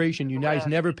administration, you guys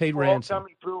never paid ransom.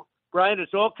 Brian,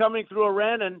 it's all coming through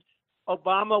Iran, and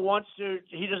Obama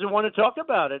he doesn't want to talk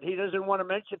about it. He doesn't want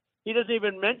to he doesn't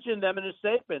even mention them in his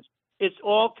statements. It's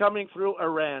all coming through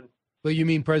Iran. Well, you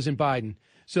mean President Biden.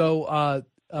 So,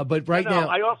 but right now.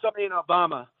 I also mean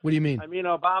Obama. What do you mean? I mean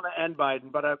Obama and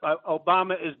Biden, but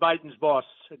Obama is Biden's boss,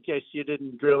 in case you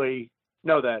didn't really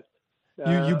know that.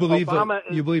 You believe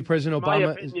you believe President Obama in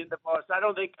my opinion, the boss. I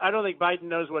don't think Biden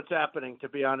knows what's happening, to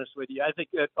be honest with you. I think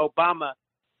that Obama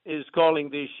is calling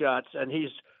these shots, and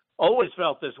he's always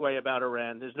felt this way about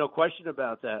Iran. There's no question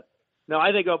about that. No,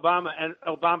 I think Obama and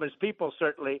Obama's people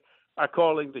certainly are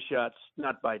calling the shots,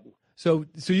 not Biden. So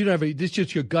you don't have this.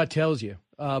 Just your gut tells you,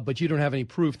 but you don't have any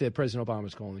proof that President Obama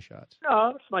is calling the shots.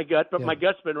 No, it's my gut, but my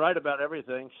gut's been right about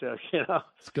everything. So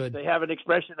it's good. They have an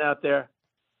expression out there.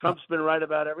 Trump's been right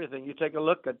about everything. You take a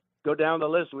look go down the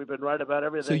list. We've been right about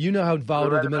everything. So you know how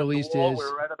volatile the Middle East is.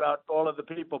 We're right about all of the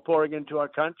people pouring into our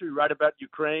country. Right about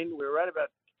Ukraine. We're right about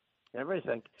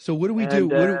everything. So what do we do?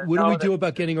 What do we do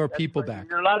about getting our people back?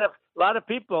 There are a lot of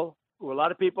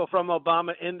people from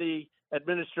Obama in the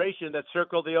administration that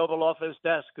circle the Oval Office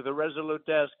desk, the Resolute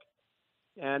desk,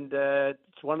 and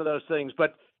it's one of those things.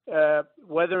 But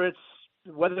whether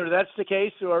that's the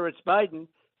case or it's Biden,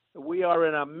 we are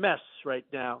in a mess right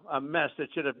now, a mess that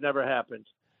should have never happened.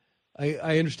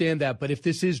 I understand that, but if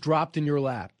this is dropped in your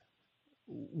lap,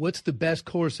 what's the best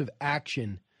course of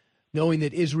action, knowing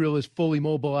that Israel is fully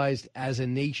mobilized as a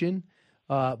nation?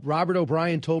 Robert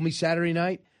O'Brien told me Saturday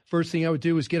night, first thing I would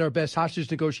do is get our best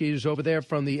hostage negotiators over there,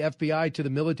 from the FBI to the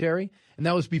military, and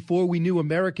that was before we knew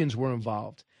Americans were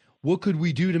involved. What could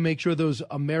we do to make sure those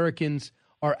Americans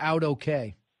are out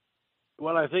okay?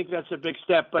 Well, I think that's a big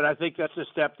step, but I think that's a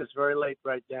step that's very late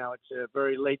right now. It's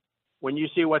very late. When you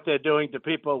see what they're doing to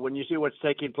people, when you see what's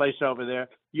taking place over there,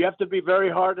 you have to be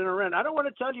very hard on Iran. I don't want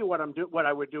to tell you what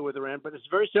I would do with Iran, but it's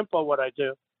very simple what I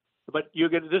do. But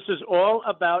this is all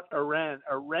about Iran.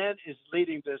 Iran is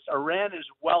leading this. Iran is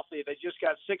wealthy. They just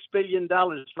got $6 billion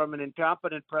from an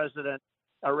incompetent president.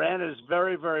 Iran is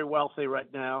very, very wealthy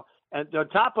right now. And on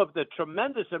top of the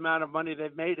tremendous amount of money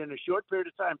they've made in a short period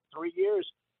of time, 3 years.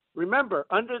 Remember,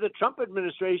 under the Trump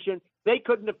administration, they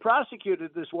couldn't have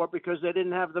prosecuted this war because they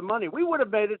didn't have the money. We would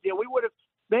have made a deal. We would have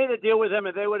made a deal with them,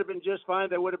 and they would have been just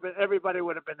fine. Everybody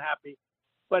would have been happy.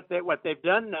 But what they've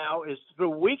done now is,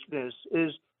 through weakness,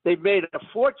 is they've made a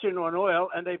fortune on oil,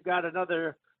 and they've got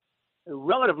another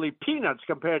relatively peanuts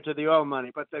compared to the oil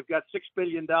money. But they've got $6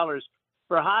 billion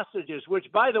for hostages, which,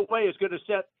 by the way, is going to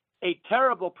set a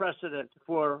terrible precedent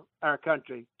for our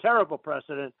country. Terrible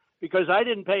precedent. Because I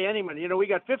didn't pay any money. We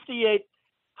got 58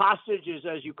 hostages,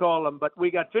 as you call them, but we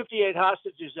got 58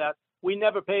 hostages out. We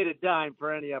never paid a dime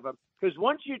for any of them. Because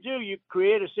once you do, you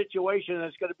create a situation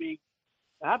that's going to be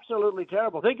absolutely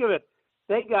terrible. Think of it.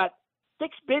 They got $6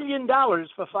 billion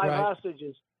for 5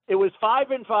 hostages. It was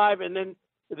 5 and 5, and then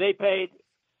they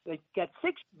got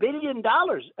 $6 billion.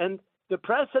 And the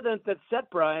precedent that's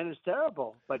set, Brian, is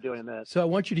terrible by doing that. So I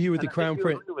want you to hear what the Crown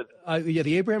Prince.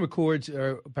 The Abraham Accords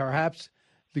are perhaps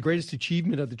the greatest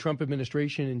achievement of the Trump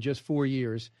administration in just 4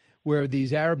 years, where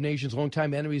these Arab nations,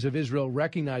 longtime enemies of Israel,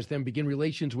 recognize them, begin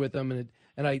relations with them,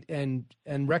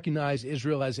 and recognize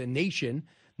Israel as a nation.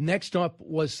 Next up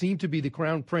seemed to be the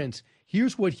Crown Prince.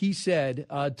 Here's what he said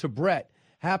to Brett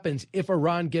happens if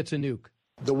Iran gets a nuke.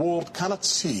 The world cannot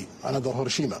see another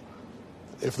Hiroshima.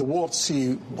 If the world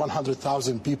see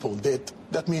 100,000 people dead,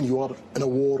 that means you are in a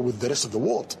war with the rest of the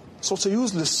world. So it's a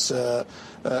useless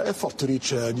effort to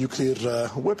reach a nuclear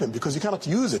weapon because you cannot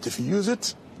use it. If you use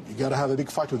it, you got to have a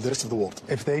big fight with the rest of the world.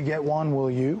 If they get one,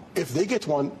 will you? If they get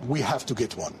one, we have to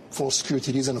get one for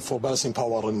security reasons and for balancing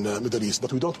power in the Middle East.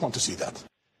 But we don't want to see that.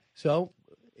 So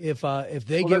if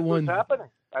they get one, what's happening.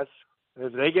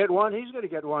 If they get one, he's going to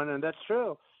get one, and that's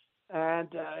true. And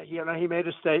he made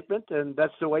a statement, and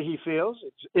that's the way he feels.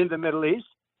 It's in the Middle East,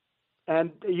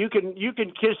 and you can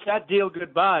kiss that deal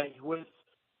goodbye with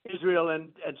Israel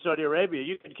and Saudi Arabia.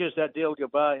 You can kiss that deal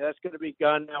goodbye. That's going to be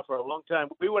gone now for a long time.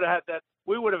 We would have had that.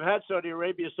 We would have had Saudi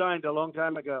Arabia signed a long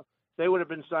time ago. They would have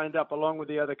been signed up along with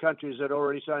the other countries that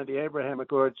already signed the Abraham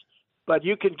Accords. But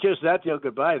you can kiss that deal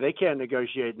goodbye. They can't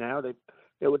negotiate now.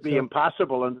 It would be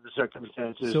impossible under the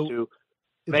circumstances to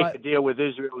make a deal with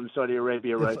Israel and Saudi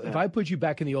Arabia now. If I put you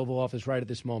back in the Oval Office right at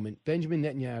this moment, Benjamin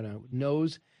Netanyahu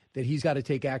knows that he's got to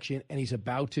take action, and he's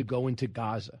about to go into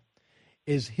Gaza.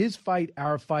 Is his fight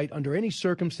our fight under any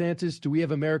circumstances? Do we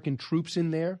have American troops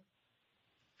in there?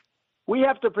 We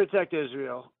have to protect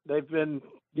Israel. They've been,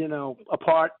 a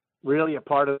part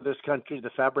of this country, the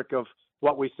fabric of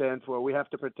what we stand for. We have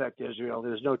to protect Israel.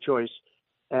 There's no choice.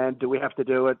 And we have to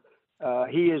do it.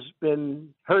 He has been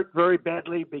hurt very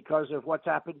badly because of what's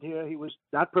happened here. He was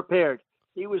not prepared.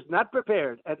 He was not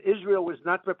prepared, and Israel was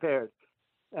not prepared.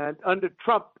 And under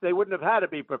Trump, they wouldn't have had to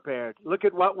be prepared. Look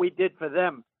at what we did for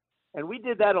them. And we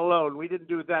did that alone. We didn't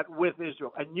do that with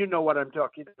Israel. And you know what I'm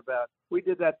talking about. We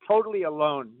did that totally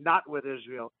alone, not with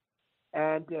Israel.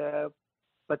 And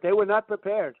but they were not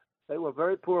prepared. They were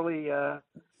very poorly.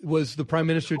 Was the prime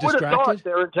minister would have distracted? thought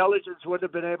their intelligence would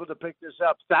have been able to pick this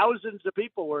up. Thousands of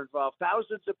people were involved.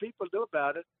 Thousands of people knew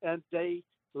about it, and they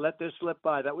let this slip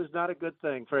by. That was not a good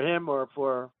thing for him or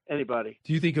for anybody.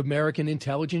 Do you think American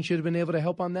intelligence should have been able to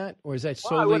help on that? Or is that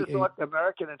solely... I would have thought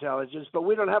American intelligence, but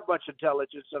we don't have much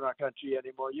intelligence in our country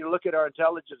anymore. You look at our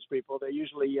intelligence people, they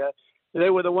usually, they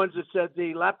were the ones that said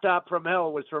the laptop from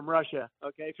hell was from Russia,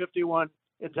 51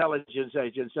 intelligence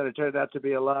agents, and it turned out to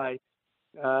be a lie.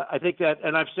 I think that,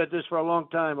 and I've said this for a long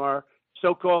time, our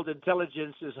so-called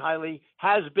intelligence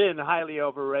has been highly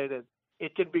overrated.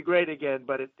 It can be great again,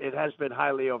 but it has been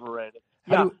highly overrated.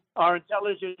 Our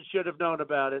intelligence should have known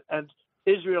about it, and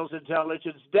Israel's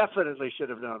intelligence definitely should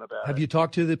have known about it. Have you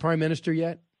talked to the prime minister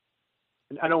yet?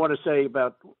 I don't want to say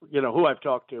about who I've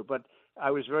talked to, but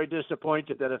I was very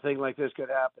disappointed that a thing like this could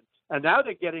happen. And now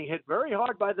they're getting hit very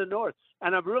hard by the North,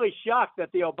 and I'm really shocked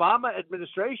that the Obama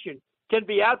administration can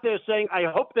be out there saying, "I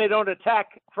hope they don't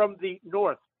attack from the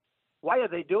North." Why are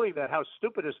they doing that? How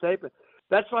stupid a statement.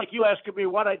 That's like you asking me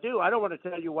what I do. I don't want to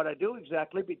tell you what I do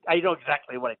exactly. I know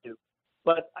exactly what I do.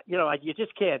 But, you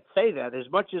just can't say that. As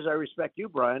much as I respect you,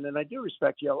 Brian, and I do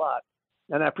respect you a lot,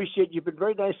 and I appreciate you've been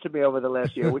very nice to me over the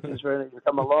last year, which is you've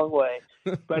come a long way.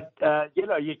 But,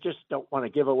 you just don't want to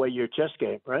give away your chess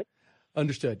game, right?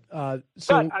 Understood. But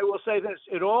I will say this.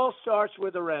 It all starts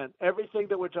with Iran. Everything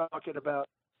that we're talking about,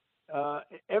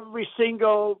 every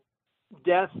single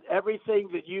death, everything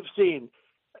that you've seen,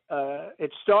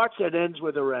 it starts and ends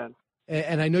with Iran.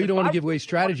 And I know you don't want to give away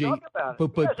strategy,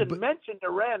 but he hasn't mentioned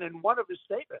Iran in one of his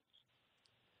statements.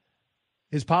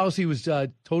 His policy was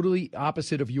totally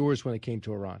opposite of yours when it came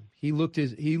to Iran. He looked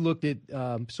at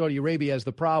Saudi Arabia as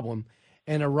the problem,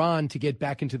 and Iran to get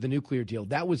back into the nuclear deal.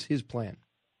 That was his plan.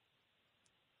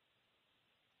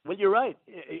 Well, you're right.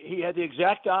 He had the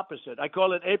exact opposite. I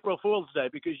call it April Fool's Day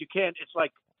because you can't. It's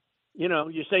like,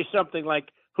 you say something like,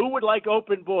 "Who would like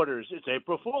open borders?" It's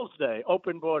April Fool's Day.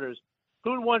 Open borders.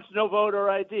 Who wants no voter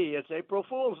ID? It's April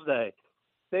Fool's Day.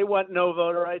 They want no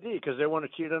voter ID because they want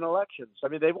to cheat in elections. I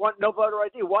mean, they want no voter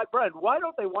ID. Why, Brent? Why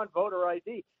don't they want voter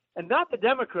ID? And not the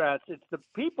Democrats. It's the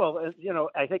people.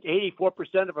 I think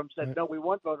 84% of them said, no, we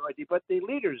want voter ID. But the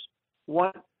leaders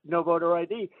want no voter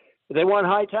ID. They want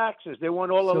high taxes. They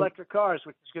want all electric cars,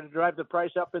 which is going to drive the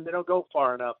price up, and they don't go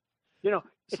far enough.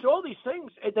 It's all these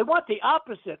things. They want the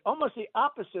opposite, almost the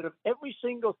opposite of every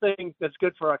single thing that's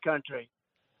good for our country.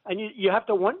 And you have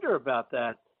to wonder about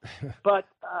that. But,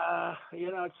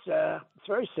 it's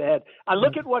very sad. I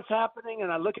look at what's happening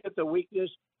and I look at the weakness.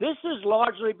 This is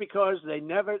largely because they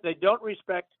don't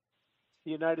respect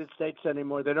the United States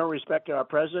anymore. They don't respect our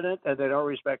president, and they don't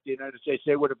respect the United States.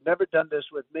 They would have never done this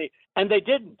with me, and they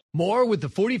didn't. More with the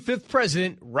 45th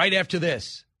president right after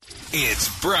this.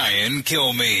 It's Brian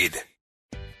Kilmeade.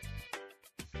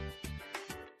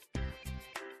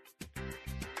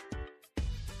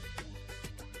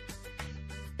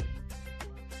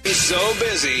 He's so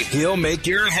busy, he'll make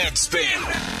your head spin.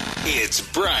 It's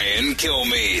Brian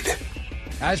Kilmeade.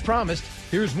 As promised,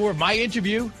 here's more of my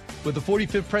interview with the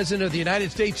 45th president of the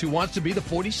United States who wants to be the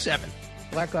 47th.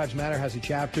 Black Lives Matter has a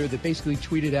chapter that basically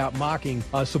tweeted out mocking,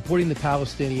 supporting the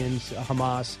Palestinians,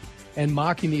 Hamas, and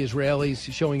mocking the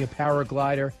Israelis, showing a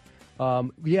paraglider.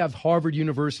 We have Harvard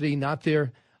University, not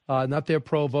their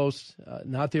provosts,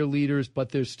 not their leaders, but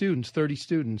their students, 30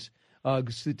 students.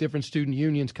 Different student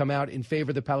unions come out in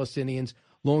favor of the Palestinians.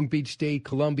 Long Beach State,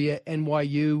 Columbia,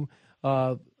 NYU,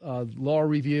 Law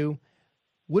Review.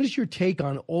 What is your take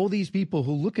on all these people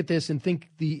who look at this and think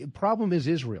the problem is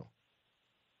Israel?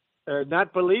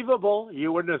 Not believable.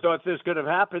 You wouldn't have thought this could have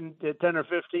happened 10 or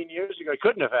 15 years ago. It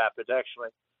couldn't have happened, actually.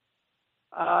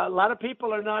 A lot of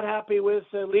people are not happy with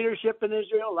leadership in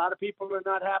Israel. A lot of people are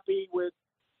not happy with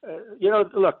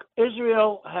look,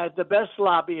 Israel had the best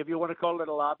lobby, if you want to call it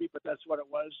a lobby, but that's what it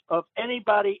was, of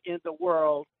anybody in the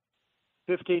world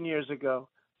 15 years ago.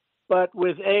 But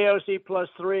with AOC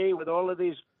 +3, with all of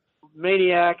these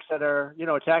maniacs that are,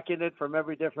 attacking it from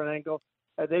every different angle,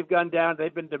 they've gone down.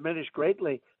 They've been diminished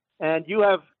greatly. And you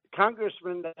have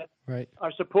congressmen that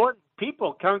are supporting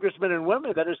people, congressmen and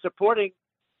women that are supporting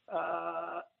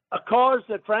a cause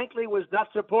that, frankly, was not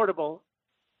supportable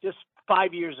just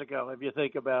 5 years ago, if you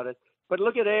think about it. But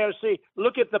look at AOC.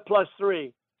 Look at the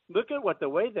 +3. Look at the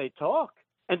way they talk.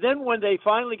 And then when they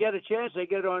finally get a chance, they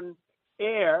get on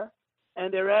air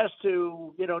and they're asked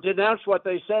to, denounce what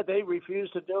they said. They refuse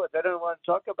to do it. They don't want to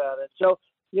talk about it. So,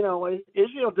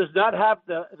 Israel does not have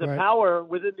the power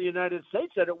within the United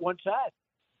States that it once had.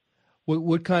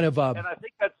 What kind of... and I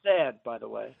think that's sad, by the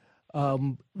way.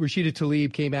 Rashida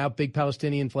Tlaib came out, big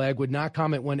Palestinian flag, would not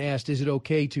comment when asked, is it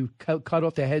okay to cut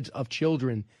off the heads of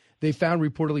children? They found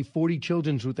reportedly 40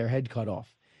 children with their head cut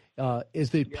off.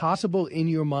 Is it possible in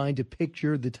your mind to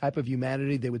picture the type of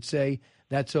humanity they would say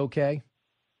that's okay?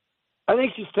 I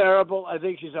think she's terrible. I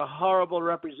think she's a horrible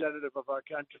representative of our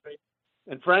country.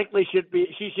 And frankly,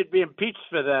 she should be impeached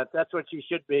for that. That's what she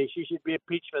should be. She should be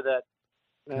impeached for that.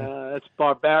 That's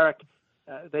barbaric.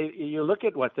 You look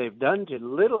at what they've done to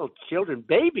little children,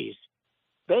 babies,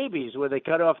 where they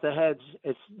cut off the heads.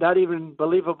 It's not even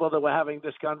believable that we're having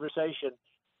this conversation,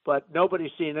 but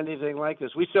nobody's seen anything like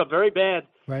this. We saw very bad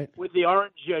with the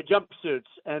orange jumpsuits,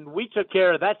 and we took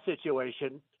care of that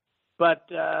situation. But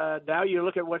now you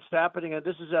look at what's happening, and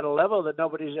this is at a level that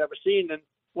nobody's ever seen. And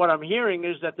what I'm hearing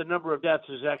is that the number of deaths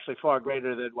is actually far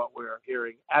greater than what we're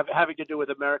hearing, having to do with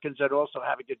Americans and also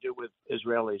having to do with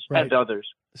Israelis and others.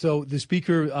 So the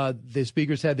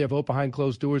speakers had their vote behind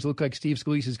closed doors. It looked like Steve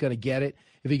Scalise is going to get it.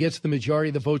 If he gets the majority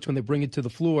of the votes when they bring it to the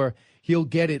floor, he'll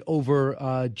get it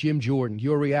over Jim Jordan.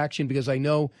 Your reaction, because I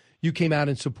know you came out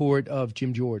in support of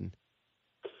Jim Jordan.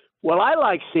 Well, I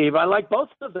like Steve. I like both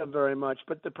of them very much.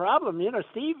 But the problem,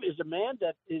 Steve is a man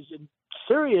that is in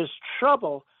serious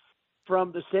trouble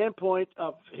from the standpoint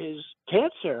of his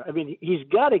cancer. I mean, he's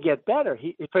got to get better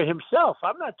for himself.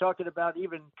 I'm not talking about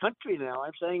even country now.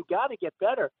 I'm saying got to get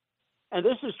better. And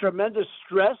this is tremendous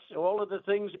stress, all of the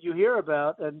things that you hear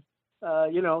about and,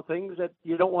 things that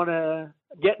you don't want to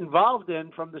get involved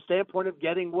in from the standpoint of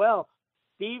getting well.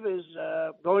 Steve is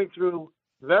going through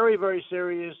very, very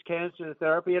serious cancer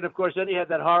therapy. And, of course, then he had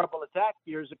that horrible attack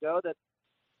years ago that,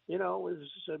 it was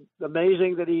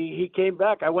amazing that he came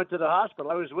back. I went to the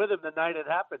hospital. I was with him the night it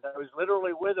happened. I was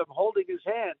literally with him holding his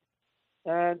hand.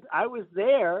 And I was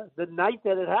there the night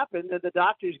that it happened, and the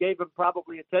doctors gave him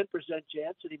probably a 10%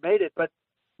 chance, and he made it. But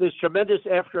there's tremendous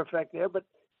after effect there. But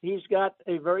he's got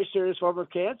a very serious form of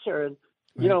cancer. And,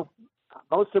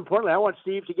 most importantly, I want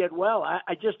Steve to get well.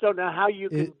 I just don't know how you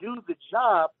can do the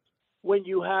job when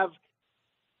you have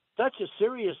such a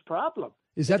serious problem.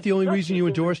 Is that the only reason you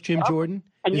endorse Jim Jordan?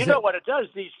 And you know what it does?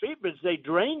 These treatments, they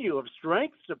drain you of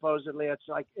strength, supposedly. It's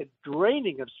like a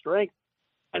draining of strength.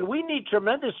 And we need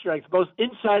tremendous strength, both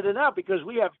inside and out, because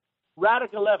we have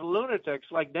radical left lunatics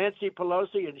like Nancy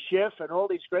Pelosi and Schiff and all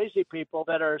these crazy people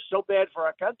that are so bad for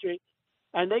our country.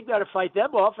 And they've got to fight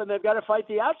them off, and they've got to fight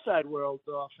the outside world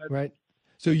off. And, right.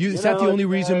 So is that the only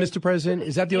reason, Mr. President?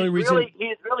 Is that the only reason?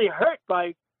 He's really hurt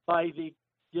by the,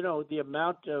 the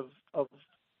amount of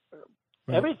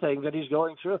everything that he's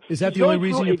going through. Is that the only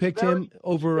reason you picked him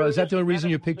over? Is that the only reason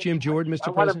you picked Jim Jordan,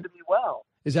 Mr. President? I want him to be well.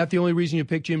 Is that the only reason you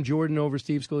picked Jim Jordan over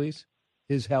Steve Scalise?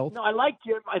 his health? No, I like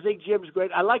Jim. I think Jim's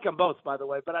great. I like them both, by the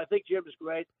way, but I think Jim's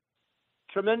great.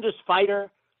 Tremendous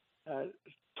fighter,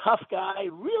 tough guy,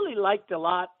 really liked a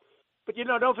lot. But,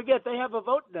 don't forget, they have a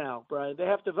vote now, Brian. They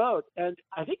have to vote. And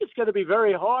I think it's going to be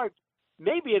very hard,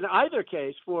 maybe in either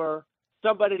case, for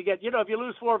somebody to get, if you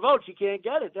lose 4 votes, you can't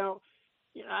get it. Now,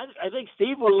 I think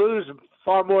Steve will lose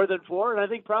far more than 4, and I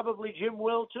think probably Jim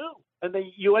will too. And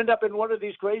then you end up in one of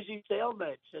these crazy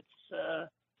stalemates.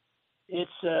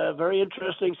 It's a very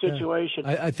interesting situation.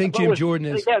 Yeah. I think Jim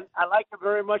Jordan is. Again, I like him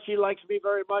very much. He likes me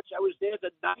very much. I was there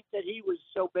the night that he was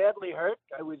so badly hurt.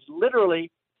 I was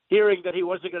literally hearing that he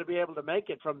wasn't going to be able to make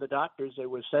it from the doctors. They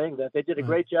were saying that. They did a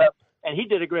great job, and he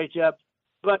did a great job.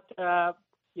 But,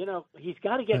 he's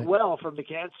got to get well from the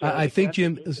cancer. I think,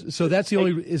 Jim, so that's the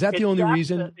only – is that the only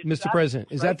reason, Mr.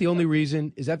 President? Is that the only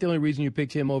reason? Is that the only reason you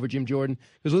picked him over Jim Jordan?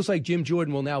 Because it looks like Jim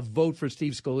Jordan will now vote for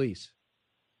Steve Scalise.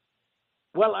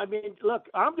 Well, I mean, look,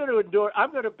 I'm going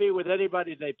to be with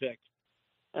anybody they pick.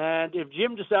 And if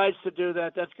Jim decides to do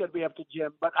that, that's going to be up to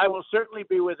Jim. But I will certainly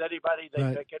be with anybody they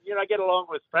pick. And, I get along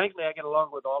with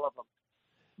all of them.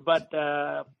 But,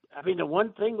 the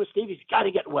one thing with Steve, he's got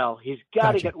to get well. He's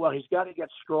got to get well. He's got to get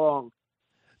strong.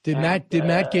 Did Matt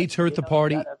Gaetz hurt the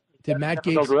party? Did Matt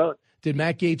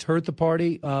Gaetz hurt the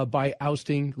party by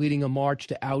leading a march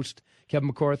to oust Kevin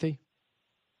McCarthy?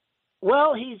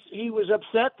 Well, he was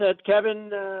upset that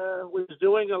Kevin was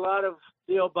doing a lot of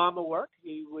the Obama work.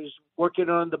 He was working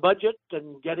on the budget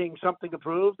and getting something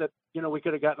approved that, we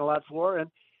could have gotten a lot for.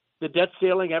 And the debt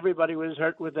ceiling, everybody was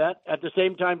hurt with that. At the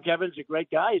same time, Kevin's a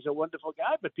great guy. He's a wonderful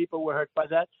guy, but people were hurt by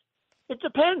that. It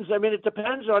depends. It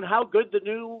depends on how good the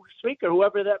new speaker,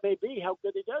 whoever that may be, how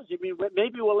good he does.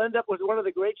 Maybe we'll end up with one of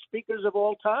the great speakers of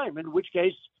all time, in which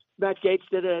case Matt Gaetz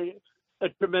did a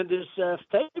tremendous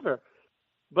favor.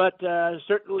 But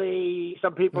certainly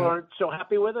some people aren't so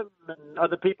happy with him, and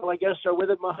other people, I guess, are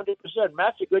with him 100%.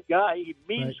 Matt's a good guy. He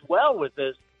means well with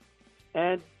this.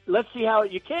 And let's see how –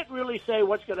 you can't really say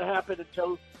what's going to happen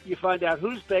until you find out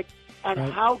who's picked and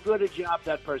how good a job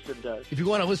that person does. If you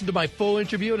want to listen to my full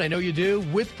interview, and I know you do,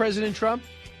 with President Trump,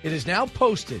 it is now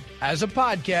posted as a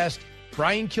podcast,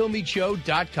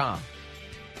 BrianKilmeadeShow.com.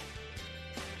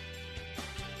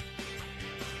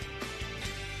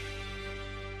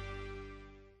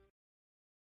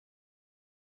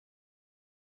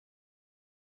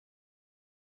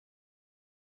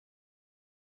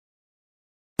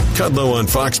 Kudlow on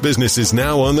Fox Business is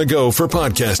now on the go for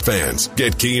podcast fans.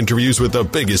 Get key interviews with the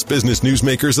biggest business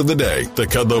newsmakers of the day. The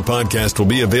Kudlow podcast will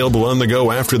be available on the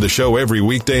go after the show every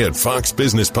weekday at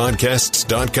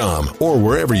foxbusinesspodcasts.com or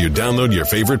wherever you download your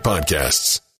favorite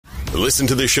podcasts. Listen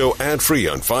to the show ad-free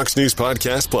on Fox News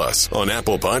Podcast Plus, on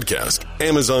Apple Podcast,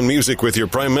 Amazon Music with your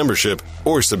Prime membership,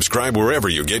 or subscribe wherever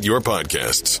you get your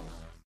podcasts.